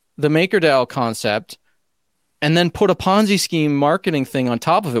took the MakerDAO concept and then put a Ponzi scheme marketing thing on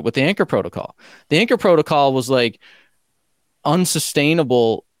top of it with the Anchor Protocol. The Anchor Protocol was like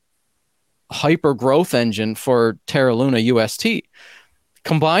unsustainable hyper growth engine for Terra Luna UST.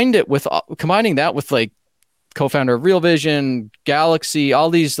 Combining that with like co-founder of Real Vision, Galaxy, all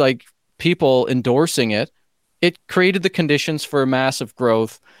these like people endorsing it, it created the conditions for massive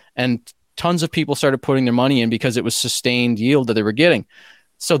growth, and tons of people started putting their money in because it was sustained yield that they were getting.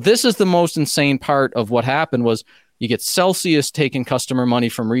 So this is the most insane part of what happened was you get Celsius taking customer money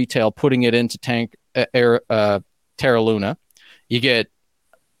from retail, putting it into Terra Luna. You get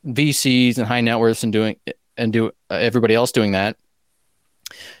VCs and high net worths and everybody else doing that.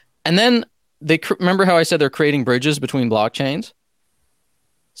 And then remember how I said they're creating bridges between blockchains?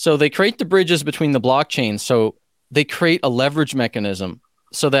 So they create the bridges between the blockchains. So they create a leverage mechanism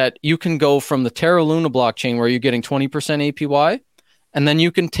so that you can go from the Terra Luna blockchain where you're getting 20% APY, and then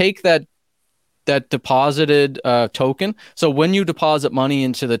you can take that deposited token. So when you deposit money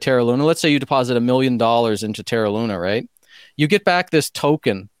into the Terra Luna, let's say you deposit $1 million into Terra Luna, right? You get back this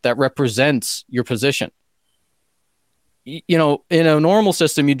token that represents your position. In a normal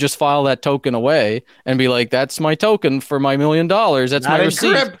system, you just file that token away and be like, that's my token for my $1 million. That's my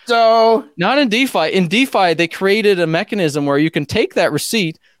receipt. Not in crypto. Not in DeFi. In DeFi, they created a mechanism where you can take that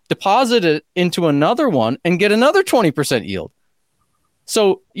receipt, deposit it into another one, and get another 20% yield.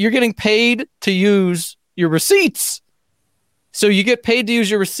 So you're getting paid to use your receipts. So you get paid to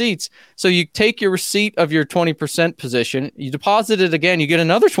use your receipts. So you take your receipt of your 20% position, you deposit it again, you get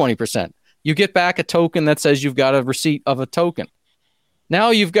another 20%. You get back a token that says you've got a receipt of a token.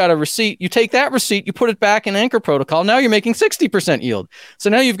 Now you've got a receipt. You take that receipt, you put it back in Anchor Protocol. Now you're making 60% yield. So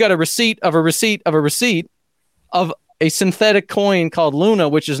now you've got a receipt of a receipt of a receipt of a synthetic coin called Luna,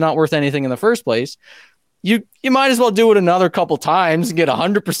 which is not worth anything in the first place. You might as well do it another couple times and get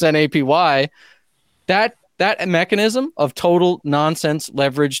 100% APY. That mechanism of total nonsense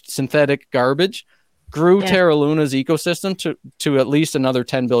leveraged synthetic garbage grew Terra Luna's ecosystem to at least another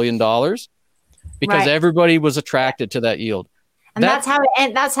 $10 billion because everybody was attracted to that yield. And that's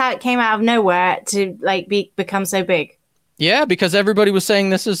how it came out of nowhere to like become so big. Yeah, because everybody was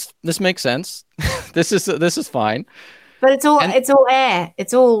saying this makes sense. this is fine. But it's all air.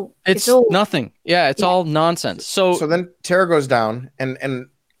 It's all nothing. Yeah, it's all nonsense. So then Terra goes down and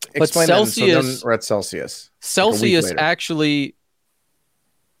explain that. So then we're at Celsius. Celsius actually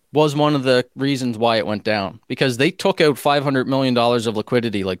was one of the reasons why it went down, because they took out $500 million of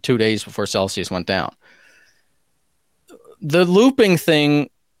liquidity like 2 days before Celsius went down. The looping thing.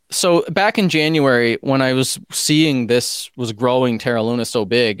 So back in January, when I was seeing this was growing Terra Luna so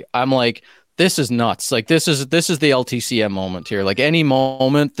big, I'm like, this is nuts. Like this is the LTCM moment here. Like any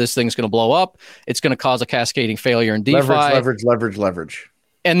moment, this thing's going to blow up. It's going to cause a cascading failure in DeFi. Leverage.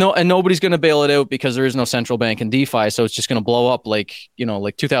 And nobody's going to bail it out because there is no central bank in DeFi. So it's just going to blow up like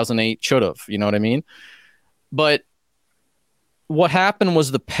 2008 should have. You know what I mean? But what happened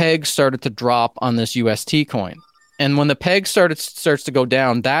was the peg started to drop on this UST coin. And when the peg starts to go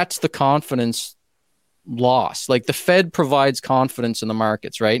down, that's the confidence loss. Like the Fed provides confidence in the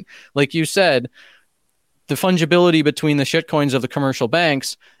markets, right? Like you said, the fungibility between the shitcoins of the commercial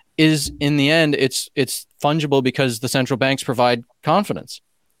banks is, in the end, it's fungible because the central banks provide confidence.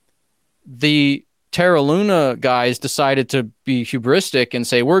 the Terra Luna guys decided to be hubristic and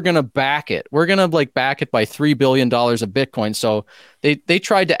say, we're going to back it. We're going to like back it by $3 billion of Bitcoin. So they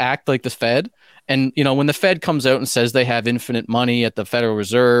tried to act like the Fed. And, you know, when the Fed comes out and says they have infinite money at the Federal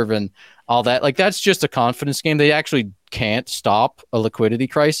Reserve and all that, like that's just a confidence game. They actually can't stop a liquidity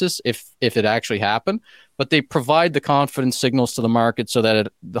crisis if it actually happened. But they provide the confidence signals to the market so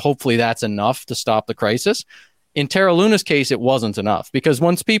that hopefully that's enough to stop the crisis. In Terra Luna's case, it wasn't enough because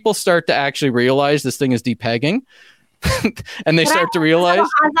once people start to actually realize this thing is depegging and they start to realize...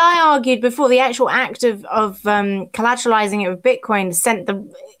 As I argued before, the actual act of collateralizing it with Bitcoin sent the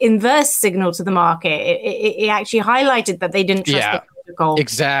inverse signal to the market. It actually highlighted that they didn't trust the protocol.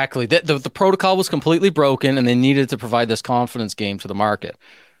 Exactly. The protocol was completely broken and they needed to provide this confidence game to the market.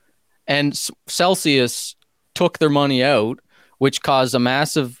 And Celsius took their money out, which caused a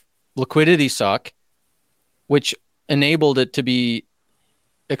massive liquidity suck, which enabled it to be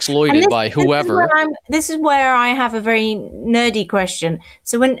exploited by whoever. This is where I have a very nerdy question.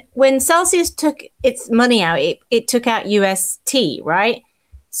 So when Celsius took its money out, it took out UST, right?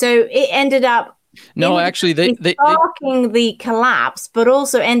 So it ended up actually they sparking the collapse, but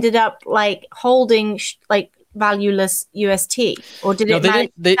also ended up like holding like valueless UST, or did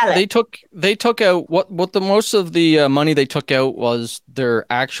it? They took out what the most of the money they took out was their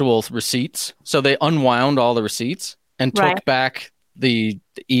actual receipts. So they unwound all the receipts and took back the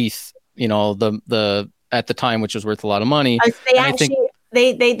ETH, you know, the at the time, which was worth a lot of money. So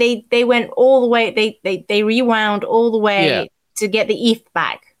they went all the way. They rewound all the way to get the ETH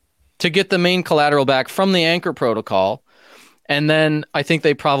back, to get the main collateral back from the Anchor protocol. And then I think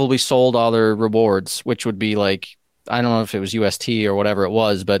they probably sold all their rewards, which would be like, I don't know if it was UST or whatever it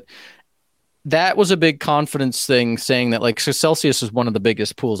was, but that was a big confidence thing, saying that like, so Celsius is one of the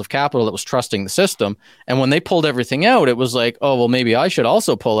biggest pools of capital that was trusting the system. And when they pulled everything out, it was like, oh, well, maybe I should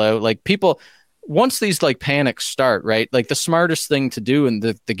also pull out. Like people, once these like panics start, right? Like the smartest thing to do in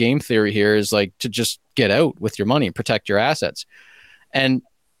the game theory here is like to just get out with your money and protect your assets. And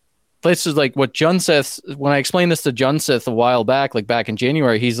this is like what Junseth, when I explained this to Junseth a while back, like back in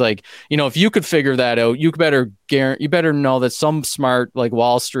January, he's like, you know, if you could figure that out, you better know that some smart like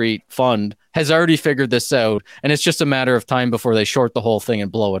Wall Street fund has already figured this out. And it's just a matter of time before they short the whole thing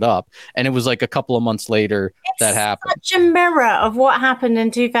and blow it up. And it was like a couple of months later that happened. It's such a mirror of what happened in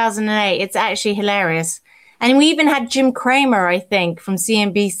 2008. It's actually hilarious. And we even had Jim Cramer, I think, from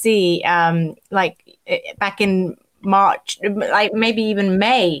CNBC, back in March, like maybe even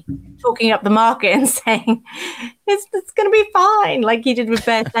May, talking up the market and saying it's going to be fine, like he did with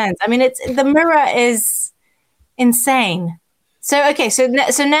Bear Stearns. I mean, the mirror is insane. So okay, so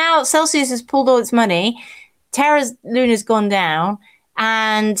now Celsius has pulled all its money, Terra Luna's gone down,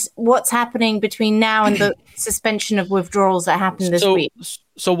 and what's happening between now and the suspension of withdrawals that happened this week?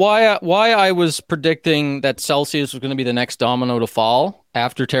 So why I was predicting that Celsius was going to be the next domino to fall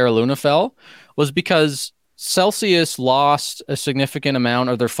after Terra Luna fell was because Celsius lost a significant amount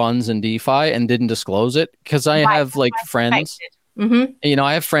of their funds in DeFi and didn't disclose it, because I have like friends, you know,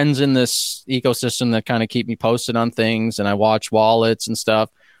 I have friends in this ecosystem that kind of keep me posted on things, and I watch wallets and stuff.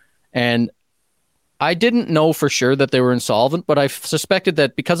 And I didn't know for sure that they were insolvent, but I suspected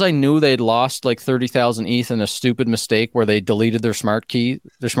that because I knew they'd lost like 30,000 ETH in a stupid mistake where they deleted their smart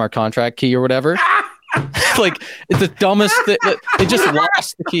contract key or whatever. Like it's the dumbest thing. They just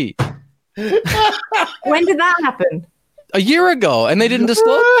lost the key. When did that happen? A year ago, and they didn't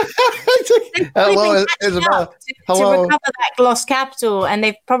disclose. Hello, Isabel. Hello. To recover that lost capital, and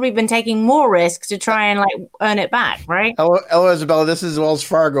they've probably been taking more risk to try and like earn it back, right? Hello, Isabella. This is Wells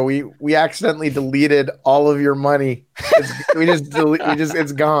Fargo. We accidentally deleted all of your money.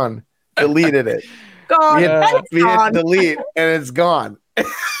 It's gone. Deleted it. Gone. We hit delete, and it's gone.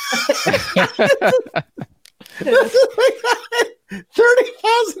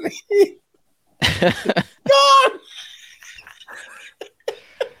 30,000 gone.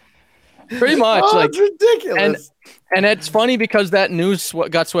 Pretty much. Oh, like it's ridiculous. And it's funny because that news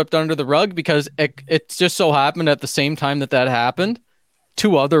got swept under the rug because it just so happened at the same time that happened,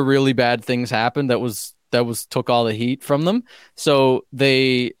 two other really bad things happened that took all the heat from them. So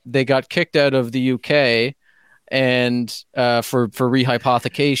they got kicked out of the UK and for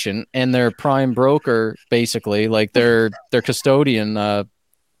rehypothecation, and their prime broker, basically like their custodian,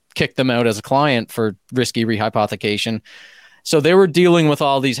 kicked them out as a client for risky rehypothecation. So they were dealing with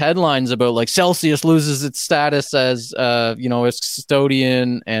all these headlines about like Celsius loses its status as its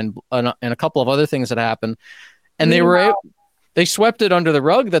custodian and a couple of other things that happened, and they swept it under the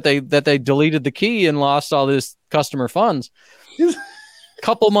rug that they deleted the key and lost all this customer funds.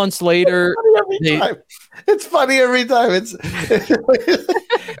 Couple months later, it's funny every time. It's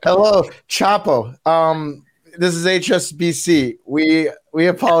hello, Chapo. This is HSBC. We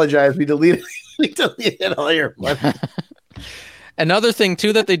apologize. We deleted all your money. Another thing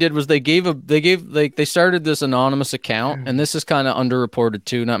too that they did was they started this anonymous account, and this is kind of underreported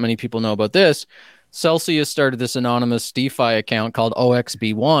too. Not many people know about this. Celsius started this anonymous DeFi account called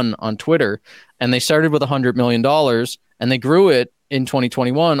OXB1 on Twitter, and they started with $100 million, and they grew it in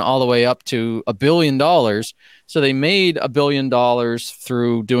 2021 all the way up to $1 billion. So they made $1 billion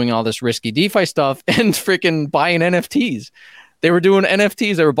through doing all this risky DeFi stuff and freaking buying NFTs. They were doing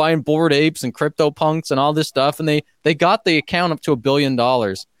NFTs. They were buying Bored Apes and CryptoPunks and all this stuff, and they got the account up to $1 billion.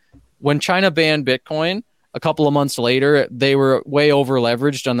 When China banned Bitcoin, a couple of months later, they were way over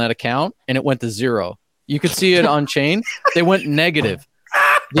leveraged on that account, and it went to zero. You could see it on chain. They went negative.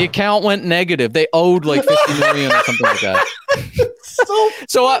 The account went negative. They owed like 50 million or something like that.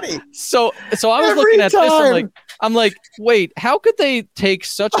 So I was looking at this. I'm like, wait, how could they take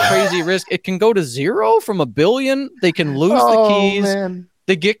such crazy risk? It can go to zero from $1 billion. They can lose the keys. Man.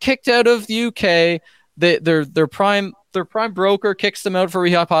 They get kicked out of the UK. Their prime broker kicks them out for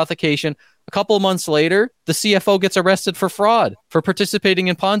rehypothecation. A couple of months later, the CFO gets arrested for fraud for participating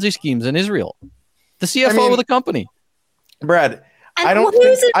in Ponzi schemes in Israel. The CFO of the company. Brad, I don't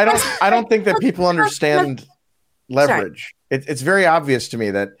think that people understand leverage. It's very obvious to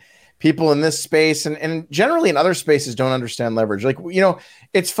me that people in this space and generally in other spaces don't understand leverage. Like,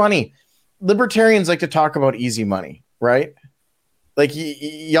 it's funny. Libertarians like to talk about easy money, right? Like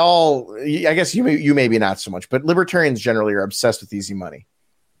y'all, I guess you maybe not so much, but libertarians generally are obsessed with easy money.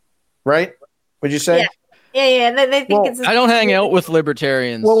 Right? Would you say? Yeah. They think it's. I don't hang out with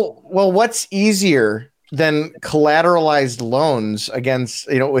libertarians. Well, what's easier than collateralized loans against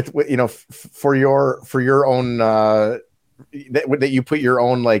for your own that you put your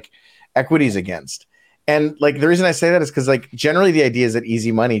own like equities against? And like the reason I say that is because like generally the idea is that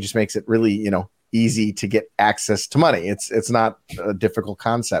easy money just makes it really easy to get access to money. It's not a difficult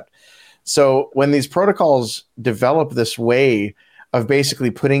concept. So when these protocols develop this way of basically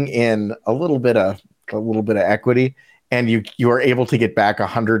putting in a little bit of equity, and you are able to get back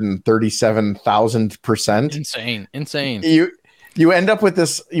 137,000%. Insane. You end up with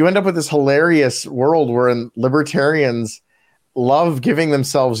this hilarious world wherein libertarians love giving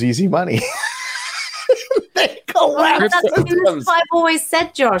themselves easy money. They collapse. That's what I've always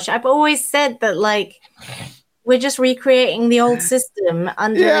said, Josh. I've always said that like we're just recreating the old system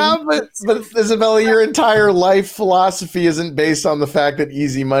under. Yeah, but Isabella, your entire life philosophy isn't based on the fact that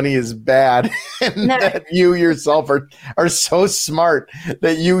easy money is bad, and that you yourself are so smart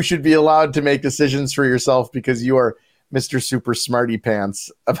that you should be allowed to make decisions for yourself because you are Mr. Super Smarty Pants.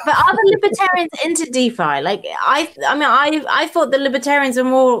 But are the libertarians into DeFi? Like I thought the libertarians are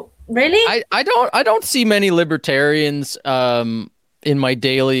more really. I don't see many libertarians in my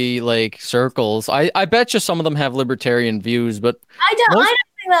daily like circles. I bet you some of them have libertarian views, but I don't think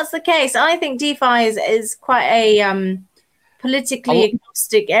that's the case. I think DeFi is quite a politically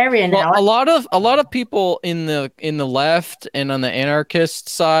agnostic area now. A lot of people in the left and on the anarchist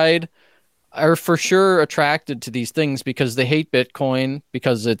side are for sure attracted to these things because they hate Bitcoin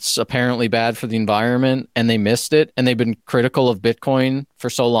because it's apparently bad for the environment and they missed it and they've been critical of Bitcoin for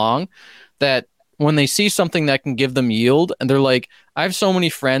so long that when they see something that can give them yield, and they're like, I have so many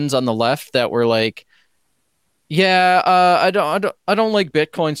friends on the left that were like, I don't like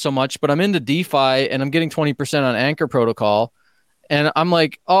Bitcoin so much, but I'm into DeFi and I'm getting 20% on Anchor Protocol. And I'm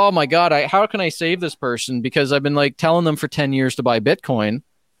like, oh my God, how can I save this person? Because I've been like telling them for 10 years to buy Bitcoin.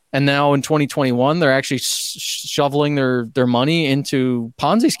 And now in 2021, they're actually shoveling their money into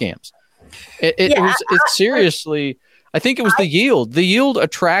Ponzi scams. It's seriously... I think it was the yield. The yield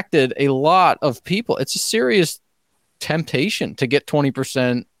attracted a lot of people. It's a serious temptation to get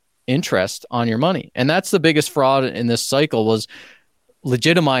 20% interest on your money. And that's the biggest fraud in this cycle was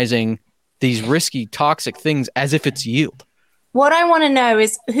legitimizing these risky, toxic things as if it's yield. What I want to know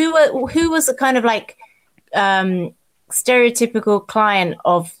is who was the kind of like stereotypical client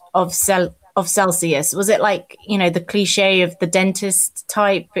of Celsius? Was it like, the cliche of the dentist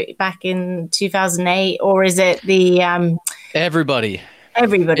type back in 2008, or is it the everybody?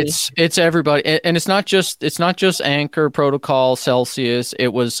 It's everybody, and it's not just Anchor Protocol, Celsius. I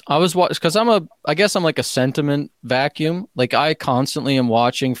was watching because I guess I'm like a sentiment vacuum. Like I constantly am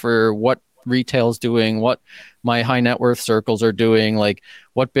watching for what retail's doing, what my high net worth circles are doing, like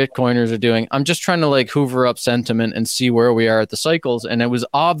what Bitcoiners are doing. I'm just trying to like hoover up sentiment and see where we are at the cycles. And it was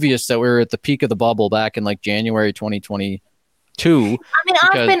obvious that we were at the peak of the bubble back in like January 2022. I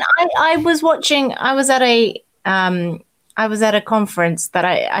mean, I was watching. I was at I was at a conference that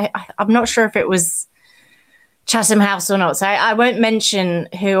I'm not sure if it was Chatham House or not, so I won't mention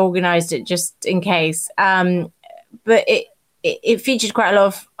who organized it just in case. But it featured quite a lot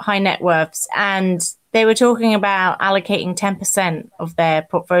of high net worths, and they were talking about allocating 10% of their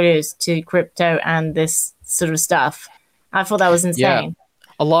portfolios to crypto and this sort of stuff. I thought that was insane. Yeah.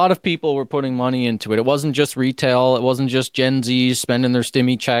 A lot of people were putting money into it. It wasn't just retail. It wasn't just Gen Zs spending their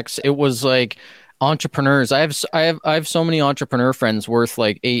stimmy checks. It was like entrepreneurs. I have so many entrepreneur friends worth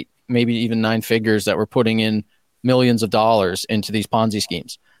like 8, maybe even 9 figures that were putting in millions of dollars into these Ponzi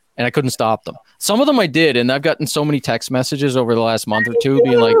schemes, and I couldn't stop them. Some of them I did, and I've gotten so many text messages over the last month or two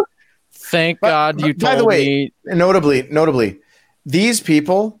being like, "Thank God you told me." By the way, notably, these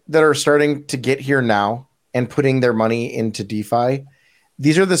people that are starting to get here now and putting their money into DeFi,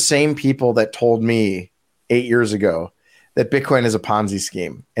 these are the same people that told me 8 years ago that Bitcoin is a Ponzi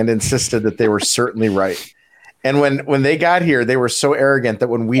scheme and insisted that they were certainly right. And when they got here, they were so arrogant that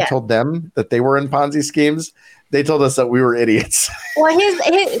when we told them that they were in Ponzi schemes, they told us that we were idiots. Well,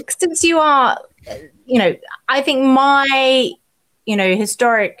 here's since you are, I think my,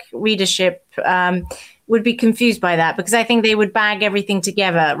 historic readership would be confused by that, because I think they would bag everything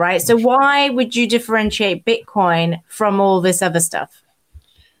together, right? So why would you differentiate Bitcoin from all this other stuff?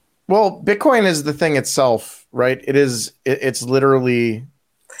 Well, Bitcoin is the thing itself, right? It's literally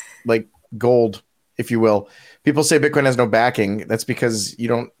like gold, if you will. People say Bitcoin has no backing. That's because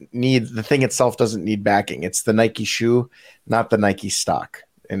the thing itself doesn't need backing. It's the Nike shoe, not the Nike stock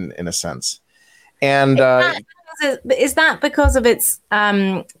in a sense. And is that because of its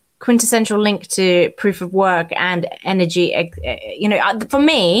quintessential link to proof of work and energy? For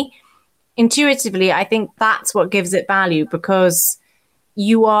me, intuitively, I think that's what gives it value, because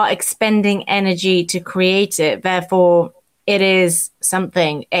you are expending energy to create it. Therefore, it is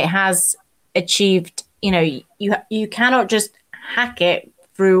something. It has achieved. You cannot just hack it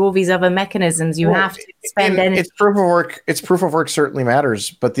through all these other mechanisms. You have to spend energy. It's proof of work. Its proof of work certainly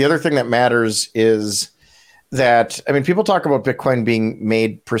matters. But the other thing that matters is that, people talk about Bitcoin being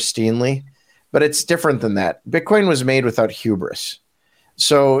made pristinely, but it's different than that. Bitcoin was made without hubris.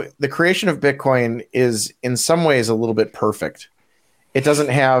 So the creation of Bitcoin is in some ways a little bit perfect. It doesn't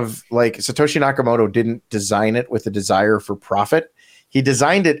have, like, Satoshi Nakamoto didn't design it with a desire for profit. He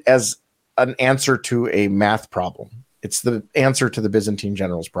designed it as an answer to a math problem. It's the answer to the Byzantine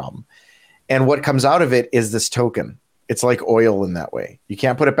generals problem. And what comes out of it is this token. It's like oil in that way. You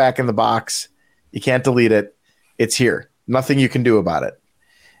can't put it back in the box. You can't delete it. It's here. Nothing you can do about it.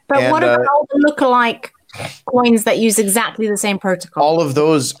 But what about all the lookalike coins that use exactly the same protocol? All of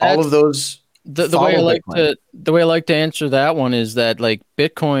those. The way I like to answer that one is that, like,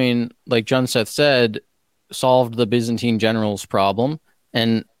 Bitcoin, like John Seth said, solved the Byzantine generals problem,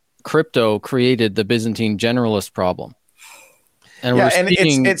 and crypto created the Byzantine generalist problem. And we're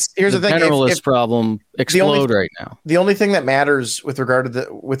seeing here's the thing, generalist problem explode right now. The only thing that matters with regard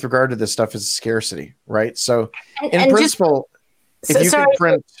to this stuff is scarcity, right? So in principle,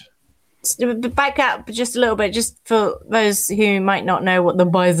 back up just a little bit, just for those who might not know what the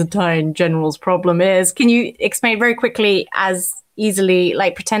Byzantine generals problem is, can you explain very quickly, as easily,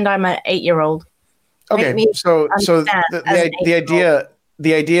 like pretend I'm an 8-year-old? Okay, so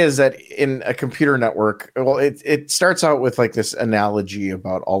the idea is that in a computer network, well, it starts out with like this analogy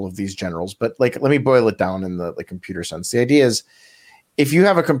about all of these generals, but like, let me boil it down in the computer sense. The idea is, if you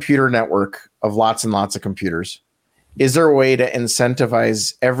have a computer network of lots and lots of computers, is there a way to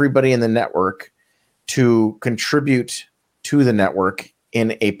incentivize everybody in the network to contribute to the network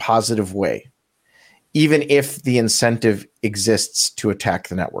in a positive way, even if the incentive exists to attack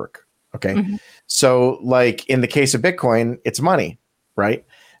the network? Okay. Mm-hmm. So like in the case of Bitcoin, it's money, right?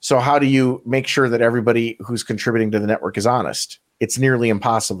 So how do you make sure that everybody who's contributing to the network is honest? It's nearly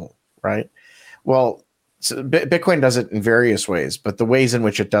impossible, right? Well, so Bitcoin does it in various ways, but the ways in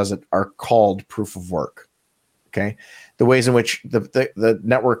which it does it are called proof of work. Okay, the ways in which the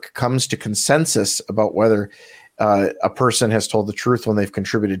network comes to consensus about whether a person has told the truth when they've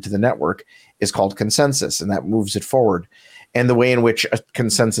contributed to the network is called consensus, and that moves it forward. And the way in which a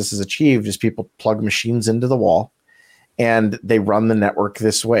consensus is achieved is people plug machines into the wall, and they run the network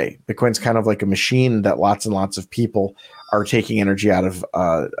this way. Bitcoin's kind of like a machine that lots and lots of people are taking energy out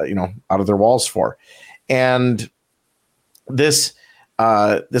of their walls for, and this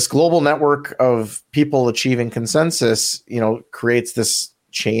global network of people achieving consensus, creates this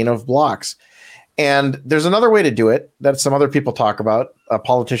chain of blocks. And there's another way to do it that some other people talk about.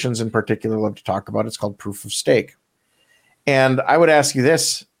 Politicians in particular love to talk about. It's called proof of stake. And I would ask you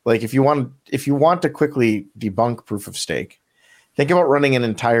this, like, if you want to quickly debunk proof of stake, think about running an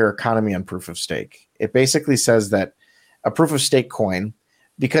entire economy on proof of stake. It basically says that a proof of stake coin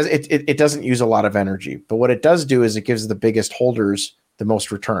because it doesn't use a lot of energy. But what it does do is it gives the biggest holders the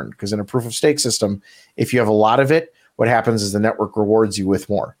most return. Because in a proof of stake system, if you have a lot of it, what happens is the network rewards you with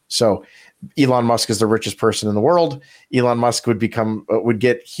more. So Elon Musk is the richest person in the world. Elon Musk would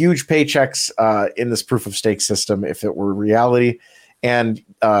get huge paychecks in this proof of stake system if it were reality, and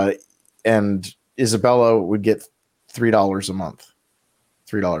Isabella would get $3 a month.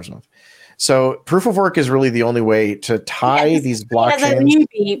 $3 a month. So proof of work is really the only way to tie these blockchains. As a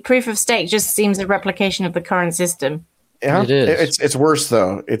newbie, proof of stake just seems a replication of the current system. Yeah, it is. It's worse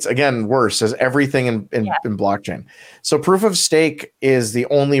though. It's again worse as everything in blockchain. So proof of stake is the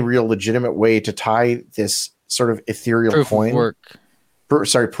only real legitimate way to tie this sort of ethereal coin.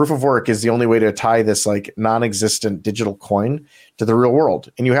 Proof of work is the only way to tie this like non-existent digital coin to the real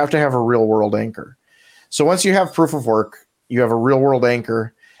world, and you have to have a real world anchor. So once you have proof of work, you have a real world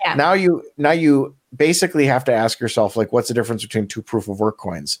anchor. Yeah. Now you basically have to ask yourself, like, what's the difference between two proof of work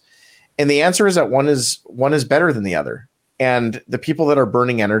coins? And the answer is that one is better than the other. And the people that are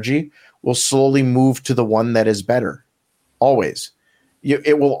burning energy will slowly move to the one that is better. Always.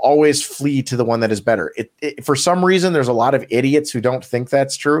 It will always flee to the one that is better. For some reason, there's a lot of idiots who don't think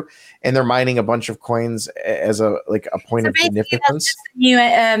that's true, and they're mining a bunch of coins as a point of significance. That's just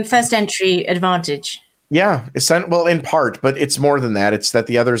the new first entry advantage. Yeah, well, in part, but it's more than that. It's that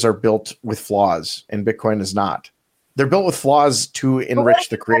the others are built with flaws, and Bitcoin is not. They're built with flaws to enrich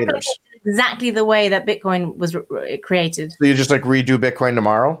the creators. Exactly the way that Bitcoin was created. So you just like redo Bitcoin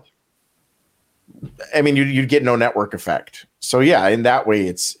tomorrow? I mean, you'd get no network effect. So yeah, in that way,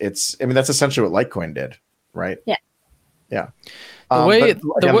 it's. I mean, that's essentially what Litecoin did, right? Yeah. Yeah.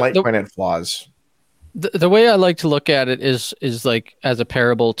 Litecoin had flaws. The way I like to look at it is like as a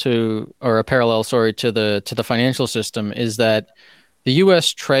parallel to the financial system is that the U.S.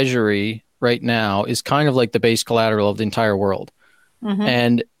 Treasury right now is kind of like the base collateral of the entire world,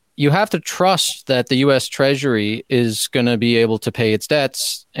 and you have to trust that the U.S. Treasury is going to be able to pay its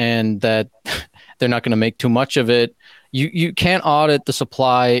debts and that they're not going to make too much of it. You can't audit the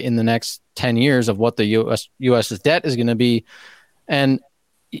supply in the next 10 years of what the U.S.'s debt is going to be. And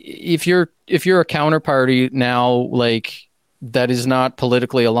if you're a counterparty now, like that is not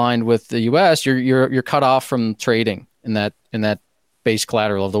politically aligned with the U.S., you're cut off from trading in that base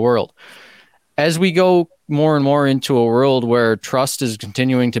collateral of the world. As we go more and more into a world where trust is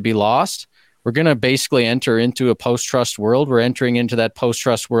continuing to be lost, we're going to basically enter into a post-trust world. We're entering into that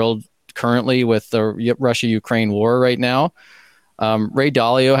post-trust world currently with the Russia-Ukraine war right now. Ray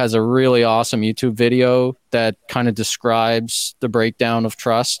Dalio has a really awesome YouTube video that kind of describes the breakdown of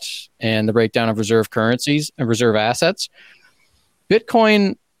trust and the breakdown of reserve currencies and reserve assets.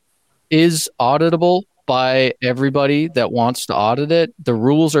 Bitcoin is auditable by everybody that wants to audit it. The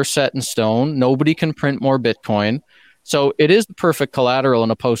rules are set in stone. Nobody can print more Bitcoin. So it is the perfect collateral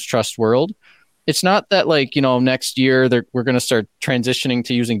in a post-trust world. It's not that next year we're going to start transitioning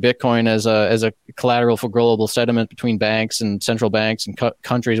to using Bitcoin as a collateral for global settlement between banks and central banks and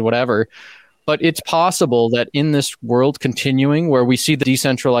countries, whatever. But it's possible that in this world continuing where we see the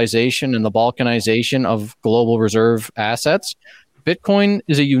decentralization and the balkanization of global reserve assets, Bitcoin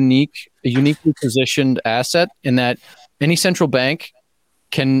is a uniquely positioned asset in that any central bank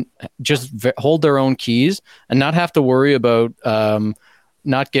can just hold their own keys and not have to worry about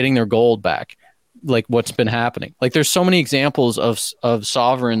not getting their gold back, like what's been happening. Like there's so many examples of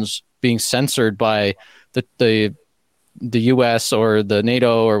sovereigns being censored by the US or the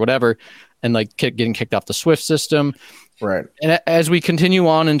NATO or whatever, and like getting kicked off the SWIFT system. Right. And as we continue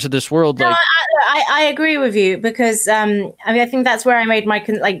on into this world, I agree with you because I think that's where I made my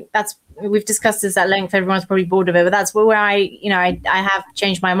we've discussed this at length. Everyone's probably bored of it, but that's where I have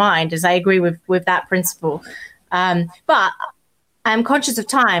changed my mind. Is I agree with that principle, but I'm conscious of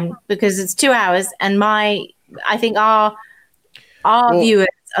time because it's 2 hours, and I think our viewers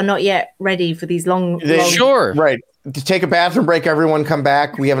are not yet ready for these long. Sure, right. To take a bathroom break, everyone come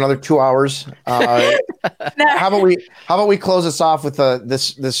back. We have another 2 hours. How about we close this off with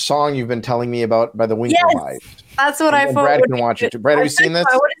this song you've been telling me about by the Winklevi? Yes, that's what I thought. Brad can watch it too. Brad, have you seen this?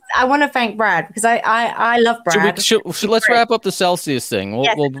 I want to thank Brad because I love Brad. So let's wrap up the Celsius thing.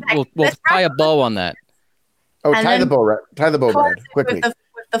 We'll tie a bow on that. Oh, tie the bow, Brad, quickly.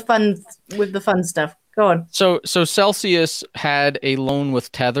 With the fun stuff. Go on. So Celsius had a loan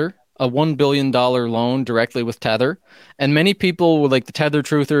with Tether, a $1 billion loan directly with Tether. And many people, like the Tether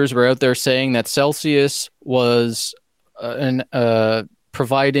truthers, were out there saying that Celsius was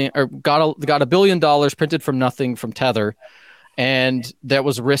providing or got $1 billion printed from nothing from Tether. And that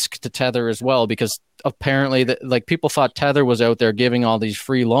was risk to Tether as well, because apparently people thought Tether was out there giving all these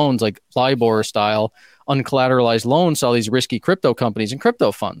free loans, like LIBOR style, uncollateralized loans to all these risky crypto companies and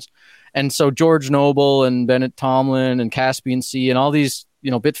crypto funds. And so George Noble and Bennett Tomlin and Caspian Sea and all these,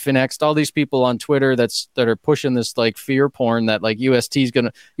 Bitfinex, all these people on Twitter that are pushing this like fear porn that like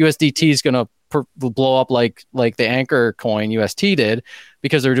USDT is gonna blow up like the Anchor coin UST did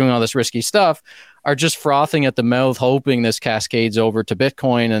because they're doing all this risky stuff, are just frothing at the mouth, hoping this cascades over to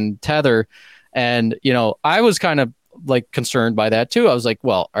Bitcoin and Tether. And I was kind of like concerned by that too. I was like,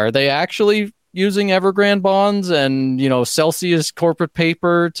 well, are they actually using Evergrande bonds and Celsius corporate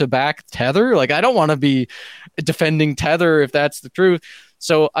paper to back Tether? Like, I don't want to be defending Tether if that's the truth.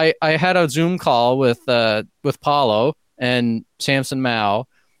 So I had a Zoom call with Paulo and Samson Mao,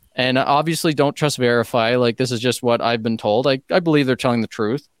 and obviously don't trust verify. Like, this is just what I've been told. I believe they're telling the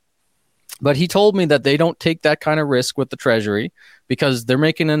truth. But he told me that they don't take that kind of risk with the Treasury because they're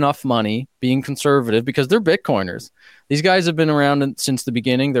making enough money being conservative because they're Bitcoiners. These guys have been around since the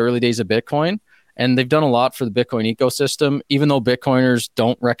beginning, the early days of Bitcoin, and they've done a lot for the Bitcoin ecosystem, even though Bitcoiners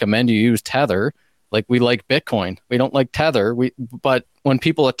don't recommend you use Tether. Like, we like Bitcoin. We don't like Tether. But when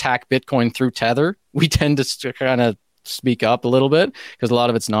people attack Bitcoin through Tether, we tend to kind of speak up a little bit because a lot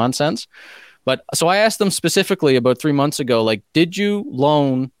of it's nonsense. But so I asked them specifically about 3 months ago, like, did you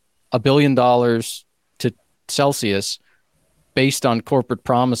loan $1 billion to Celsius based on corporate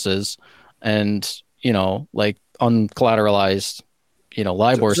promises and, like uncollateralized,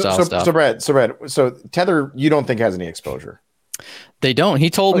 LIBOR style stuff? So Brad, so Tether, you don't think has any exposure? They don't. He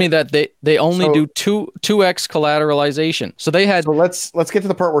told me that they only do 2x collateralization. So they had. So let's get to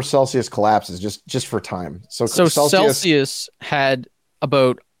the part where Celsius collapses just for time. So Celsius had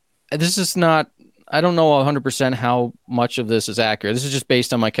about. This is not. I don't know 100% how much of this is accurate. This is just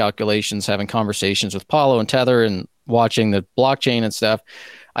based on my calculations, having conversations with Paulo and Tether and watching the blockchain and stuff.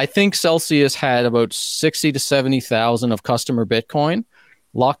 I think Celsius had about 60 to 70,000 of customer Bitcoin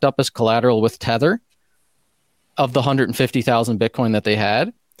locked up as collateral with Tether of the 150,000 Bitcoin that they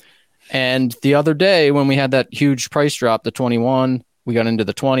had. And the other day when we had that huge price drop, the 21, we got into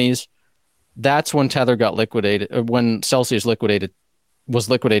the 20s. That's when Tether got liquidated, when Celsius was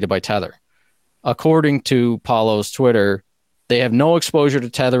liquidated by Tether. According to Paulo's Twitter, they have no exposure to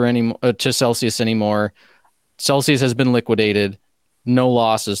Tether to Celsius anymore. Celsius has been liquidated, no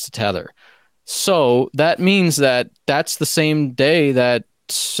losses to Tether. So that means that that's the same day that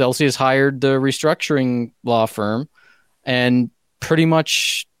Celsius hired the restructuring law firm, and pretty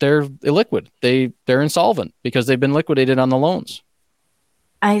much they're illiquid. They're insolvent because they've been liquidated on the loans.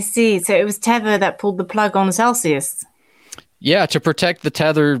 I see. So it was Tether that pulled the plug on Celsius. Yeah, to protect the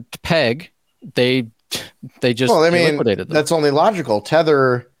Tether peg, they just liquidated them. That's only logical.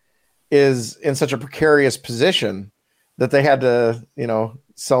 Tether is in such a precarious position that they had to,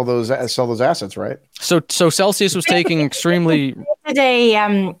 sell those assets, right? So Celsius was taking extremely.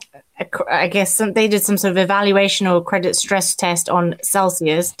 I guess they did some sort of evaluation or credit stress test on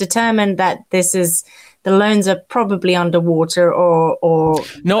Celsius, determined that the loans are probably underwater or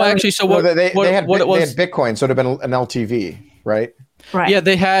no, actually. So what they had Bitcoin, so it would have been an LTV, right? Right. Yeah,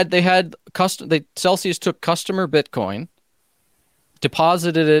 they had Celsius took customer Bitcoin,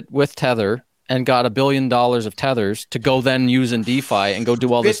 deposited it with Tether, and got $1 billion of Tethers to go then use in DeFi and go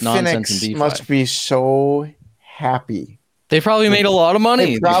do all this nonsense in DeFi. Must be so happy. They probably made a lot of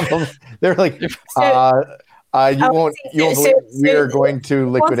money. They're like, you won't believe we are going to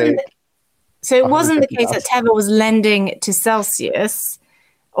liquidate. So it wasn't the case that Tether was lending to Celsius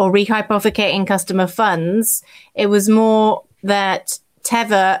or rehypothecating customer funds. It was more that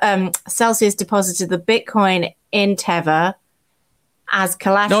Celsius deposited the Bitcoin in Tether as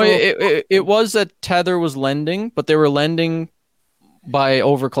collateral. No, it was that Tether was lending, but they were lending by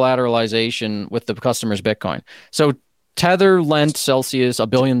over collateralization with the customer's Bitcoin. So Tether lent Celsius $1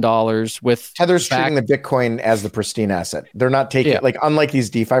 billion with Tether's treating the Bitcoin as the pristine asset. They're not taking unlike these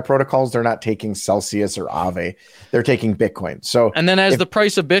DeFi protocols, they're not taking Celsius or Aave. They're taking Bitcoin. So and then as the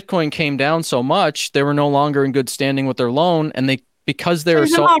price of Bitcoin came down so much, they were no longer in good standing with their loan, and because they were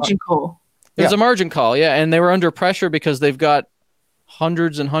so margin call. There's a margin call, and they were under pressure because they've got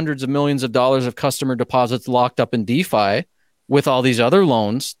hundreds and hundreds of millions of dollars of customer deposits locked up in DeFi with all these other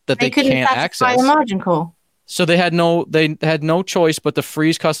loans that they can't access. The margin call. So they had no choice but to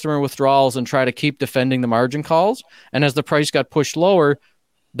freeze customer withdrawals and try to keep defending the margin calls. And as the price got pushed lower,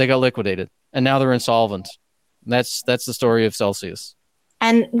 they got liquidated, and now they're insolvent. That's the story of Celsius.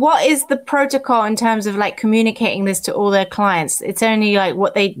 And what is the protocol in terms of like communicating this to all their clients? It's only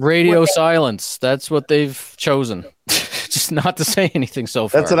like silence. That's what they've chosen. Just not to say anything so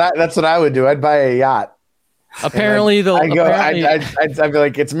far. That's what I would do. I'd buy a yacht. Apparently, I'd be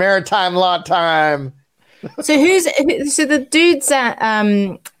like, it's maritime law time. So the dudes at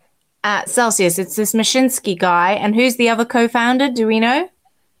at Celsius. It's this Mashinsky guy. And who's the other co-founder? Do we know?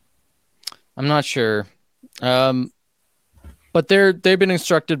 I'm not sure. But they've been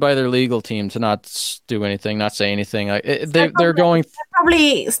instructed by their legal team to not do anything, not say anything. They're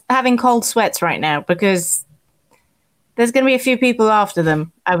probably having cold sweats right now because there's going to be a few people after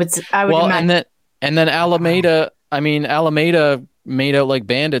them. I would imagine. And then Alameda. I mean, Alameda made out like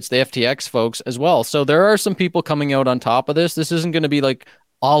bandits, the FTX folks as well. So there are some people coming out on top of this. This isn't going to be like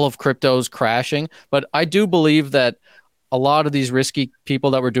all of crypto's crashing, but I do believe that a lot of these risky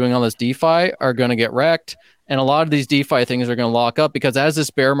people that were doing all this DeFi are going to get wrecked. And a lot of these DeFi things are going to lock up because as this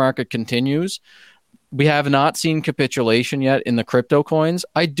bear market continues, we have not seen capitulation yet in the crypto coins.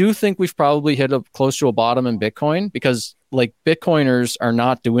 I do think we've probably hit close to a bottom in Bitcoin because like Bitcoiners are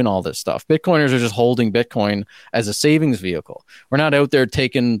not doing all this stuff. Bitcoiners are just holding Bitcoin as a savings vehicle. We're not out there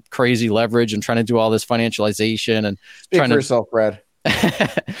taking crazy leverage and trying to do all this financialization and trying to yourself, Brad.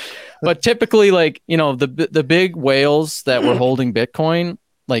 But typically, like, you know, the big whales that were holding Bitcoin,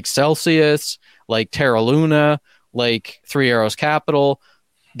 like Celsius, like Terra Luna, like Three Arrows Capital,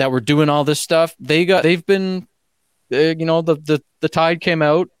 that were doing all this stuff, they've been, the tide came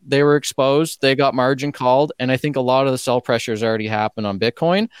out, they were exposed, they got margin called, and I think a lot of the sell pressure has already happened on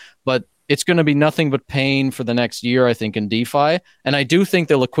Bitcoin, but it's going to be nothing but pain for the next year, I think, in DeFi. And I do think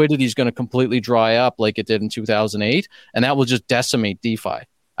the liquidity is going to completely dry up like it did in 2008, and that will just decimate DeFi.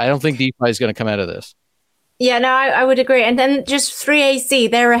 I don't think DeFi is going to come out of this. Yeah, no, I would agree. And then just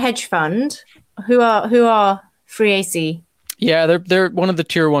 3AC, they're a hedge fund. Who are 3AC? Yeah, they're one of the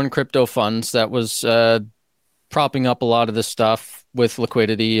tier 1 crypto funds that was propping up a lot of this stuff with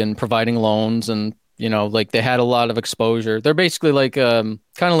liquidity and providing loans, and like they had a lot of exposure. They're basically like kind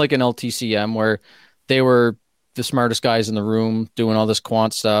of like an LTCM where they were the smartest guys in the room doing all this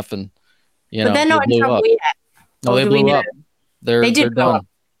quant stuff, and but they're not in trouble yet. No, they blew up. They're done. Up.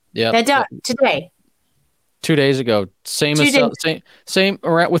 Yeah, they're done today. 2 days ago, same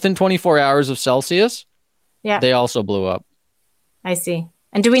around within 24 hours of Celsius. Yeah, they also blew up. I see.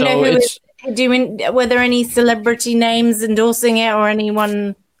 And do we know who is doing? Were there any celebrity names endorsing it or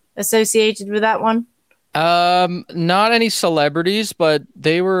anyone associated with that one? Not any celebrities, but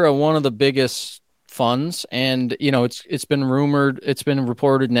they were one of the biggest funds, and it's been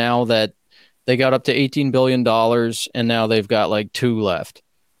reported now that they got up to $18 billion, and now they've got like 2 left,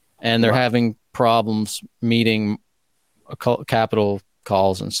 and they're having problems meeting capital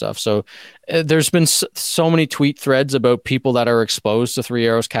calls and stuff. So there's been so many tweet threads about people that are exposed to Three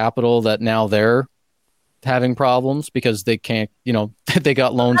Arrows Capital that now they're having problems because they can't, they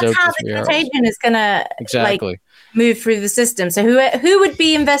got loans out to Three Arrows. That's how the contagion is going to move through the system. So who would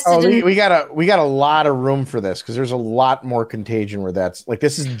be invested in? We got a lot of room for this because there's a lot more contagion where that's like,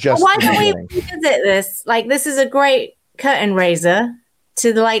 this is just. Why don't we revisit this? Like, this is a great curtain raiser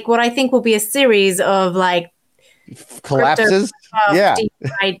to like what I think will be a series of like collapses.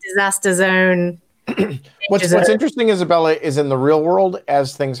 Disaster zone. What's interesting, Isabella, is in the real world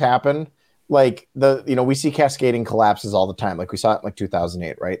as things happen, like we see cascading collapses all the time. Like we saw it in like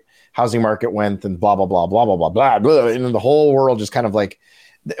 2008, right? Housing market went and blah, blah, blah, blah, blah, blah, blah, blah. And then the whole world just kind of like,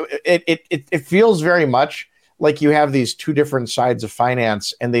 it feels very much like you have these two different sides of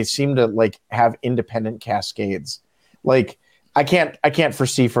finance and they seem to like have independent cascades. Like I can't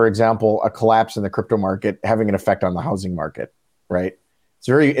foresee, for example, a collapse in the crypto market having an effect on the housing market, right?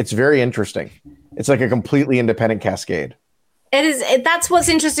 It's very interesting. It's like a completely independent cascade. It is. That's what's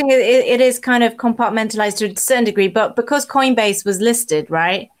interesting. It is kind of compartmentalized to a certain degree, but because Coinbase was listed,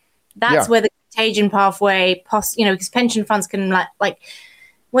 right? That's where the contagion pathway, because pension funds can like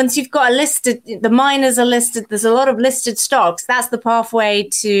once you've got the miners are listed. There's a lot of listed stocks. That's the pathway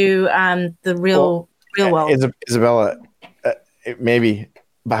to the real world. Isabella, maybe,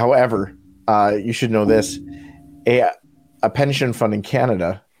 but however, you should know this: a pension fund in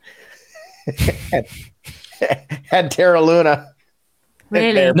Canada had Terra Luna.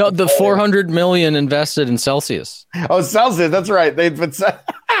 Really? No, the 400 million invested in Celsius. Oh, Celsius, that's right. They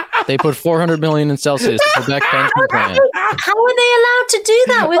put 400 million in Celsius to protect pension plan. How are they allowed to do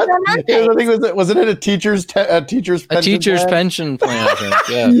that with their mandate? I think wasn't it a teacher's pension plan? I think.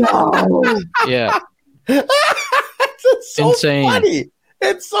 Yeah. No. Yeah. It's so insane. Funny.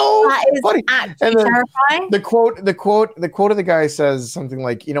 It's so funny. And terrifying. The quote of the guy says something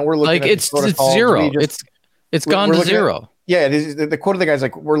like, we're looking like at it's zero. It's gone to zero. Yeah, it is. The quote of the guy is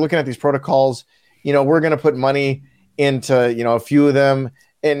like, we're looking at these protocols. We're going to put money into a few of them,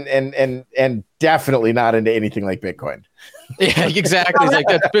 and definitely not into anything like Bitcoin. Yeah, exactly. It's like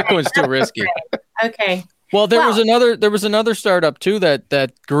that Bitcoin's too risky. Okay. Well, there was another startup too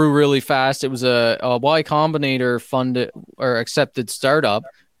that grew really fast. It was a Y Combinator funded or accepted startup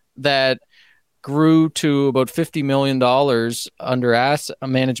that grew to about $50 million under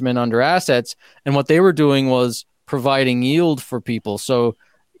management under assets. And what they were doing was providing yield for people. So,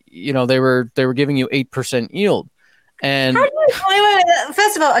 they were giving you 8% yield. And wait.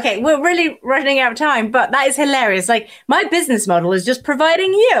 First of all, okay, we're really running out of time, but that is hilarious. Like, my business model is just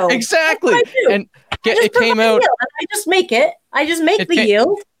providing yield. Exactly. And it came out. And I just make it. I just make the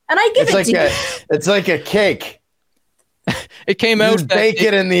yield, and I give it to you. It's like a cake. It came out. Bake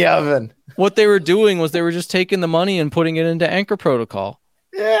it in the oven. What they were doing was they were just taking the money and putting it into Anchor Protocol.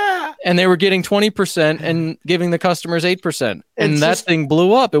 Yeah. And they were getting 20% and giving the customers 8%. And that thing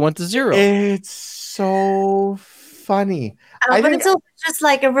blew up. It went to zero. It's so funny. But it's also just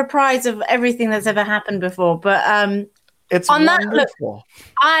like a reprise of everything that's ever happened before. But it's on wonderful. That, look,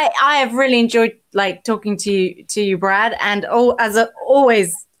 I have really enjoyed talking to you, Brad, and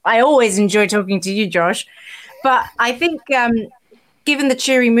I always enjoy talking to you, Josh. But I think, given the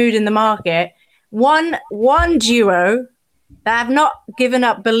cheery mood in the market, one duo that have not given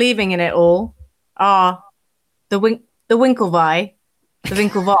up believing in it all are the Winklevi, the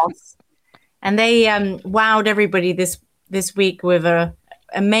Winklevoss, and they wowed everybody this week with a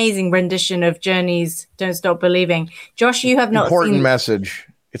amazing rendition of Journey's "Don't Stop Believing." Josh, you have not important message.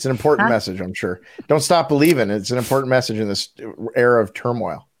 It's an important message, I'm sure. Don't stop believing. It's an important message in this era of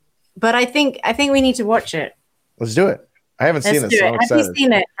turmoil. But I think we need to watch it. Let's do it. I haven't seen this. So I'm excited. Have you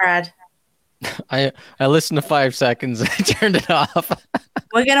seen it, Brad? I listened to 5 seconds and I turned it off.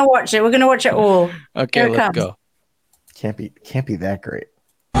 We're gonna watch it. We're gonna watch it all. Okay, let's go. Can't be that great.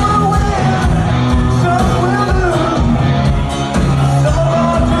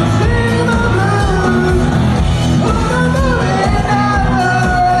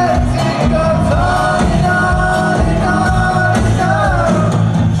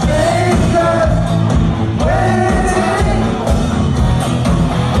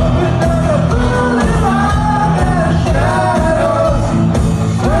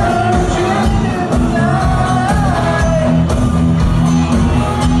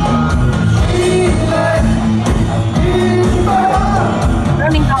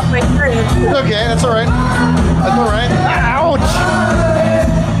 Okay, that's all right. That's all right. Ouch!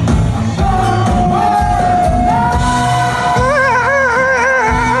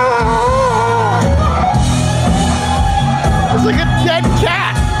 It's like a dead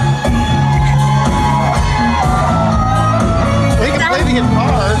cat. He can play the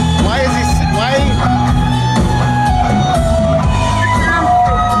guitar. Why is he?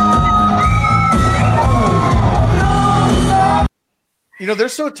 They're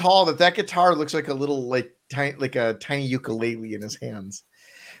so tall that guitar looks like a little tiny ukulele in his hands.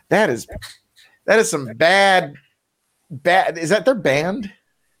 That is some bad. Is that their band?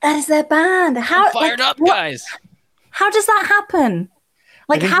 That is their band. How fired up, guys? How does that happen?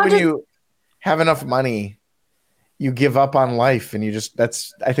 When you have enough money, you give up on life, and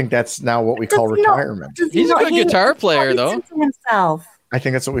I think that's now what we call retirement. He's a good guitar player, though. Himself. I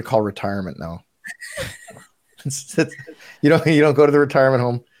think that's what we call retirement now. You don't go to the retirement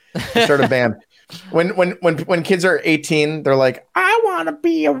home. You start a band. When kids are 18, they're like, I want to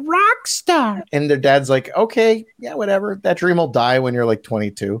be a rock star, and their dad's like, okay, yeah, whatever. That dream will die when you're like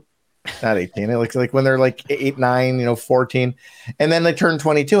 22, not 18. Like when they're like 8, 9, 14, and then they turn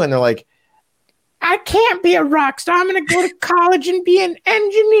 22, and they're like, I can't be a rock star. I'm going to go to college and be an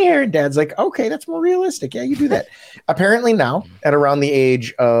engineer. Dad's like, okay, that's more realistic. Yeah, you do that. Apparently now, at around the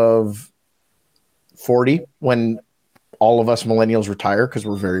age of 40, when all of us millennials retire because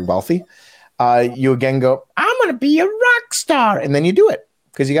we're very wealthy, you again go, I'm going to be a rock star. And then you do it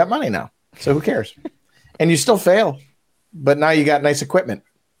because you got money now. So who cares? And you still fail, but now you got nice equipment.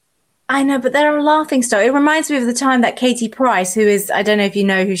 I know, but they're a laughing stock. It reminds me of the time that Katie Price, who is, I don't know if you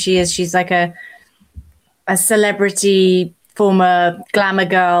know who she is. She's like a celebrity, former glamour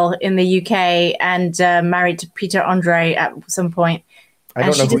girl in the UK and married to Peter Andre at some point. I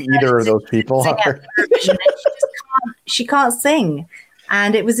don't know who either of those people are. She can't sing,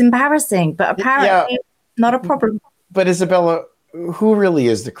 and it was embarrassing, but apparently not a problem. But Isabella, who really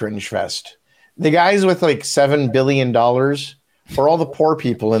is the cringe fest? The guys with like $7 billion or all the poor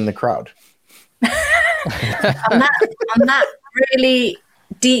people in the crowd? on that really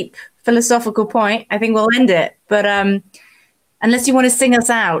deep philosophical point, I think we'll end it. But unless you want to sing us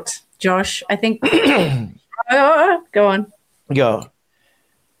out, Josh, I think go on. Go.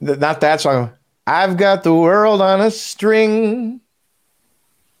 Not that song. I've got the world on a string,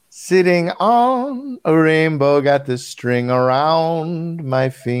 sitting on a rainbow, got the string around my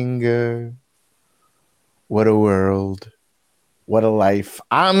finger. What a world. What a life.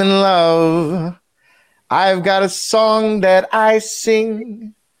 I'm in love. I've got a song that I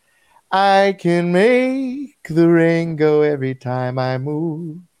sing. I can make the rain go every time I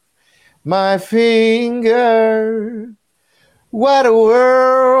move my finger. What a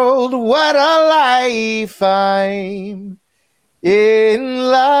world, what a life, I'm in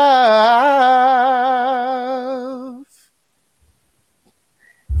love.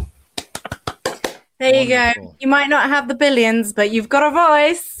 There you go. You might not have the billions, but you've got a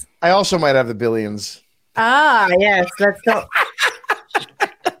voice. I also might have the billions. Ah, yes. Let's go.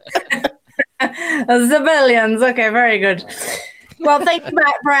 The billions. Okay, very good. Well, thank you,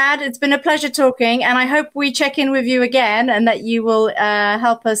 Brad. It's been a pleasure talking, and I hope we check in with you again and that you will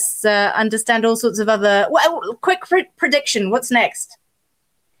help us understand all sorts of other... Well, quick prediction. What's next?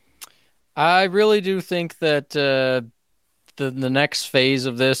 I really do think that the next phase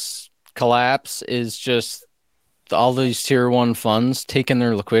of this collapse is just all these tier 1 funds taking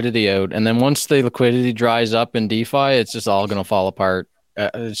their liquidity out, and then once the liquidity dries up in DeFi, it's just all going to fall apart.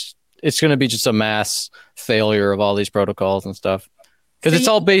 It's going to be just a mass failure of all these protocols and stuff, because it's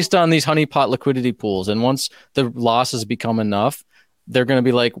all based on these honeypot liquidity pools, and once the losses become enough, they're going to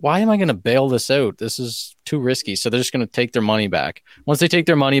be like, why am I going to bail this out? This is too risky. So they're just going to take their money back. Once they take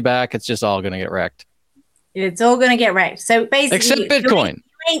their money back, it's just all going to get wrecked. It's all going to get wrecked. So basically, except Bitcoin.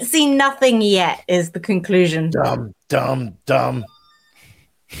 You ain't seen nothing yet, is the conclusion. Dumb.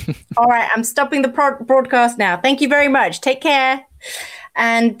 All right, I'm stopping the broadcast now. Thank you very much. Take care.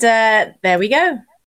 And there we go.